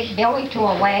on and take Billy to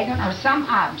a wagon or some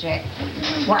object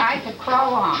where I could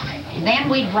crawl on. Then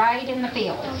we'd ride in the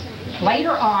fields.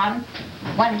 Later on,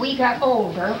 when we got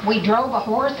older, we drove a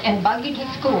horse and buggy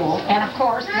to school, and of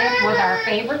course this was our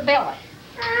favorite Billy.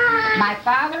 My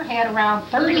father had around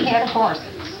 30 head of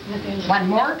horses. When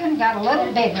Morgan got a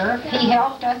little bigger, he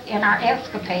helped us in our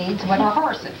escapades with our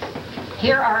horses.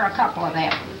 Here are a couple of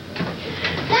them.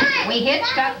 We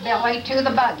hitched up Billy to the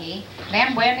buggy,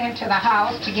 then went into the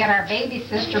house to get our baby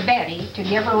sister Betty to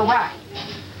give her a ride.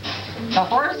 The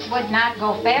horse would not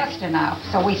go fast enough,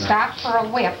 so we stopped for a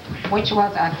whip, which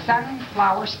was a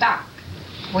sunflower stock.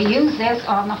 We used this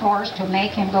on the horse to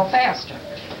make him go faster.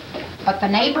 But the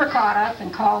neighbor caught us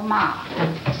and called Ma.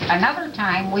 Another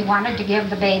time, we wanted to give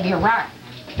the baby a ride.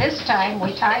 This time,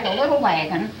 we tied a little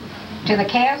wagon to the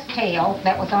calf's tail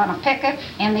that was on a picket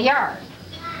in the yard.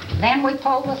 Then we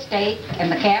pulled the stake,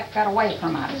 and the calf got away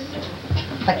from us.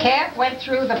 The calf went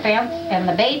through the fence, and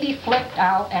the baby flipped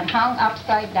out and hung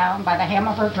upside down by the hem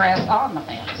of her dress on the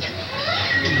fence.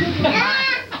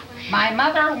 My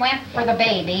mother went for the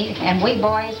baby, and we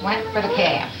boys went for the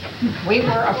calf. We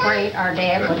were afraid our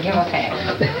dad would give us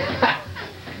half.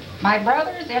 My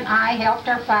brothers and I helped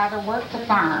our father work the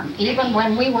farm. Even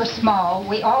when we were small,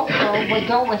 we also would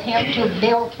go with him to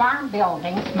build farm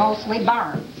buildings, mostly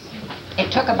barns.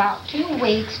 It took about 2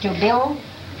 weeks to build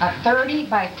a 30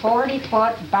 by 40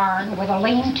 foot barn with a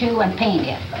lean-to and paint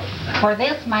it. For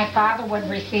this, my father would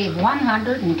receive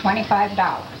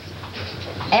 $125.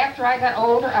 After I got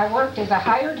older, I worked as a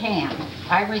hired hand.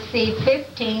 I received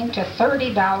 $15 to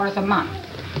 $30 a month.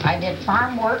 I did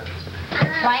farm work,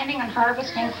 planting and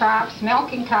harvesting crops,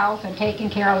 milking cows, and taking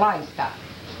care of livestock.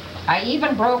 I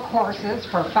even broke horses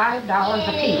for $5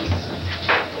 apiece.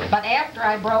 But after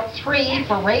I broke 3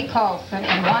 for Ray Colson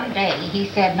in one day, he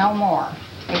said no more.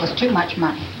 It was too much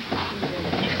money.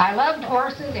 I loved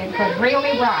horses and could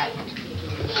really ride.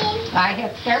 I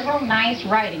had several nice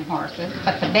riding horses,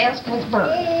 but the best was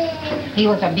Bert. He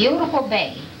was a beautiful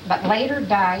bay, but later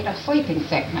died of sleeping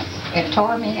sickness. It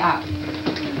tore me up.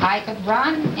 I could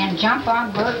run and jump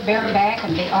on Bert bareback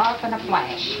and be off in a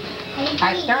flash.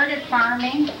 I started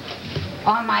farming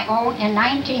on my own in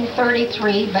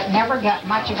 1933, but never got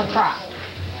much of a crop.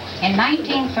 In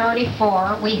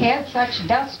 1934, we had such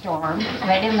dust storms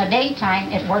that in the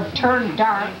daytime it would turn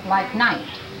dark like night.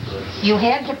 You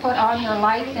had to put on your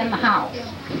lights in the house.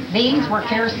 These were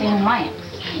kerosene lamps.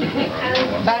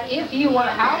 But if you were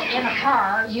out in a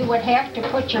car, you would have to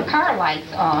put your car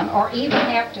lights on or even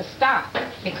have to stop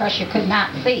because you could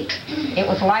not see. It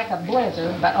was like a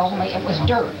blizzard, but only it was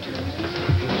dirt.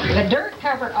 The dirt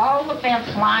covered all the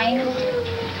fence lines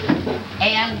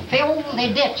and filled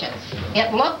the ditches.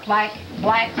 It looked like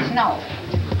black snow.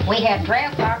 We had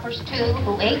grasshoppers, too,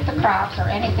 who ate the crops or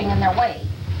anything in their way.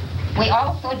 We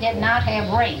also did not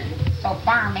have rain, so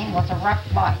farming was a rough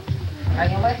life. Are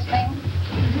you listening?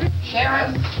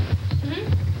 Sharon?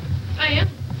 I am.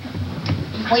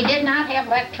 We did not have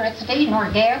electricity nor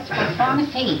gas for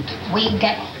furnace heat. We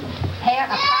had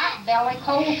a pot pot-belly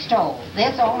coal stove.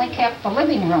 This only kept the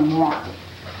living room warm.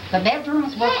 The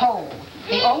bedrooms were cold.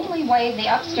 The only way the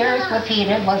upstairs was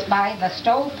heated was by the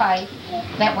stovepipe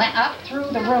that went up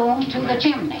through the room to the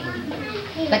chimney.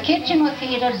 The kitchen was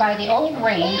heated by the old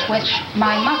range which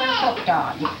my mother cooked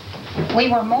on. We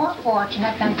were more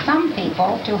fortunate than some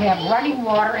people to have running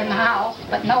water in the house,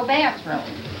 but no bathroom.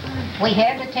 We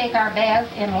had to take our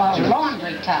baths in a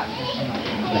laundry tub.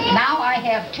 Now I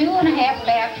have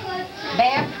 2.5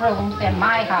 bathrooms in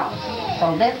my house,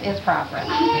 so this is progress.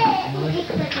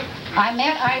 I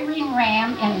met Irene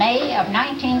Ram in May of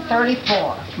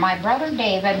 1934. My brother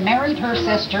David married her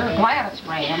sister Gladys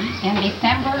Ram in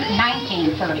December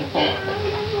 1934.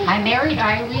 I married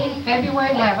Irene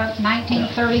February 11th,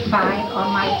 1935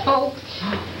 on my folks'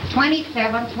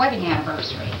 27th wedding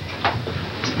anniversary.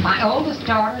 My oldest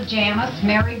daughter Janice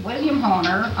married William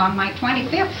Honer on my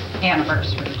 25th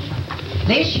anniversary.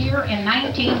 This year in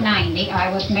 1990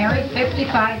 I was married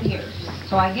 55 years.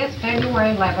 So I guess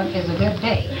February 11th is a good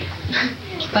day.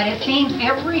 But it seems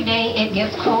every day it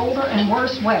gets colder and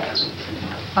worse weather.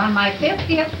 On my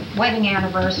 50th wedding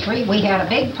anniversary, we had a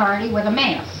big party with a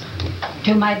mass.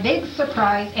 To my big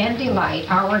surprise and delight,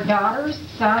 our daughters,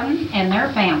 son, and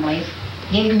their families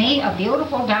gave me a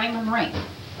beautiful diamond ring.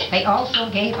 They also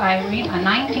gave Irene a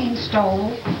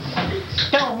 19-stone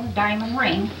diamond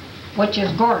ring, which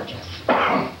is gorgeous.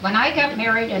 When I got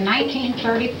married in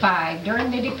 1935, during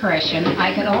the Depression,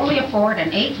 I could only afford an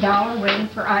 $8 ring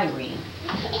for Irene.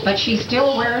 But she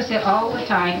still wears it all the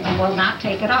time and will not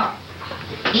take it off.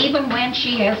 Even when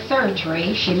she has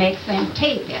surgery, she makes them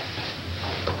tape it.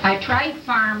 I tried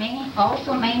farming,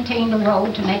 also maintained a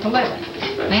road to make a living.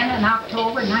 Then in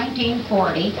October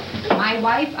 1940, my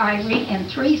wife Irene and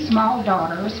 3 small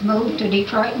daughters moved to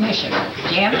Detroit, Michigan.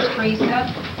 Janice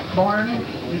Teresa, born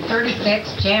in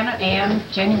 36, Janet Ann,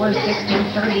 January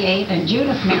 16, 38, and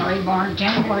Judith Mary, born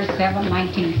January 7,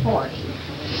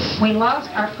 1940. We lost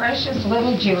our precious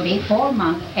little Judy 4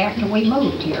 months after we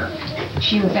moved here.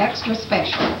 She was extra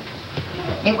special.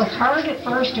 It was hard at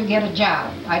first to get a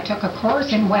job. I took a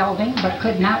course in welding but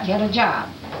could not get a job.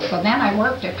 So then I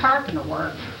worked at carpenter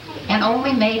work and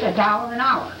only made $1 an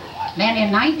hour. Then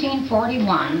in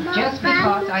 1941, just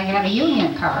because I had a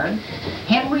union card,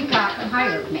 Henry Coppin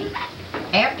hired me.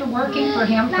 After working for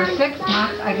him for 6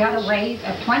 months, I got a raise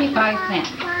of 25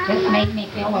 cents. This made me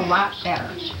feel a lot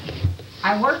better.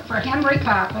 I worked for Henry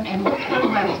Coppin and Woodford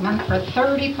Westman for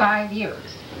 35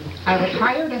 years. I was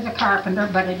hired as a carpenter,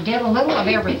 but I did a little of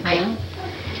everything,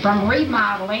 from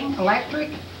remodeling,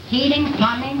 electric, heating,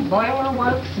 plumbing, boiler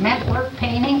work, cement work,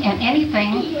 painting, and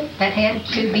anything that had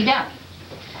to be done.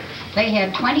 They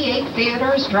had 28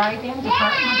 theaters, drive-ins,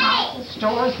 apartment houses,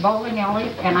 stores, bowling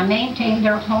alleys, and I maintained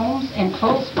their homes and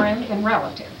close friends and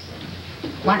relatives.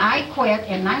 When I quit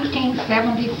in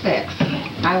 1976,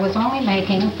 I was only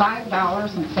making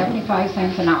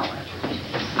 $5.75 an hour.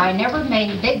 I never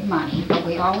made big money, but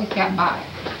we always got by.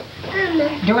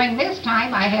 During this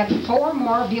time, I had 4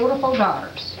 more beautiful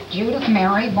daughters. Judith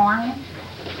Mary, born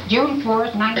June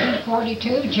 4th,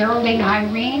 1942. Geraldine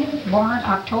Irene, born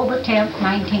October 10th,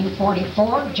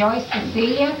 1944. Joyce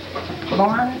Cecilia,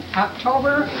 born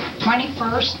October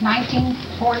 21st,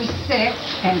 1946.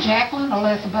 And Jacqueline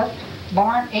Elizabeth,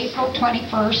 born April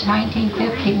 21st,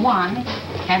 1951.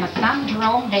 And a son,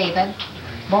 Jerome David,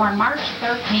 born March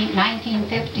 13,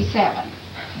 1957.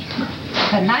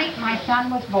 The night my son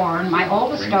was born, my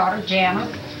oldest daughter,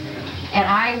 Janice, and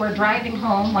I were driving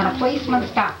home when a policeman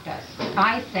stopped us.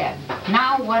 I said,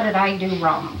 "Now what did I do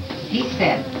wrong?" He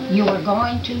said, "You were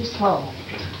going too slow."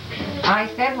 I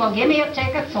said, "Well, give me a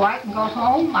ticket so I can go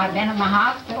home. I've been in the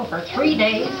hospital for 3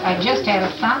 days. I just had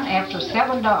a son after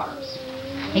 7 daughters."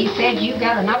 He said, "You've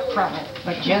got enough trouble,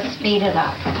 but just speed it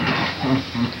up."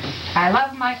 I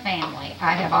love my family.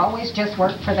 I have always just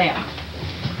worked for them.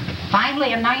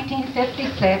 Finally, in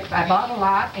 1956, I bought a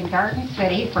lot in Garden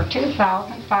City for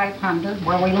 $2,500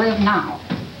 where we live now.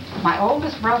 My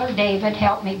oldest brother David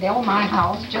helped me build my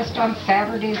house just on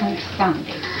Saturdays and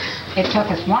Sundays. It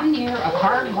took us 1 year of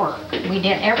hard work. We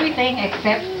did everything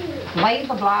except lay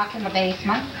the block in the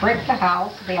basement, brick the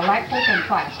house, the electric, and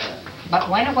plaster. But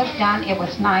when it was done, it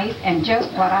was nice and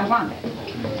just what I wanted.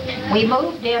 We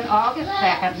moved in August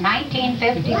 2nd,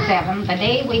 1957, the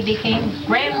day we became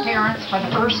grandparents for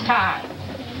the first time.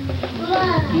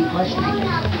 Keep listening.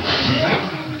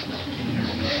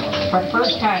 For the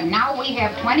first time. Now we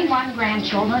have 21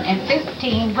 grandchildren and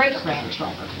 15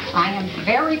 great-grandchildren. I am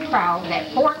very proud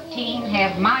that 14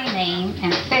 have my name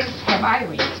and 6 have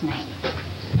Irene's name.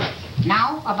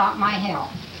 Now about my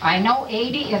health. I know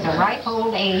 80 is a ripe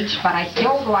old age, but I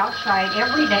still go outside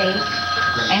every day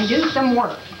and do some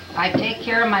work. I take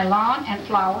care of my lawn and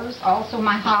flowers, also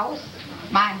my house.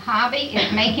 My hobby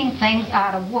is making things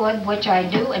out of wood, which I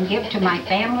do and give to my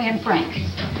family and friends.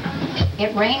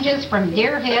 It ranges from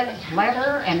deer heads,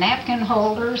 leather and napkin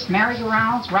holders,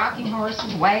 merry-go-rounds, rocking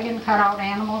horses, wagon cutout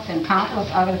animals, and countless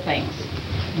other things.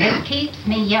 This keeps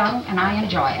me young and I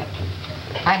enjoy it.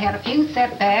 I had a few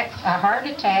setbacks, a heart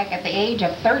attack at the age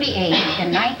of 38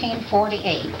 in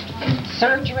 1948,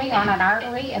 surgery on an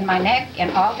artery in my neck in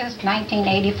August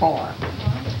 1984.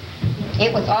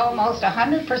 It was almost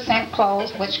 100%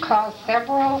 closed, which caused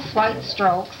several slight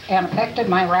strokes and affected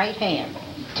my right hand.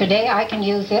 Today I can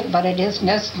use it, but it is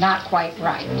just not quite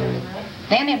right.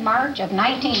 Then in March of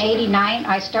 1989,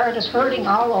 I started hurting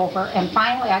all over, and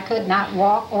finally I could not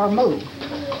walk or move.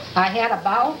 I had a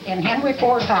bout in Henry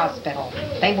Ford Hospital.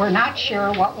 They were not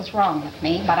sure what was wrong with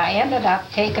me, but I ended up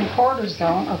taking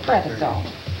cortisone or prednisone.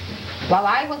 While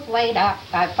I was laid up,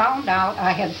 I found out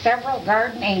I had several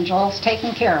guardian angels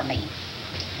taking care of me.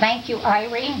 Thank you,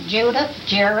 Irene, Judith,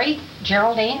 Jerry,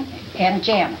 Geraldine, and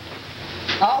Janet.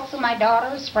 Also my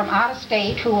daughters from out of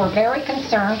state who were very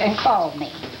concerned and called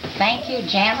me. Thank you,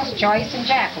 Janice, Joyce, and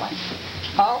Jacqueline.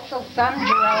 Also son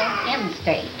Jerome in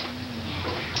state.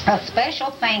 A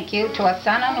special thank you to a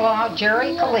son-in-law,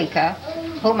 Jerry Kalika,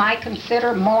 whom I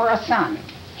consider more a son.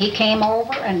 He came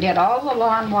over and did all the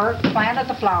lawn work, planted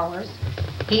the flowers.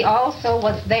 He also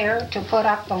was there to put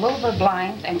up the louver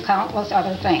blinds and countless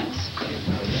other things.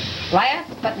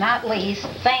 Last but not least,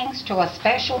 thanks to a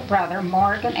special brother,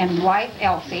 Morgan, and wife,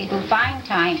 Elsie, who find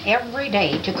time every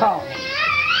day to call me.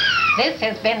 This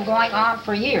has been going on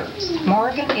for years.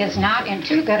 Morgan is not in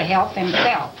too good health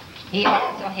himself. He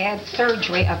also had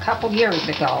surgery a couple years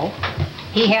ago.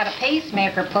 He had a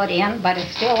pacemaker put in, but is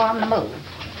still on the move.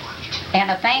 And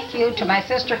a thank you to my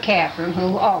sister Catherine,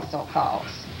 who also calls.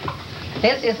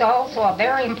 This is also a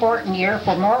very important year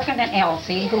for Morgan and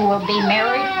Elsie, who will be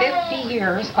married 50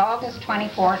 years, August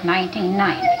 24th,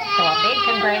 1990. So a big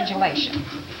congratulations.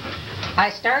 I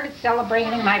started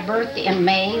celebrating my birthday in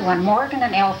May when Morgan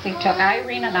and Elsie took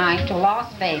Irene and I to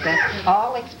Las Vegas,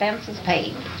 all expenses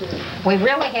paid. We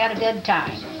really had a good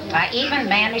time. I even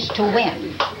managed to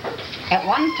win. At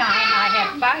one time, I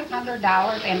had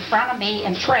 $500 in front of me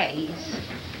in trays.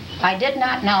 I did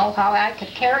not know how I could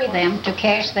carry them to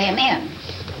cash them in.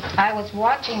 I was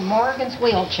watching Morgan's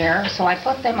wheelchair, so I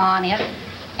put them on it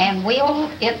and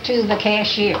wheeled it to the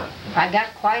cashier. I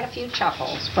got quite a few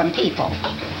chuckles from people.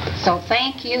 So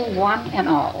thank you, one and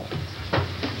all.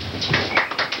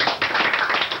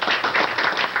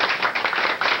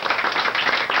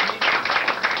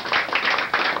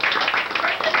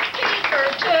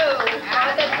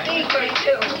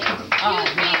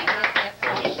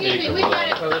 Excuse me, we've got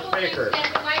a couple things that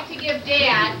we'd like to give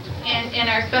Dad and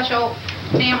our special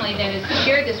family that has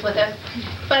shared this with us,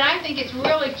 but I think it's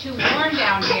really too warm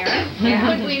down here.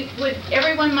 Would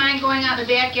everyone mind going out in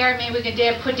the backyard? Maybe we could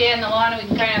put Dad in the lawn and we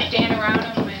can kind of stand around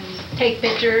him and take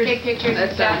pictures. And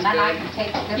stuff. And then I can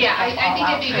take this. Yeah, I think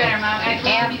it'd be better, Mom. I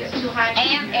don't think it's too hot.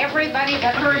 And everybody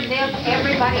that heard this,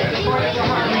 everybody before you go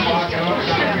home.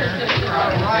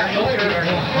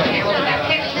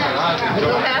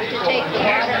 We'll have to take the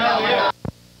air.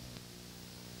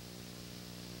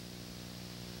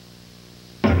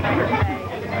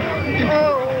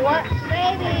 Oh, what's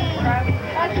baby?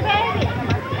 What's baby?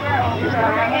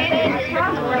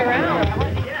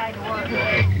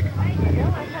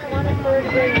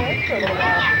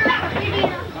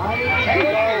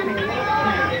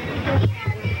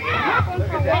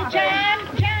 Hey, John,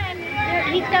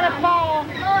 he's got a ball.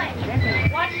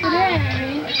 What's there?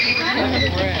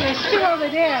 There's two over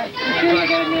there. You sure you're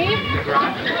going to need?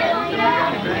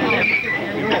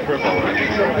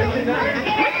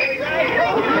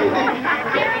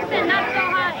 Harrison, not so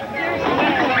high.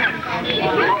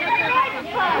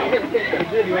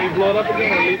 You ain't blow it up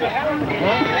again or leave it?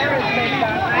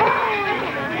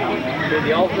 Did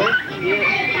the old one?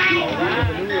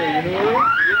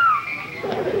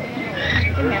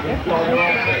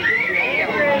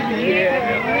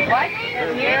 What?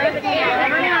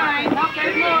 Number 9.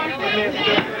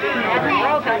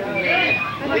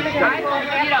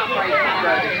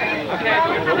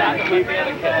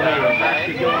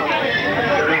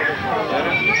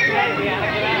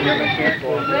 No, there's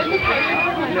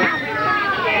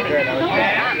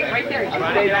Right there.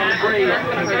 Stay on the breeze.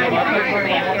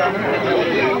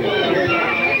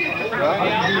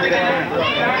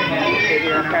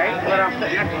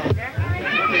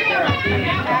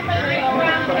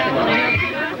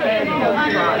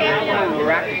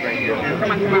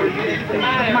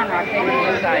 Come on, Rocky.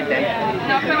 This side then.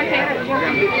 No, come on, take it.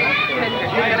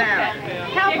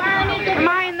 Help, Arnie. Am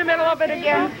I in the middle? middle of it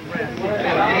again.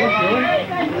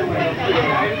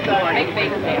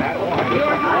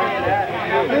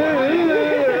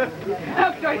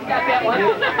 Oh, Joyce got that one.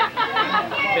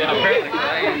 Yeah, apparently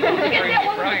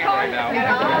crying right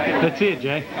now. Let's see it,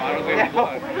 Jay. Oh,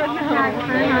 it's one more time.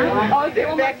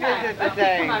 Let's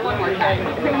see, come on, one more time.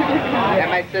 And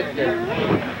my sister.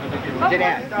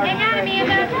 Jeanette. Hang on,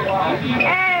 Amanda.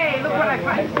 Hey, look what I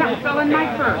found. Something fell in my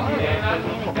purse.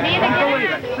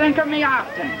 Think of me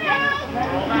often.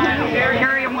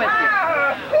 Carry them with you.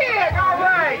 Pig, all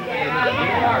right.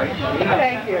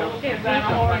 Thank you.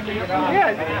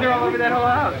 Yes, they're all over that whole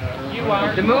house.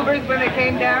 The movers, when they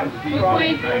came down,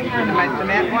 my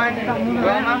cement one,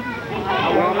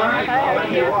 Wilma,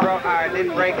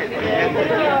 didn't break it.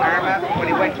 His arm up when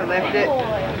he went to lift it.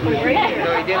 So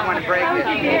he didn't want to break it.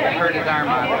 He hurt his arm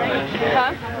up.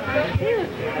 Huh?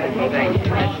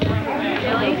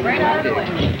 Right out of the way.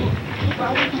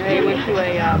 He went to a...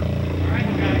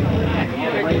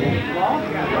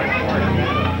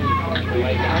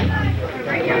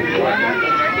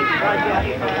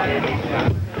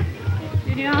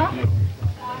 You know? Are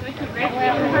you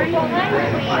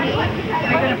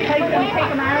going to take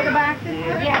them out of the boxes?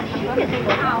 Yes.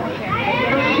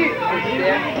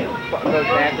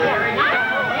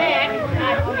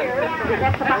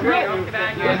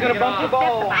 Who's going to bump the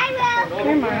ball? I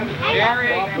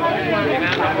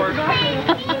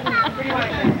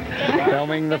will.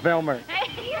 Filming the filmer.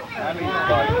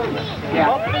 Yeah.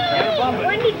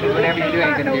 Whatever you do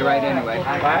ain't going to be right anyway.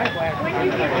 When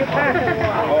did you get your car?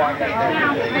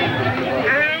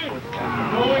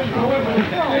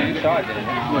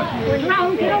 Ron,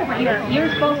 get over here. You're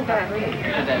supposed to.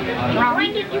 When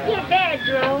did you get that,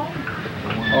 Drew?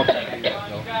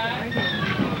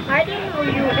 I didn't know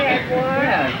you had one.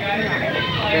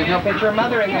 Yeah. There's no picture of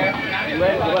Mother in there.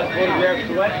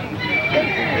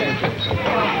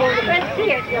 Let's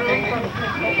see it, Drew.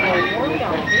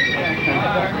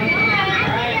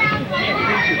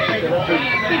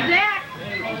 Is that?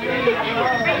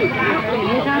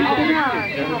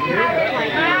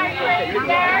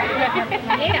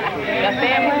 The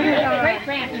family, great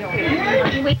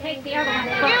grandchildren. We take the other one.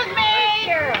 Excuse me!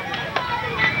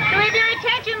 Can we have your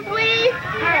attention, please?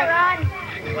 Here, Ron.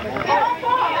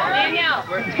 Danielle,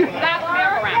 stop the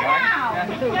merry-go-round.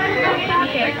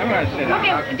 Okay,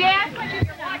 Dad, put your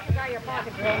watches out of your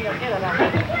pocket, Drew. You'll get it on.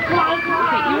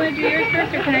 Okay, you want to do yours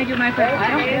first, or can I do my first? I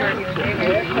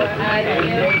don't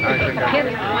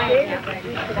care.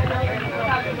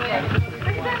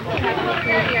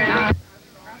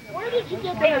 Where did you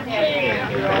get that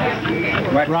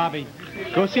chair? Robbie,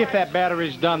 go see if that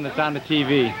battery's done that's on the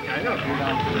TV.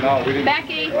 No, we didn't.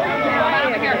 Becky, come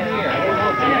over here.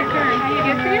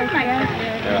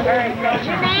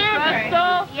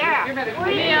 Crystal, Yeah.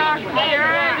 Mia,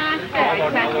 Sharon,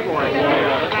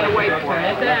 gotta wait for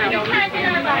it.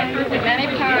 Many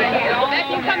times.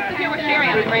 Becky comes to here with Sherry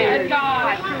on the brand.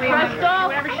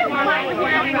 Crystal,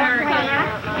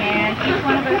 And each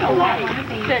one of us will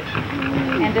sit.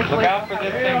 And this Look out for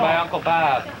this thing by Uncle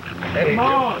Bob. Hey,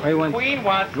 Queen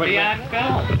wants to be on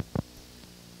film.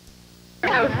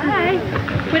 Hi.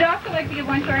 We'd also like to give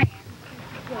one for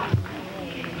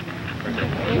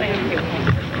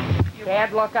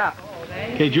Dad, look up.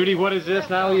 Okay, Judy, what is this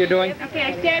now you're doing?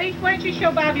 Okay, Daddy, why don't you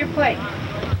show Bob your plate?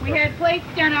 We had plates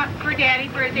done up for Daddy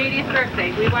for his 80th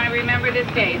birthday. We want to remember this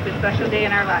day. It's a special day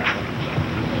in our life.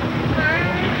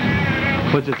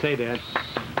 What's it say, Dad?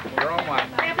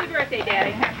 Happy birthday,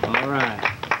 Daddy. All right.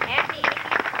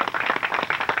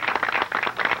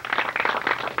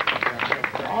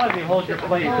 All of you hold your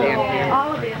plate.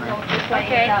 All of this hold your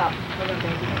plate up.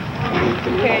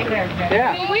 Okay.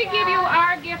 Yeah. Will we give you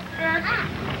our gift first?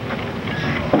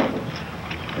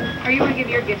 Or you want to give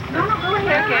your gift first? No, go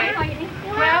ahead. Okay.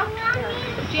 Well,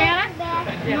 Janet,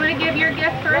 you want to give your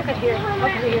gift first? Look at here.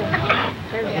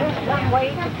 There's one way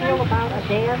to feel about a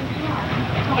dad,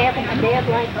 having a dad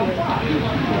like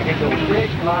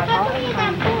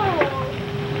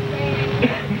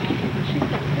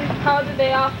How did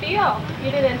they all feel?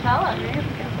 You didn't tell us.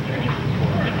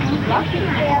 Lucky You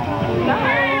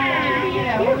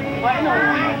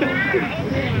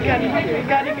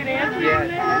got a good answer?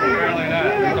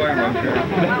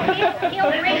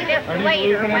 He'll read this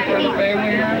later.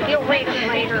 He'll read it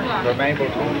later.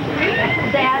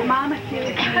 Dad, Mama,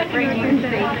 bring you to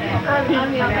see.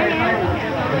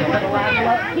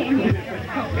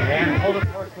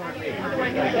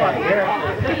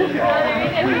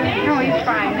 No, he's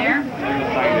fine there.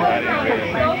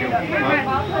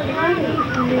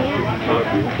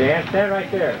 Dan, stand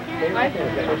right there. Stay right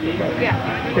there.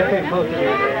 Yeah. Step in close to me,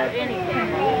 Dad.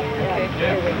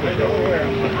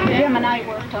 Jim and I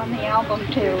worked on the album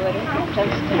too.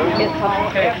 It's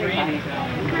all everybody.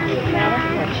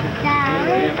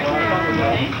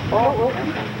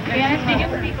 Janice, did you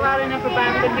speak loud enough if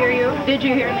I could hear you? Did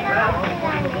you hear me?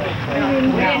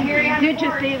 Did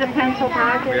you see the pencil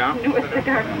pocket? Yeah. With the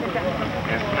garden?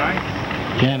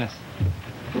 Janice.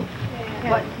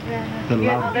 What? The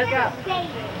love.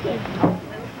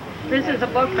 This is a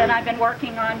book that I've been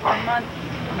working on for months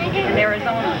in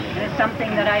Arizona. It's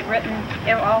something that I've written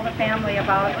all the family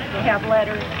about. We have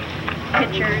letters,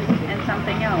 pictures, and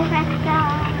something else.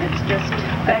 It's just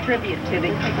a tribute to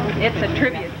the. It's a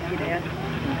tribute to Dad.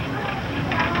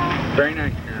 Very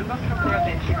nice.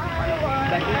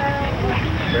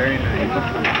 Very nice.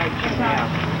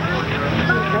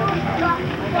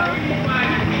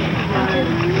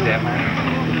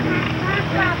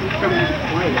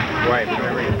 Wife,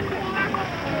 whatever you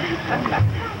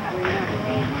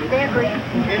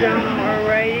You don't know her,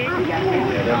 right?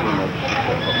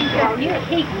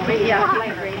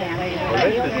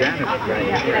 This is Janice, right?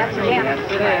 That's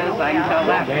Janice. It is. I can tell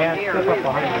that from here.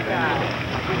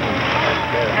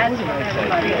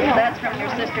 That's from your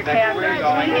sister Catherine.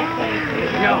 Why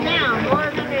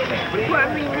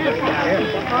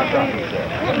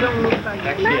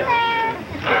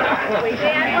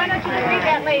don't you read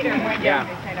that later? Yeah.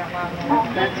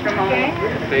 That's from home.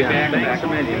 Stay back. Thanks a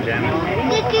million, Janice.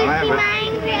 Did you see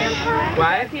mine, Grandpa?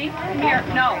 What? Here,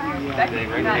 no. Becky,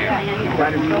 not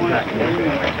that.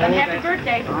 Happy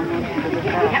birthday.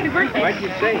 Happy birthday. What'd you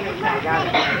say?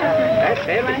 That's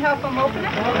heavy. You want to help him open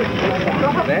it?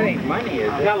 That ain't money,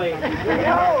 is it? Oh,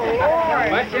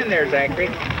 Lord. What's in there, Zachary?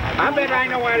 I bet I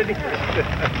know what it is.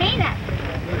 Peanuts.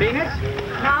 Peanuts?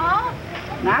 No.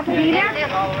 Not peanuts.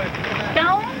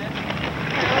 Stone.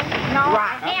 No.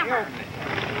 Hammer.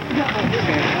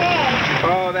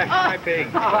 Oh, that's my pig.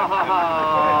 Oh,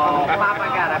 Papa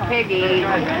got a piggy.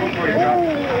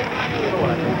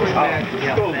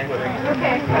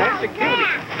 Okay. That's a kitty.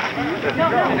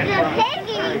 The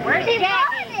piggy. Where's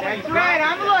Daddy? That's right,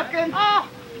 I'm looking. Oh.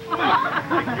 Oh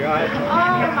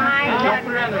my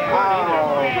goodness. Oh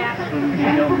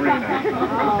my.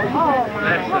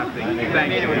 That's something.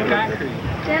 Thank you.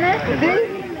 Dennis?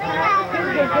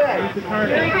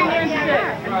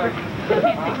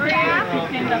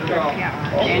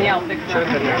 Danielle, fix it.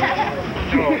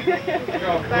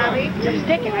 Bobby, just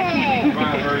stick it.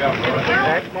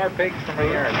 That's more pigs from my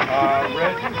yard.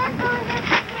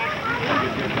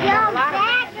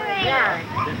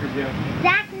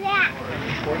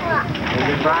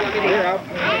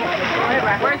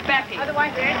 Where's Becky?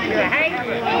 Hey,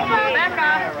 Becca,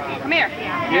 come here.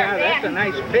 Yeah, that's a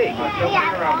nice pig.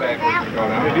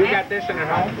 Have you got this in at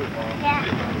home?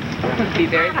 Be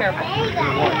very careful.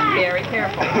 Very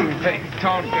careful.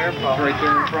 Tone careful. It's right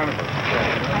there in front of us.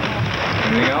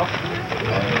 Anything else?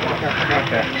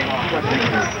 Okay.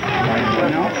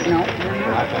 No.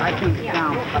 I think it's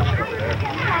down.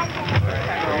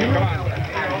 Come on.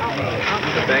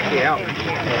 Becky, help me.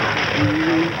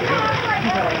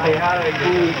 Hey, how do they do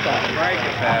that? Break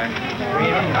it back.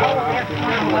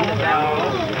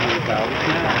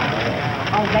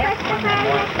 Oh, that's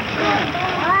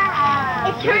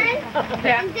it's turned?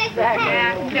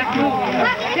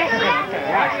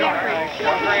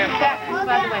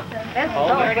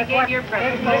 Already gave your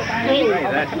present. Hey,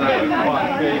 that's not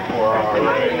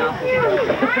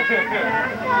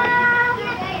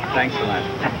Thanks a lot.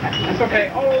 That's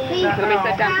okay. Oh, let me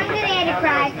sit down.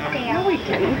 No, we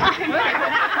didn't.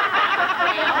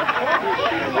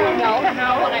 No,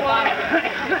 when I bought it.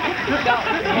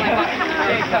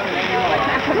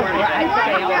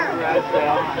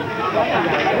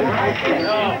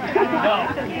 No.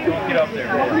 Get up there.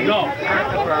 No.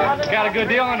 Got a good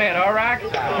deal on that, all right?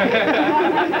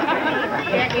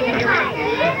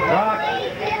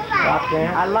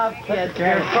 I love kids.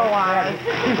 They're so honest.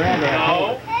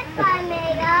 No.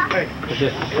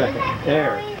 Just a second.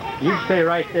 There. You stay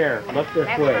right there. Look this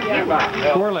way.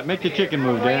 Twirl it. Make the chicken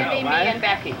move, Dan. Randy, me, and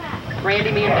Becky.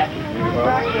 Randy, me, and Becky.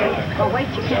 Oh, wait,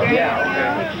 you can hear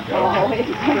Oh, it's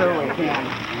true, we can.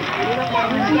 You don't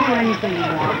want to do anything you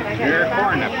want. You're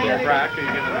corn up there, Brock. Are you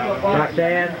gonna know?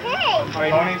 Roxanne.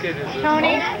 Tony did this.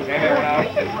 Tony?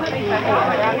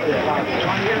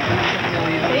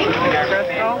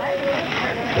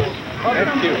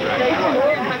 That's cute, right?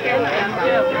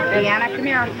 Deanna, come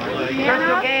here.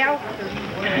 Crystal Gale.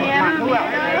 Who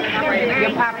else?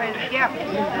 Your Papa's gift.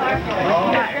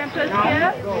 Grandpa's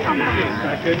gift?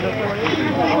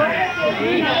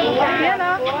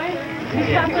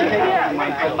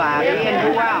 Michael Bobby and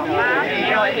who else?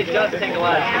 You know, it does take a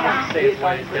lot of time to say it's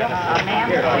like that.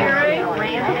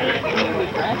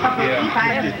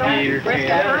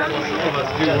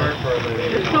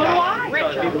 So do I.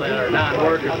 People that are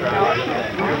non-workers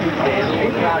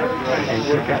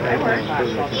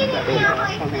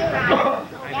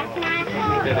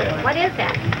What is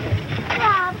that?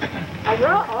 A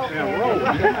roll.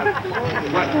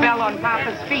 What fell on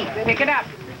Papa's feet? Pick it up.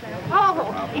 Oh.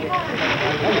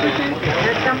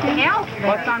 There's something else.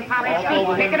 What's on Papa's feet?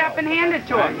 Pick it up and hand it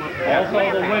to him.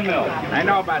 Also the windmill. I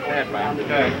know about that, Bob.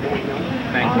 Okay.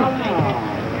 Thank you.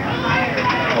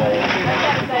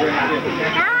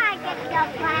 Now I get the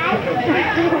flag.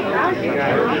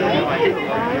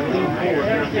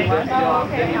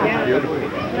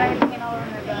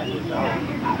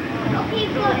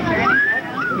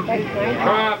 Come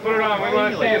on, put it on. We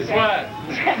want to see you sweat.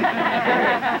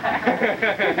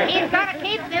 He's gonna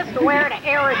keep this to wear to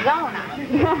Arizona.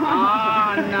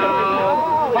 Oh,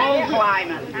 no. Cold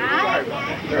climate.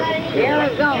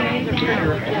 Arizona. I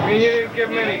mean, you didn't give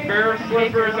him any bear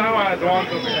slippers. I wanted the ones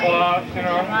with the cloths, you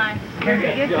know.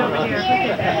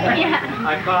 Yeah.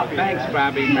 I caught thanks,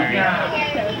 Bobby.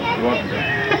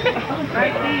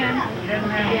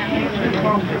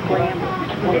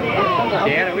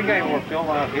 Deanna, we got any more film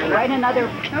out here? Right another,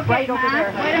 right over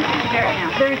there.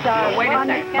 There's a Wait a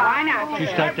second. Why not? You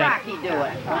start Let that. Rocky do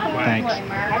it. Thanks.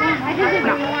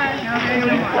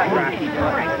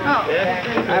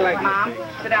 I like Mom,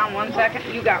 sit down 1 second.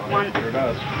 You got one. Go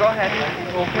ahead.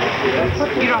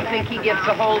 You don't think he gets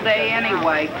the whole day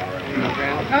anyway.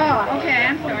 Oh, okay,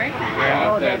 I'm sorry.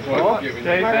 Yeah, that's what you're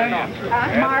giving.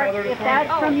 Mark, if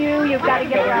that's from you, you've got to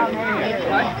get around there.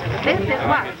 This is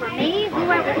what, for me?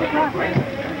 Whoever this was.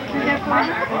 Is that for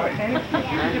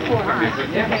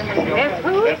It's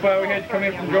who? That's why we had to come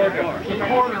in from Georgia.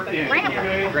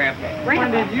 Grandpa.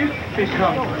 When did you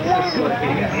become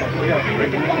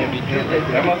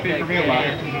That must be from you, Mom.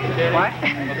 What?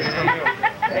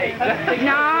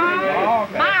 No.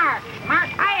 Mark,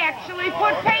 I actually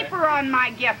put paper on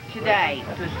my gift today.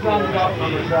 It's a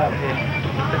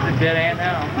dead ant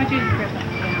now. What'd you do, Chris?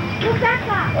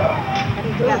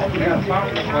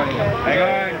 Hang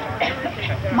on.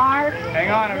 Mark,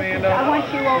 Hang on, Amanda. I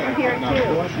want you over here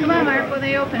too. Come on, Mark, when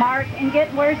they open. Mark, and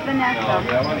where's Vanessa?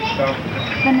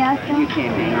 Vanessa? You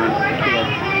can't hang on to the kid.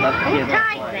 Let the Who kid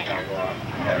tied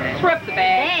that? Rip the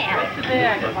bag.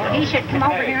 Dan. Oh, he should come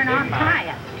over here and untie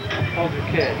it. Hold your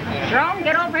kid. Jerome,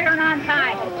 get over here and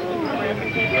untie it.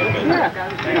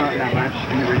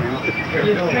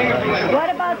 What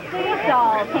about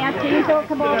Cecil? Can't Cecil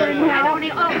come over and help?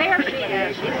 Oh, there she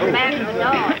is. She's the back of the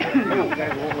dog.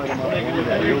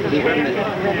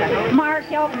 Mark,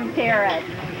 help him tear it.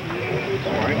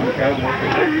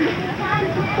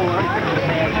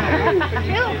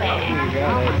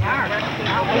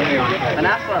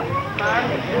 Vanessa.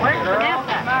 Where's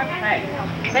Vanessa?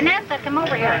 Vanessa, come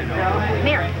over here.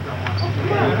 Here.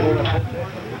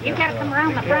 You gotta come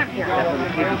around the front here. Another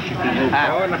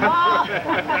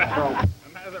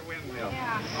windmill.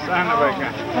 Son of a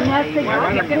gun. Vanessa, you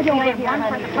get one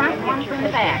from the front, one from the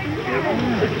back.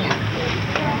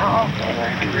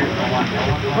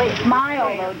 Wait, smile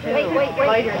though, too. Wait.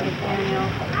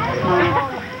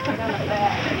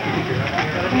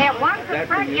 We have one for the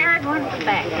front yard, one for the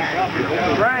back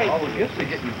yard. Right. Who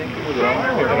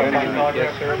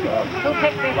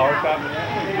picked this Flower up? shop?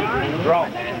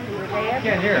 Jerome.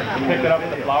 Can't hear. Picked it up at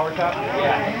the flower shop?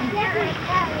 Yeah.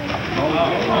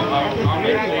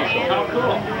 How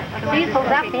cool. Cecil's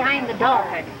up behind the door.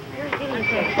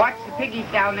 Watch the piggies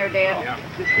down there, Dad.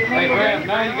 Hey, Graham,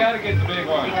 now you gotta get the big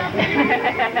one.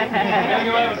 Then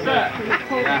you'll have a set.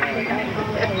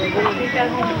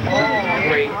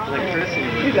 Great electricity.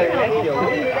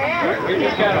 We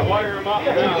just gotta wire them up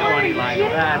now. 20 like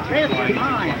that.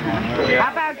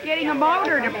 How about getting a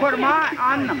motor to put them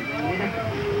on them?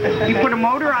 You put a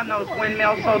motor on those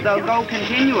windmills so they'll go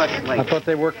continuously. I thought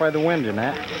they worked by the wind and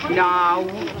that. No,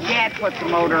 Dad puts a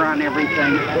motor on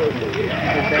everything.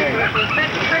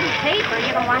 Such pretty paper,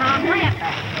 you don't want to unwrap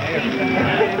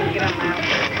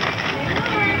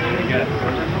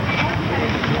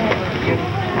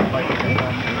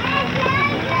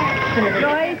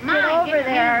Joyce, get over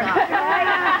there.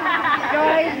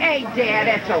 Joyce. Hey, Dad,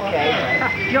 it's okay.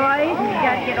 Joyce, you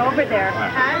gotta get over there.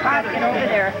 Gotta get over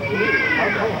there.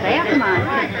 Come on.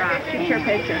 Get your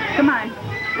picture. Come on.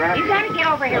 You gotta get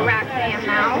over here, Roxanne,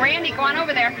 now. Randy, go on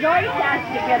over there. Joyce has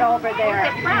to get over there.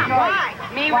 Who's it from? Why?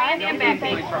 Me, Randy, and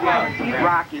Becky.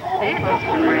 Rocky.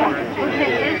 Who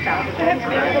picked this up?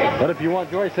 But if you want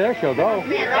Joyce there, she'll go.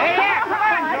 Yeah, come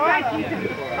on,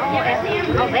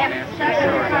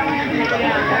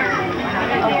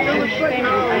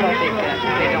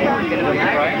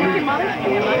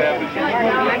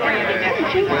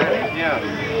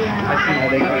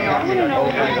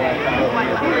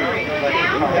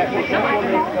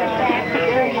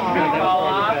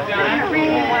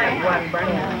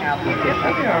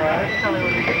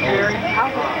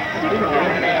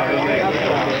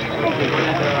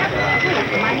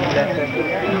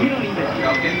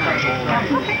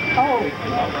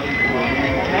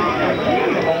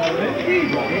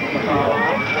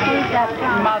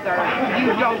 Mother, you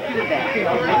don't do that.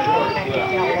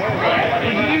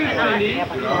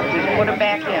 Just put it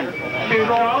back in.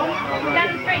 Got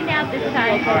him straightened out this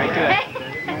time. All right, good.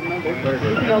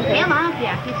 Come on,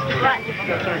 yeah.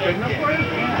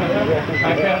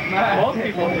 Most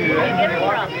people do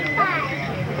that.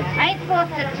 I ain't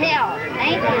supposed to tell.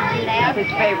 Ain't you, That's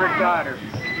his favorite daughter.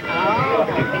 Oh.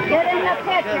 Get in the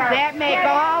picture. Does that make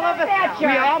all of us?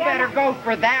 We all better go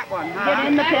for that one, huh? Get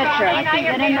in the picture.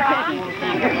 Get in the picture.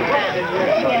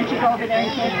 Can't you go over there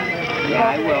and kiss? Yeah,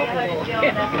 I will.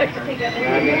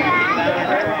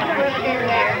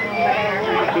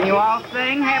 Can you all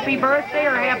sing Happy Birthday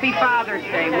or Happy Father's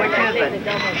Day? Which is it?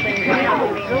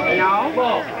 No?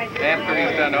 After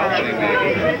he's done opening,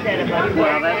 maybe.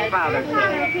 Well, that's Father's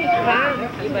Day.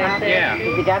 Yeah.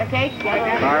 Has he got a cake?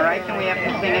 All right, then we have to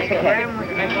sing at the cake.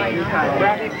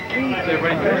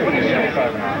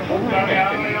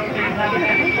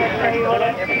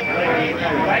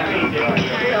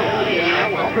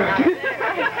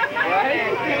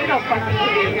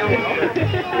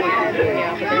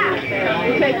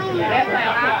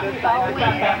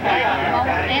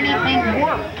 Anything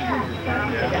work.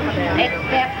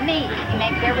 Except me. He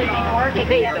makes everything work.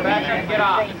 Get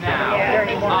off now.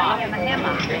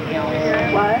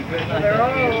 What?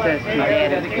 It says he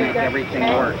did make everything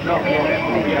work.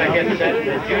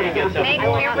 Make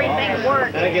everything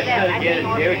work.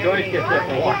 Joyce gets up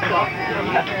and walks off.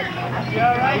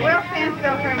 We'll stand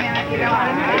still for a minute. You don't want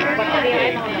to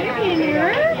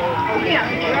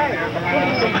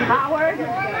Howard?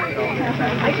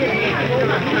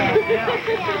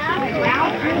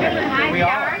 We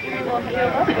are.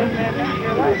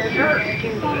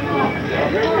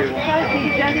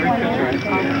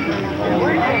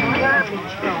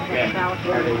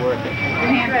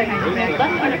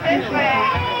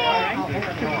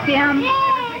 Tim? You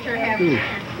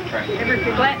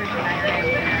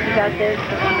got this?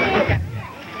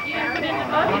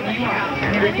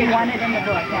 You want it in the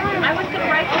book. I was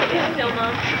surprised to see still,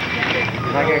 Mom.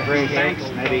 I got green thanks,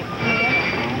 maybe.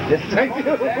 Yes, I do.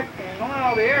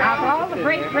 Of all the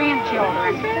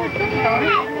great-grandchildren.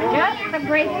 Just the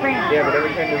great-grandchildren. Yeah, but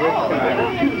every time you look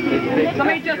at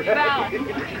Somebody just fell.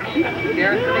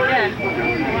 There's it again.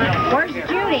 Where's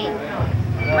Judy?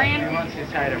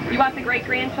 You want the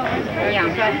great-grandchildren? Yeah.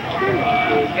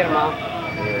 Get them all.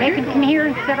 They can come here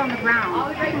and sit on the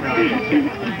ground.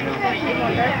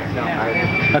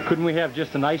 Couldn't we have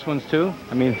just the nice ones too?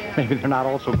 I mean, maybe they're not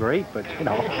all so great, but you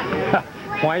know,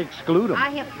 why exclude them? I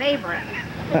have favorites.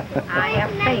 I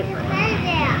have favorites.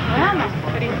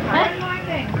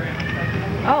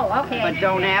 Oh, okay. But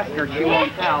don't ask her, she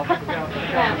won't tell.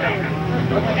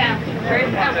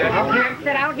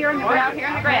 Sit out here in the grass. Here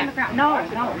in the grass. No,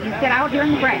 you sit out here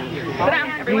in the grass. Sit down.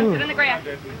 Everyone sit in the grass.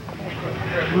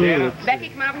 Becky,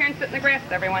 come over here and sit in the grass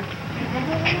with everyone.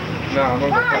 No,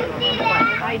 no,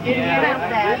 I didn't have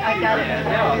that. I got it.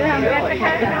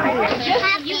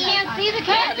 You can't see the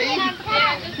cat.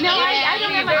 No, I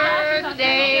don't have my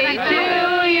Birthday to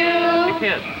you.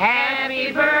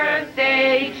 Happy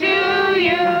birthday to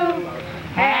you.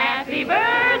 Happy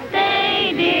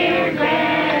birthday, dear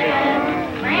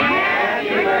Glenn. Happy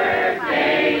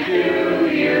birthday to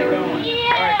you.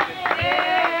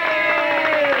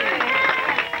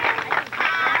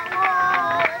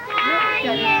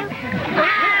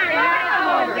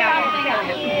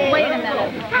 Wait a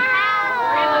minute.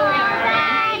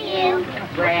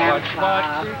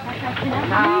 Grandpa,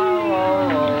 how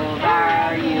old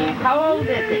are you? How old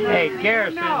is he? Hey,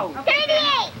 Garrison. No.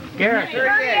 38. Garrison. 38.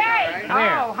 Come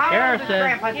here. Oh, how Garrison. old is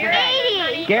Grandpa today?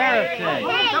 80. Garrison.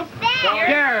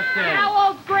 Garrison. How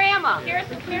old's Grandma?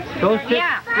 Go sit.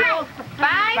 Yeah.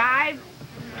 5?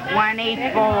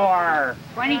 24.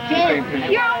 22.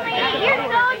 You're only 8 years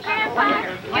old, Grandpa.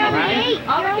 You're only 8.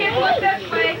 All the kids look this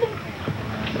way.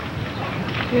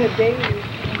 Good baby.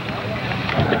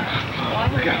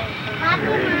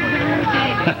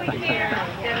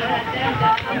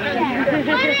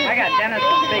 I got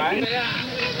Dennis's big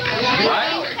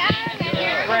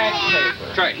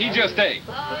That's right, he just ate.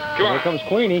 Come on. Here comes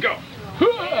Queenie. Go.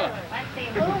 Let's see,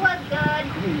 who was good?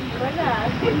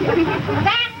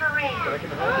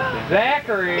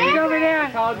 Zachary! Get over there.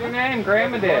 I called your name.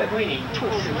 Grandma did. Come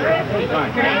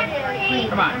on.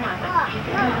 Come on.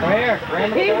 Come here.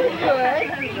 Grandma He was did. good.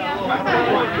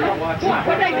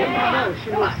 What I did.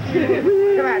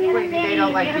 Come on, Queenie. They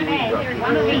don't like you either.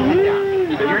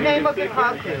 Your name will be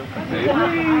called too.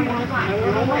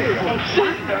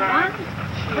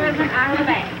 Present on the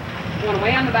back. One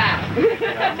way on the back.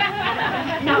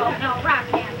 No, rock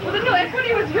hand. Well, no, that's what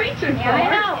he was reaching for. Yeah, I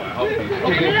know.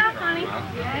 Open it up, honey.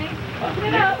 Open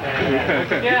it up.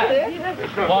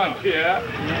 Yeah. One. Yeah.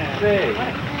 See.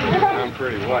 I'm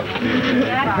pretty white.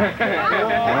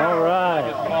 All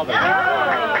right.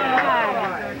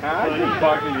 I'm just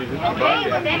bugging you. Just bugging you.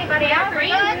 Is anybody else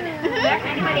good?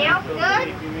 Anybody else good?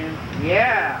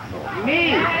 Yeah.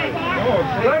 Me.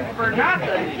 Good for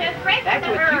nothing. That's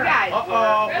what you guys were.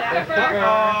 Uh-oh.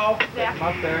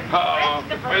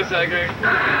 Wait a second.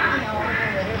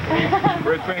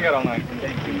 Where's Queenie got all night?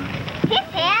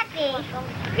 He's happy.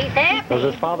 He's happy. Does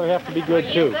his father have to be good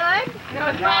too? Good?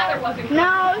 No, his father wasn't good.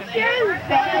 No, sure was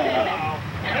bad.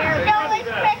 So was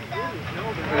Krista.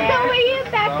 So were you,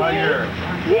 Becky. Oh, here.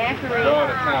 Zachary. Go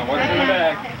to town. What's in the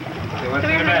bag? Okay, what's in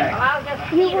the bag? I'll just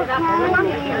heat it up.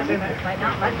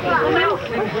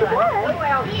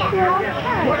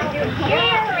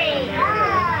 Jerry.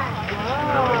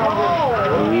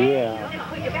 Oh, yeah.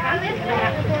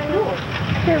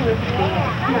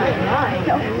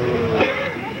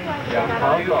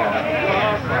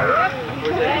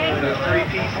 The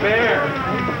three-piece bear.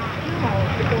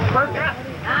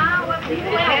 Now, what's the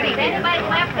left? Is anybody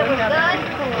left that was good?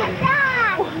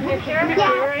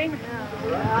 Sherry?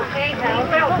 Okay, who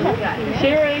else is good?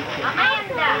 Sherry.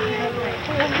 Amanda.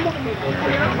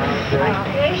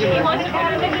 She wants to go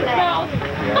to the house.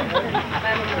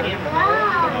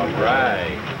 All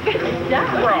right.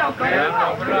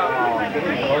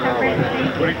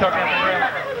 What are you talking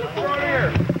about?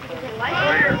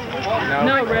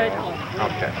 No, Red.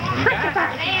 Okay.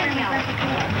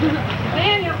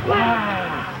 Daniel.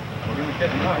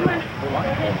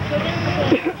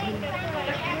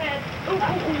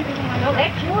 No,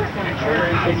 that's yours.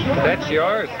 That's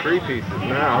yours. Three pieces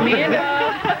now. Amanda.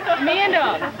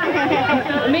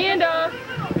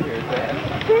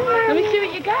 Let me see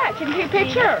what you got. Can you take a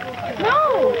picture? No.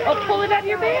 Oh, pull it out of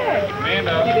your bag.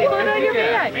 Amanda. Pull it out of your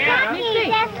bag. Let me see.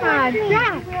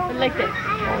 Like this.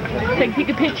 Take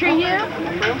a picture of you.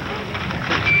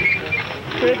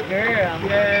 Good girl.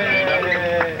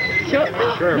 Yay. Sure,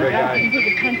 big guy. Put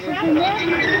the pencils in there.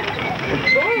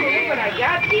 Look what I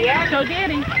got, dear. Show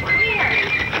Daddy.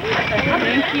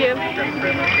 Thank you.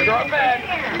 Drop back.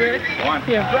 Good. One.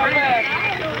 Here. Drop back.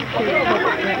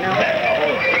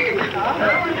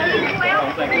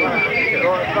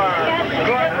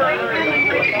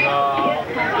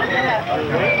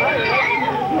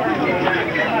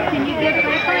 Can you give it a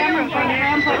camera for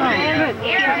Grandpa?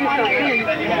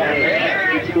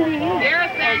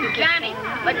 Gareth and Johnny.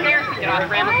 Let Gareth get off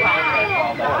Grandma's phone.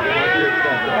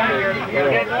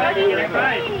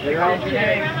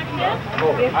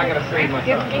 I gotta save my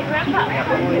son.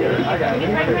 I got it.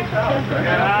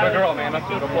 Good girl, man. Let's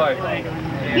do the play.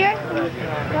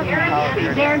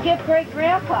 There, give great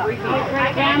grandpa. Great grandpa.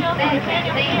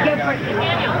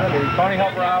 Tony,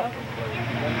 help her out.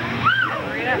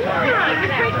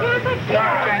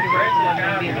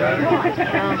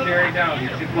 Jerry, down.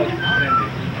 You're too close to Cindy.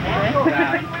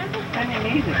 That's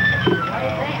amazing.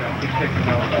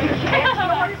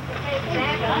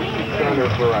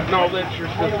 No, that's your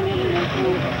sister.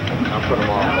 I'll put them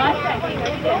all.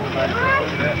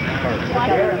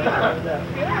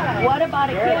 What about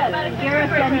a kid?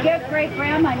 Gareth and give great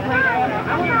grandma and great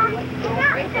grandma.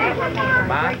 Great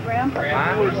grandpa.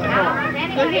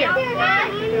 Look here.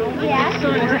 This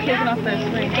one is taken off that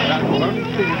screen.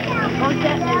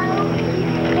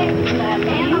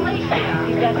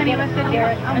 Honey, let's sit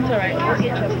here. That's all right. We'll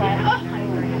get you a flash.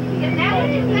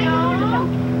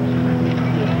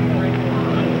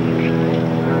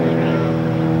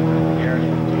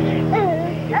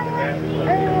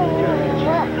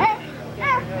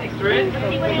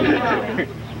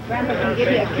 Grandpa can give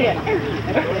you a kiss.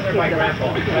 My grandpa.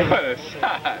 What a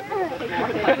shot.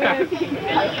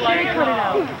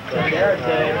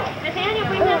 Nathaniel,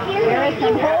 bring that here.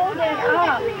 Harrison, hold it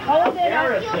up. Hold it up.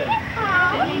 Harrison.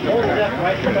 Hold it up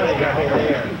right over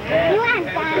there. You want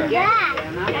some? Yeah.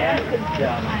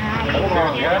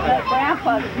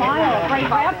 Grandpa, smile. Great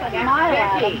grandpa, smile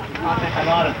at him. I'm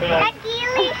out of film. Becky,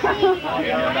 Lacey.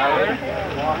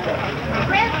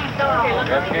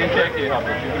 That's can't take you. I'll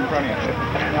put you in front of you.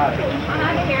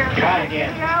 Try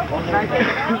again.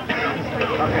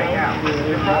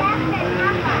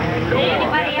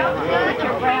 Anybody else good?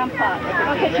 Your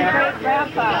at your great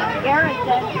grandpa. Aaron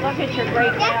said, look at your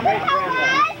great grandpa.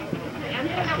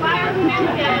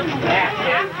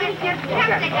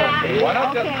 Why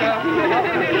not just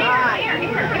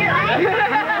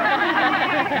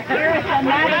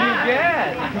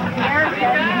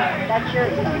That's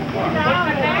yours.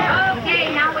 Okay,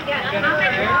 now we got how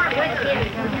many more?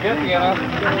 Good, Vienna.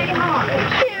 How many more?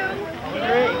 2,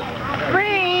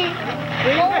 3,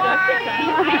 4, 5,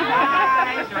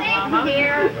 6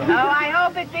 here. Oh, I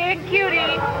hope it's big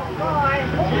cutie.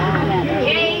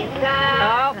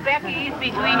 Oh, Becky's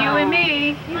between you and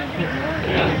me.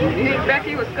 You think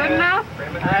Becky was good enough? I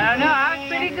don't know. I was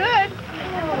pretty good.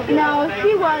 No,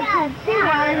 she wasn't. She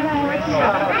wasn't.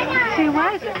 She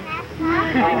wasn't.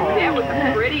 That was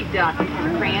a pretty duck.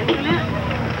 Crayons in it?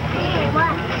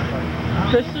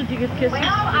 Crystal, did you get kisses? Well,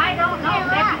 I don't know.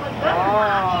 Becky was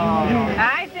good.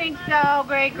 I think so,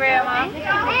 Great Grandma.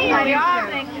 We all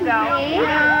think so.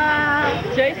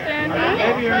 Jason?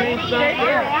 Maybe your name's Jason.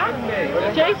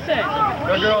 Jason.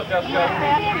 Good girl, Jessica.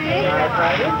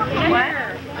 What?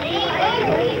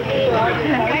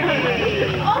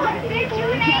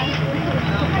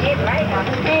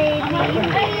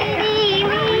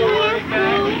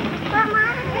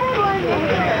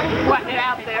 What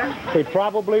out there? They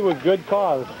probably with good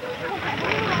cause.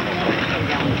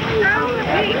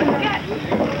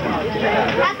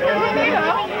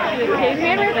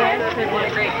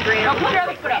 Don't put your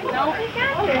other foot up. No.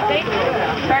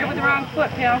 Started with the wrong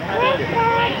foot, pal.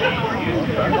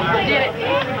 Did it.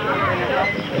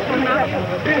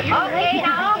 Okay,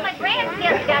 now all my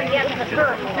grandkids got to get to the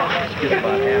first.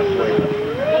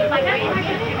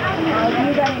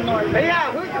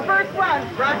 Yeah, who's the first one?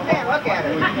 Roxanne, look at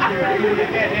her.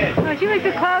 Oh, she was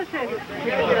the closest.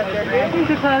 She's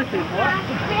the closest.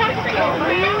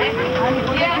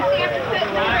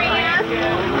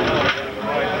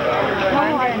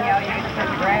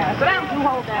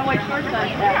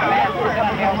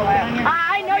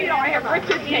 I know you don't have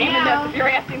Richard's name in this if you're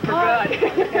asking for good.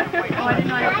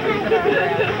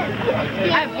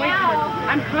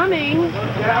 I'm coming.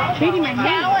 Changing my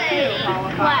name.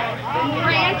 What?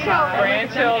 Grandchildren.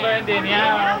 Grandchildren,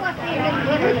 Danielle.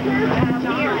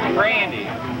 Brandy.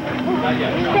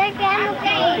 They're gonna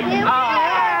say you.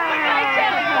 I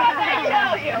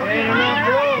tell you.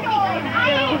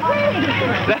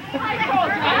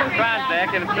 Come on, Beck,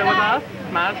 and sit with us.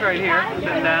 Mom's right here,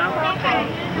 sitting down.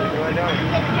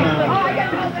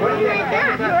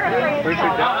 Where's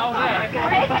your dog?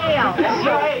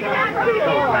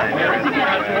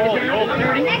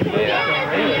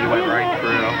 He went right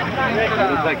through.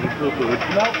 Looks like he's poo-pooed.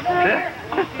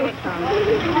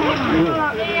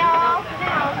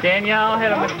 Danielle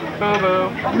hit him with boo-boo.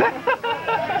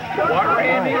 What,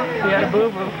 Randy? He had a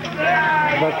boo-boo.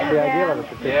 That's the idea of it.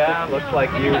 Yeah, looks like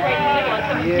you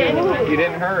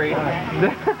didn't hurry.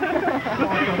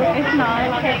 It's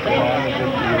not.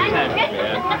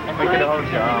 We could all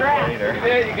jump later.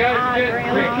 Yeah, you guys get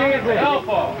three kids at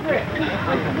Elfo.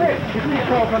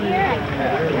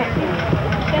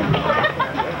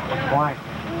 Why?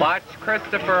 Watch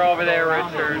Christopher over there,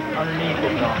 Richard. Underneath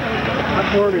it.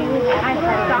 Here,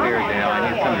 Dale, I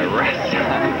need some to rest on.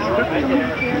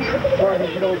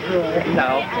 No.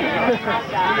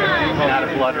 Not a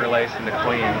blood relation to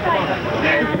Queen.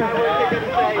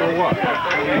 What?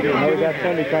 Now we got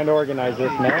Cindy trying to organize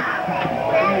this now.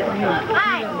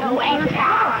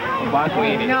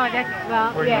 Queenie. No, that's,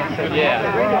 well, yeah.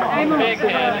 Yeah. Big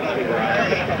head.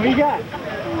 What you got?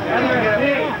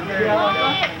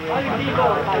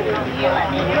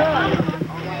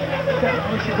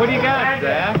 What do you got,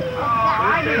 Zach?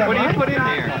 What do you put in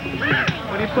here?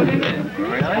 What do you put in it?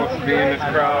 Am I supposed to be in this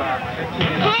crowd?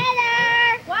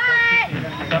 Heather! What?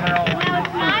 Well,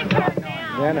 it's my turn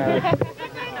now. Then,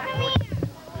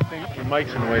 Your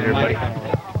mic's in the way there, buddy.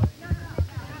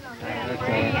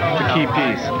 The key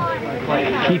piece.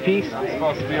 Key piece? It's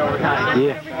supposed to be over here.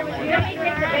 Yeah.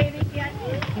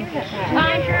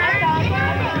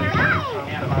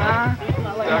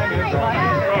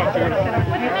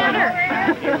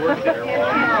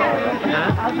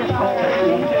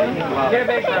 Get a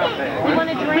big round bag. You want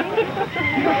a drink?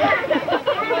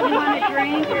 You want a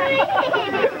drink?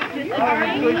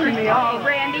 Oh,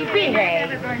 Randy, be They're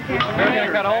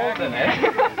gonna cut holes in it.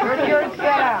 Where's yours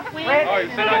set up? Oh, you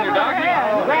sit on your doggy?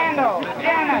 Randall,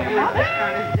 Janet.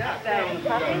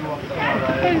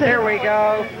 There we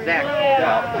go. Zach.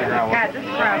 God, this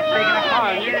crowd's big enough.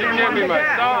 Oh, you can give me my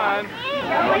son.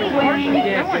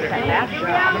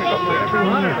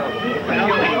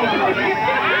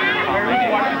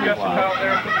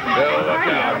 Oh, look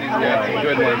out. He's got some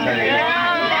good ones in here.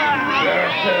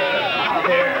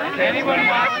 Anyone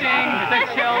watching the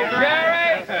children?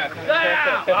 Jerry! The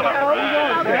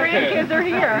grandkids are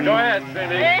here. Go ahead,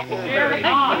 Cindy. Jerry.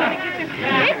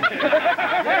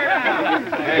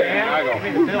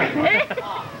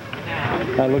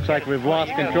 Looks like we've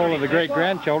lost control of the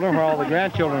great-grandchildren, where all the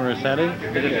grandchildren are sitting.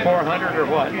 Is it 400 or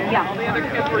what? Yeah. All the other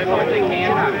kids were told they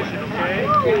can't do this, okay?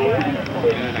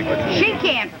 She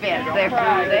can't fit. They're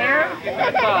through there.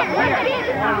 Sit down.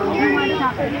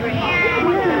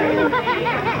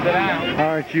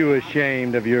 Aren't you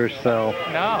ashamed of yourself?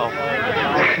 No.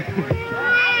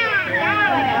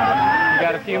 You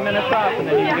got a few minutes off and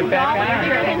then you can get back on.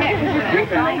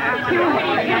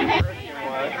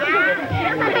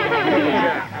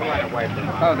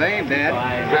 Oh, they ain't bad.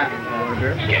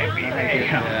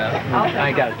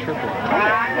 I got a triple.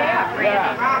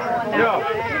 Hello.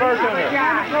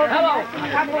 A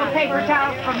couple of paper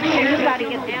towels for me, and you got to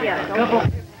get the gift.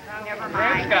 Never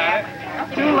mind. Got it.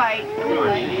 Too late.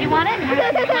 You want it?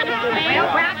 Well,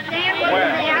 Roxanne was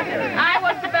the best. I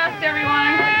was the best,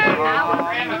 everyone.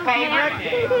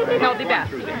 Favorite? No, the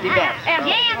best. The best. And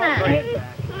Jana.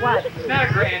 What? It's not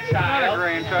a grandchild. Not a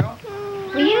grandchild.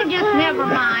 Well, you just never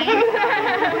mind.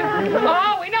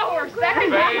 Oh, we know who our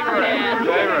second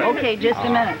Favorite. Okay, just a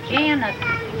minute. Janice.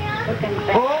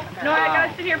 No, I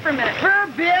gotta sit here for a minute. For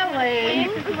Billy.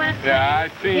 Yeah, I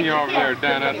seen you over there,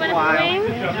 Dennis.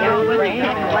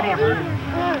 Whatever.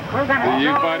 We're gonna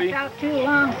You, roll buddy? this out too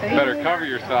long. So Better cover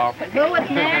yourself. Who was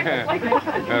next?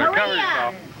 Better cover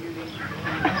yourself.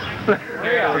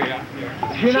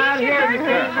 You're not here. You're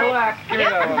here to collect. Give me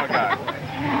that little guy.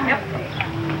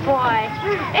 Boy.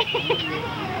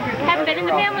 Haven't been in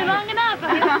the family long enough.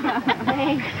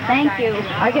 Thank you.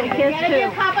 I get a kiss too.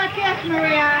 Give Papa a kiss,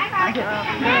 Maria.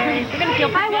 You're gonna feel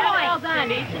pretty bad. Well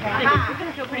done. You're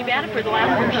gonna feel pretty bad for the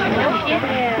last one.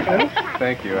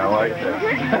 Thank you, I like that.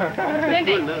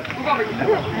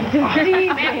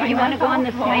 You want to go on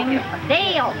the swing?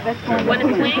 Dale. Want to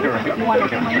swing?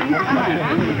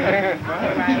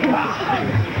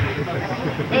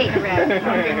 Hey,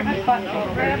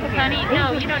 Honey,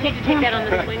 no, you don't need to take that on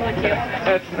the swing with you.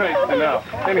 That's nice to know.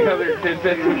 Any other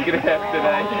tidbits we could have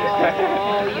today?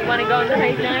 Oh, you want to go on the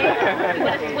night night? You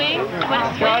want to swing? You want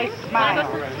to swing? Want to go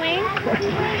swing?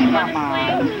 You want to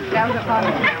swing? That was a fun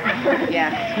one.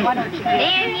 Yes. Why don't you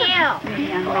Danielle.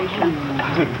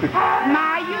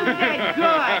 Ma, you did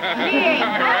good. She ain't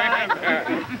good.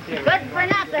 Good for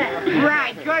nothing.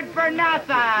 Right, good for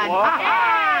nothing.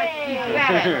 Ha-ha, she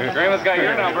said it. Grandma's got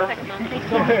your number.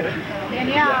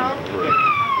 Danielle.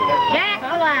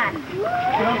 Jacqueline.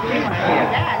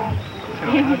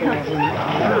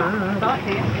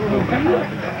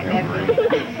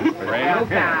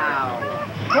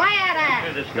 Gladys.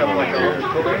 Gladys.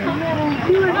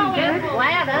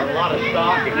 Gladys. A lot of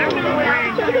stock. Well,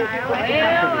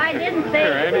 I didn't say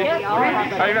Here, Andy.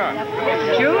 How you doing?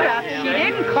 Judith, she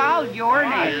didn't call your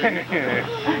name.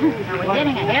 We're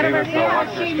getting ahead of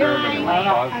ourselves. We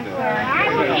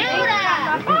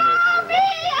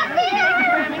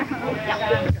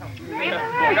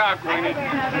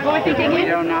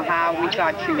don't know how. We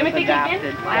thought she was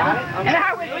adopted. And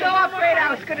I was so afraid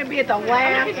I was going to be at the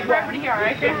last.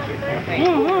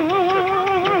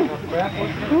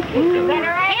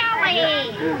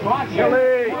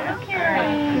 Kelly.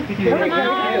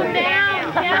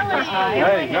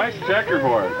 Hey, nice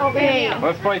checkerboard. Okay.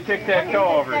 Let's play tic-tac-toe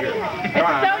over here. Come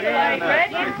on. Cellulite,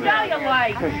 Red. It's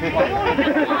cellulite.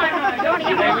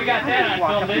 Hey, we got that on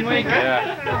film, didn't we?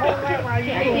 Yeah.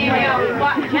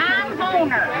 John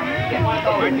Honer.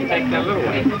 Where'd you take that little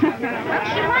one? She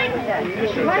likes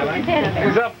it. She likes it.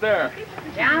 Who's up there?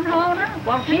 John Honer?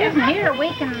 Well, she isn't here.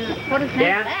 We can put his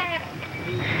name back.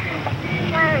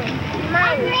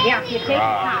 Yeah, if you take it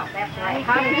out, that's right.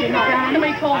 How did you know?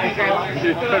 Somebody told me, girl.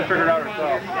 She couldn't figure it out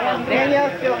herself.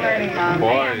 Danielle's still learning, Mom.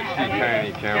 Boy, is she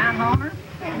tiny, Kim. John Homer?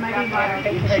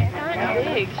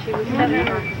 Big. She was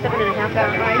 7.5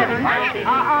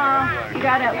 pounds. You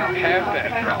got it. Half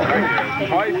that color.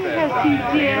 Twice that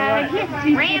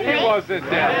size. Randy. It wasn't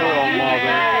that little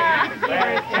mother. I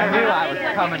knew I was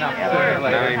coming up sooner or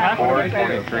later. 9'4",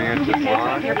 23 inches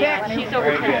long. She's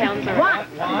over 10 pounds already.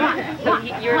 So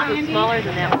yours was smaller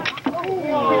than that one.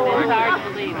 It's hard to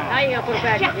believe. Now you gotta put it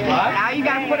back together. Now you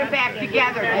gotta put it back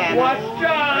together, Dad. What's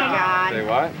John? Say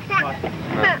what?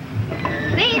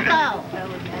 Cecil.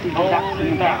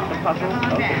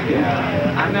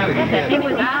 I'm not a kid. He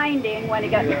was binding when he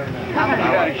got You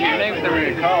gotta keep your names there when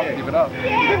you call. Keep it up.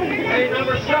 Hey,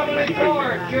 number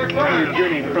 74, it's your turn. No,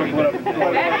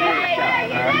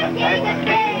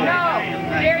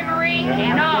 Jerry Marie,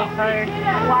 no.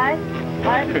 What?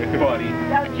 Buddy.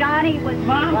 So Johnny was kissing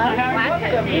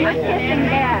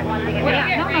Dad.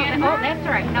 Yeah, no, oh, that's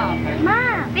right, no.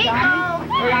 Mom, Biko.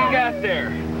 What you got there?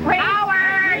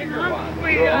 Howard.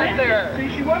 What you got there? See,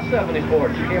 she was 74.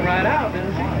 She came right out,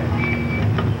 didn't she?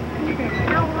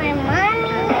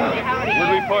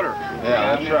 Where'd we put her?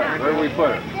 Yeah, that's right. Where'd we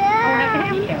put her?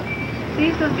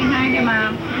 Cecil's behind you,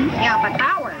 Mom. Yeah, but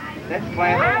Howard. That's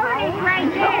Clarence. Howard is right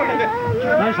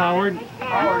there. Nice, Howard.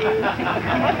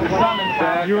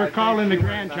 You were calling the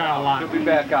grandchild line. She'll be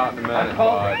back out in a minute.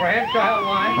 Called the grandchild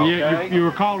line. You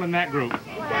were calling that group.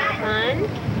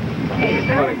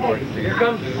 Here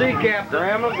comes the sea captain.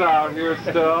 Grandma's out here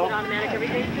still.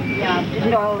 Yeah,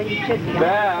 no, he should be.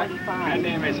 Back. My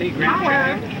name is He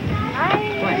Howard.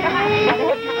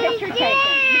 Picture taken.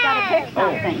 You gotta pick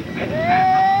something.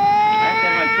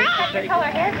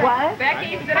 What?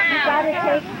 Becky, sit You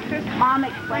gotta take, Mom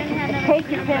explained, take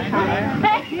your pick,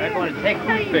 honey. I'm going to take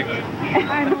this picture.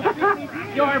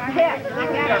 Your pick. You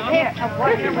gotta pick of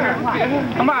what you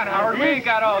want. Come on, Howard. We ain't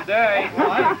got all day.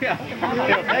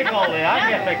 It'll take all day. I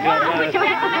can't pick it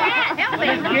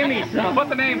up. Give me some. Put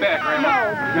the name back, Grandma.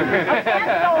 A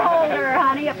pencil holder,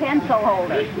 honey, a pencil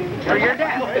holder. For your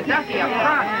dad. The ducky up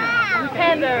front.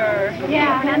 Heather.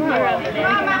 Yeah, pencil holder.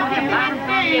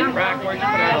 Rock, where'd you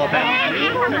put it all back?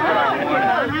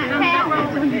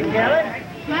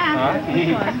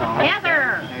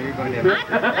 Heather.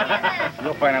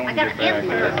 You'll find out when you get back.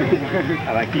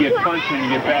 I like to get punched when you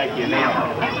get back, you nail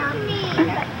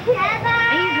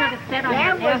Easier to sit on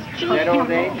your desk. That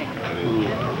old age?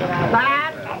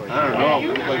 But, I don't know.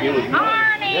 Looks like it was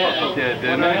Arnie. Yeah, it did,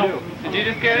 didn't I? Did you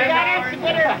just get it?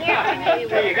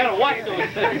 Hey, you gotta watch those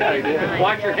things.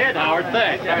 Watch your head, Howard.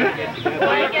 Thanks.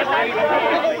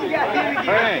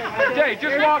 Hey, Jay,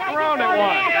 just walk around at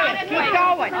once. Keep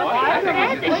going. I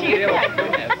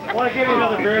want to give you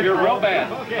another beer. You're real bad.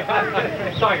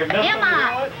 So I can miss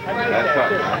Emma. That's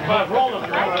right. But roll them.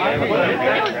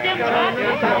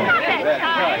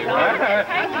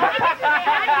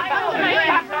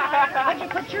 What'd you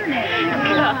put your name?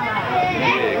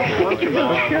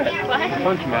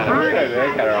 Punch matter. They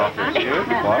got her off her shoe.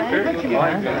 Walker.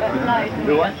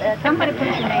 Do what? Somebody put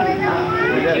your name.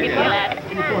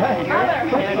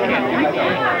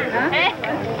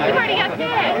 You've already got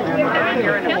that.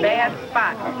 You're in a bad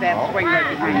spot if that's where you're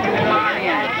behind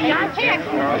you.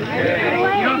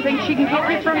 You don't think she can get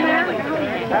you from there?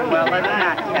 Well, let's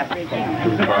not test it.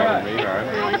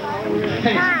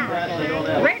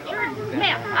 Richard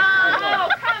Smith. Oh,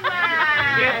 come on.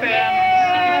 Get that.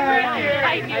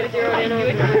 I knew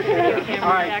it. All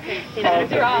right.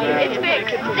 It's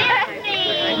fixed.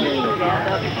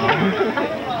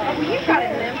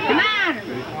 Come on.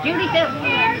 Judy says.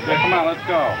 Come on, let's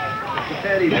go.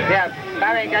 Yeah,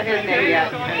 Bob ain't got his name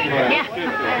yet. Yeah.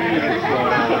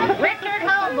 Richard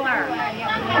Hogler.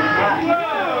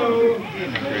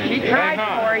 She tried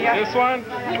for you. This one?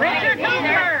 Richard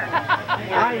Hogler.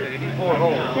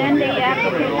 Send the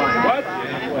application. What?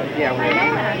 Yeah,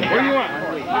 What do you want?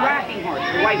 rocking horse,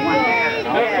 the white one. This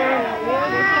one?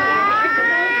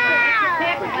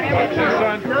 What's this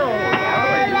one? Huh?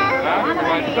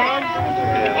 My son?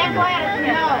 And Gladys,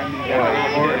 no.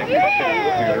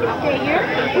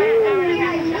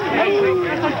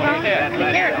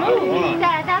 Here, move.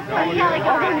 That's what Kelly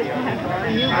got.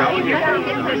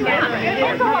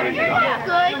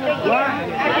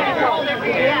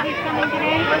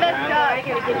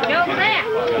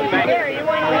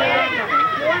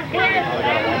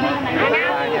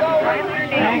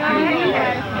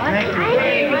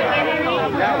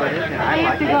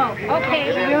 Okay,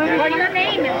 well, your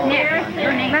name is Nick.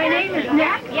 My name is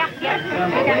Nick? Yeah, yes.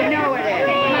 We know it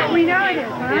is. We know it is,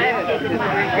 huh?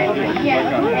 Yes.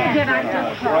 Did I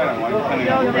just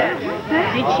call?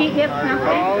 Did she get something?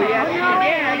 Oh, yes,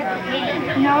 she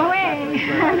did. No way.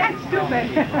 That's stupid.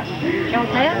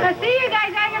 I'll see you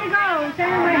guys. I gotta go. Stay in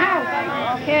my house.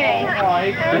 Okay.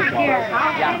 Here,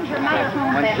 I'll send your mother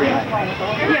home that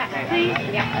yeah, please?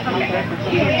 Yeah,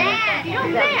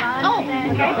 okay. Oh,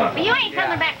 but you ain't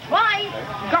coming back twice.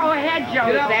 Go ahead,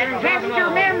 Joseph. Test your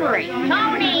memory.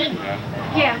 Tony.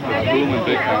 Yeah.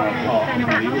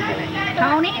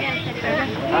 Tony?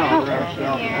 Oh.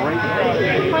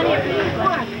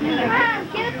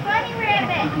 Get a funny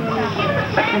rabbit.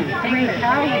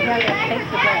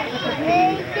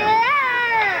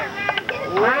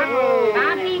 Wow.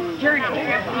 Bobby's journey.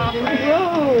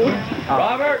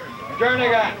 Robert, journey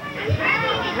guy.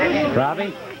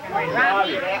 Robbie?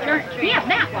 Robbie. Yeah,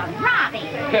 that one, Robbie.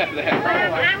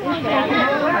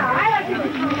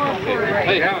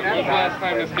 Hey, how was last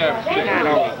time this guy was sick?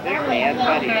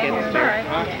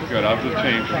 Good, I'll just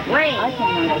change. Ray. All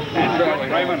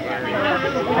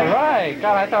right.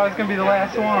 God, I thought it was going to be the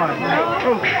last one.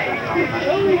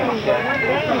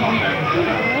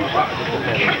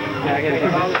 Yeah, I got to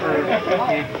give this for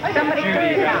Somebody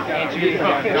Judy. Judy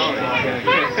got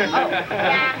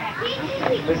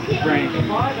This is Frank.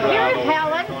 Here's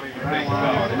Helen.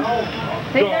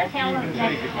 See, there's Helen.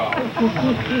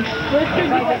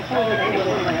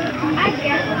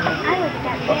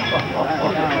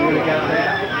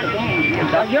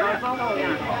 You're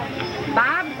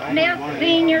Bob Smith,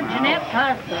 Sr., Jeanette's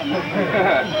husband.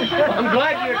 I'm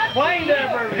glad you explained that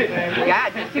for me. Yeah,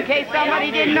 just in case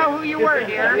somebody didn't know who you were,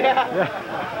 dear.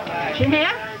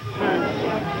 Jeanette?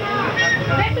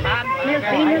 Bob Smith,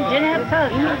 Sr., Jeanette's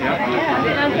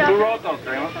husband. Who wrote those,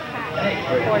 Grandma?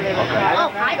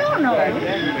 Oh, I don't know.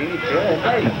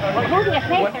 Well, who do you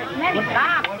think? There's many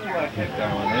Bobs.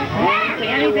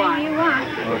 Anything you want.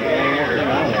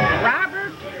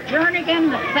 Robert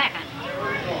Jernigan II.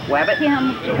 Webbit.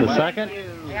 The second?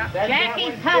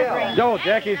 Jackie's husband. Oh,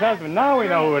 Jackie's husband. Now we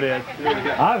know who it is.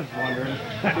 I was wondering.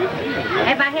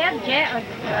 Have I had Jack? I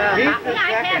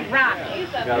had Robert.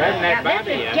 Now, this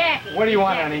is Jackie. What do you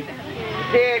want, honey?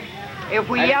 Pig. If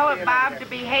we yell at Bob to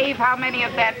behave, how many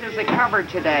of that does it cover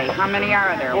today? How many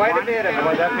are there? Quite a bit of them.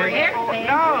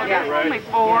 No, there's only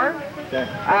 4. Get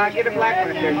a black one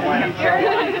if there's one.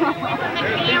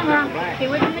 See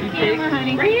what's in the camera,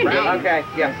 honey. Okay,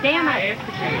 yeah. Stand up.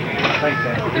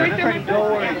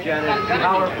 Don't worry, Janet. It's an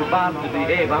hour for Bob to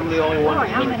behave. I'm the only one.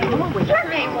 Your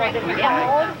name was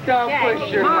Don't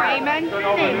push your Raymond.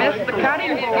 You missed the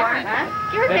cutting board.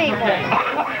 Your name was.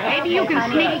 Maybe you can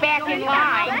sneak back in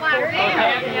line.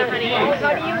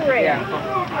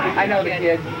 Yeah. I know the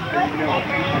kid.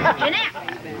 Jeanette.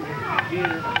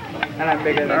 And I'm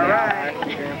bigger than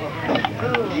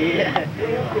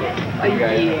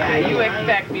Yeah, you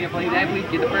expect me to believe that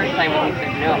with you the first time when you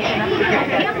said no.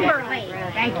 Kimberly.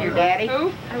 Thank you, Daddy.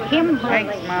 Who? Kimberly.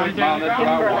 Thanks, Mom.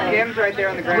 Kim's right there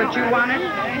on the ground. What you wanted?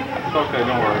 It's okay,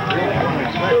 don't worry.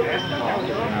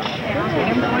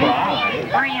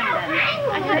 Brandon.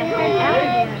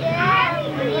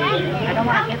 I don't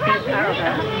want to get this out of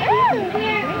her.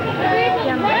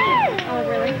 Oh,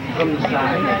 really? From the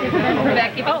side.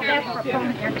 Becky, oh, that's for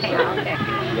pulling your tail. Okay.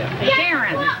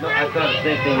 Sharon. I thought the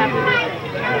same thing.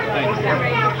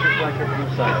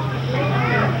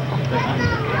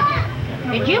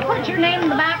 Did you put your name in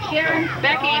the box, Sharon?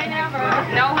 Becky,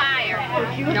 no higher.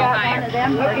 No higher.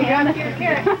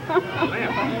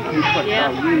 You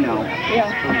know.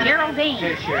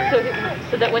 Geraldine.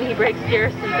 So that when he breaks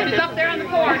Garrison, He's up there on the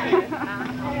porch.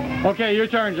 Okay, your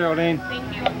turn, Geraldine.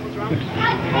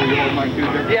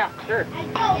 Yeah, sure.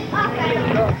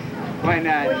 Why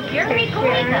not? Jeremy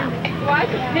Corinna. Why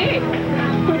the pig?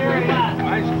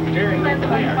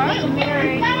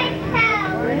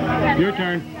 Your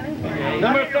turn.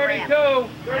 Number 32.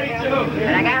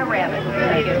 And I got a rabbit.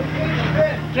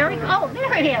 Jerry, oh,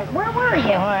 there it is. Where were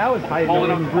you? I was hiding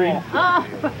Holding in up the breeze. Oh,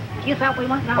 you thought we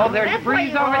went down. Oh, there's a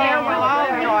breeze over there. We'll all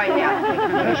enjoy that.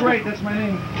 That's right, that's my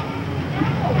name.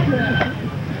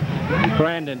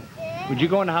 Brandon, would you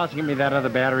go in the house and get me that other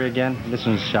battery again? This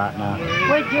one's shot now.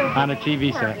 Would you? On a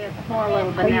TV set. Pour a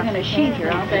little bit. Are you going to sheet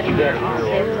here? I'll bet you there. if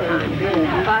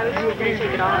I was going to take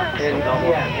it off.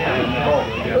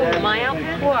 Oh, my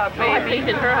outfit? What, Oh, I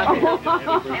painted her up.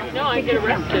 No, I get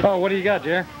arrested. Oh, what do you got,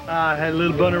 Jer? I had a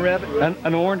little bunny rabbit.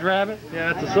 An orange rabbit?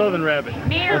 Yeah, it's a southern rabbit.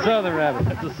 A southern rabbit.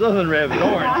 It's a southern rabbit,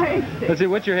 orange. Let's see,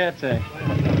 what's your hat say?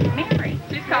 Mary.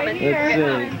 She's coming. Let's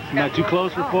see. Not too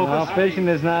close for focus? Well, fishing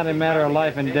is not a matter of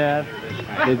life and death.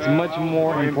 It's much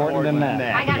more important than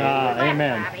that. I got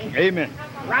Amen. Amen.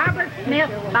 Robert Smith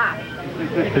Bobby.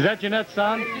 Is that Jeanette's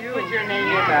son? I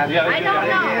don't know.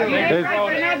 You didn't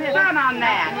write your son on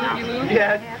that.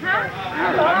 Yes.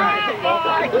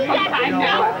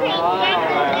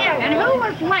 And who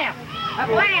was left?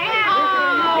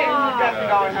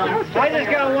 I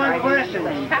just got one question.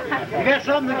 You got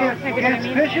something against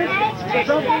fishing?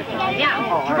 Something?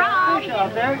 Yeah. Drone,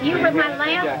 you were my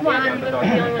last one.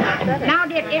 Now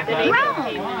did it,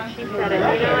 Drone.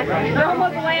 Drone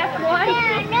was the last one?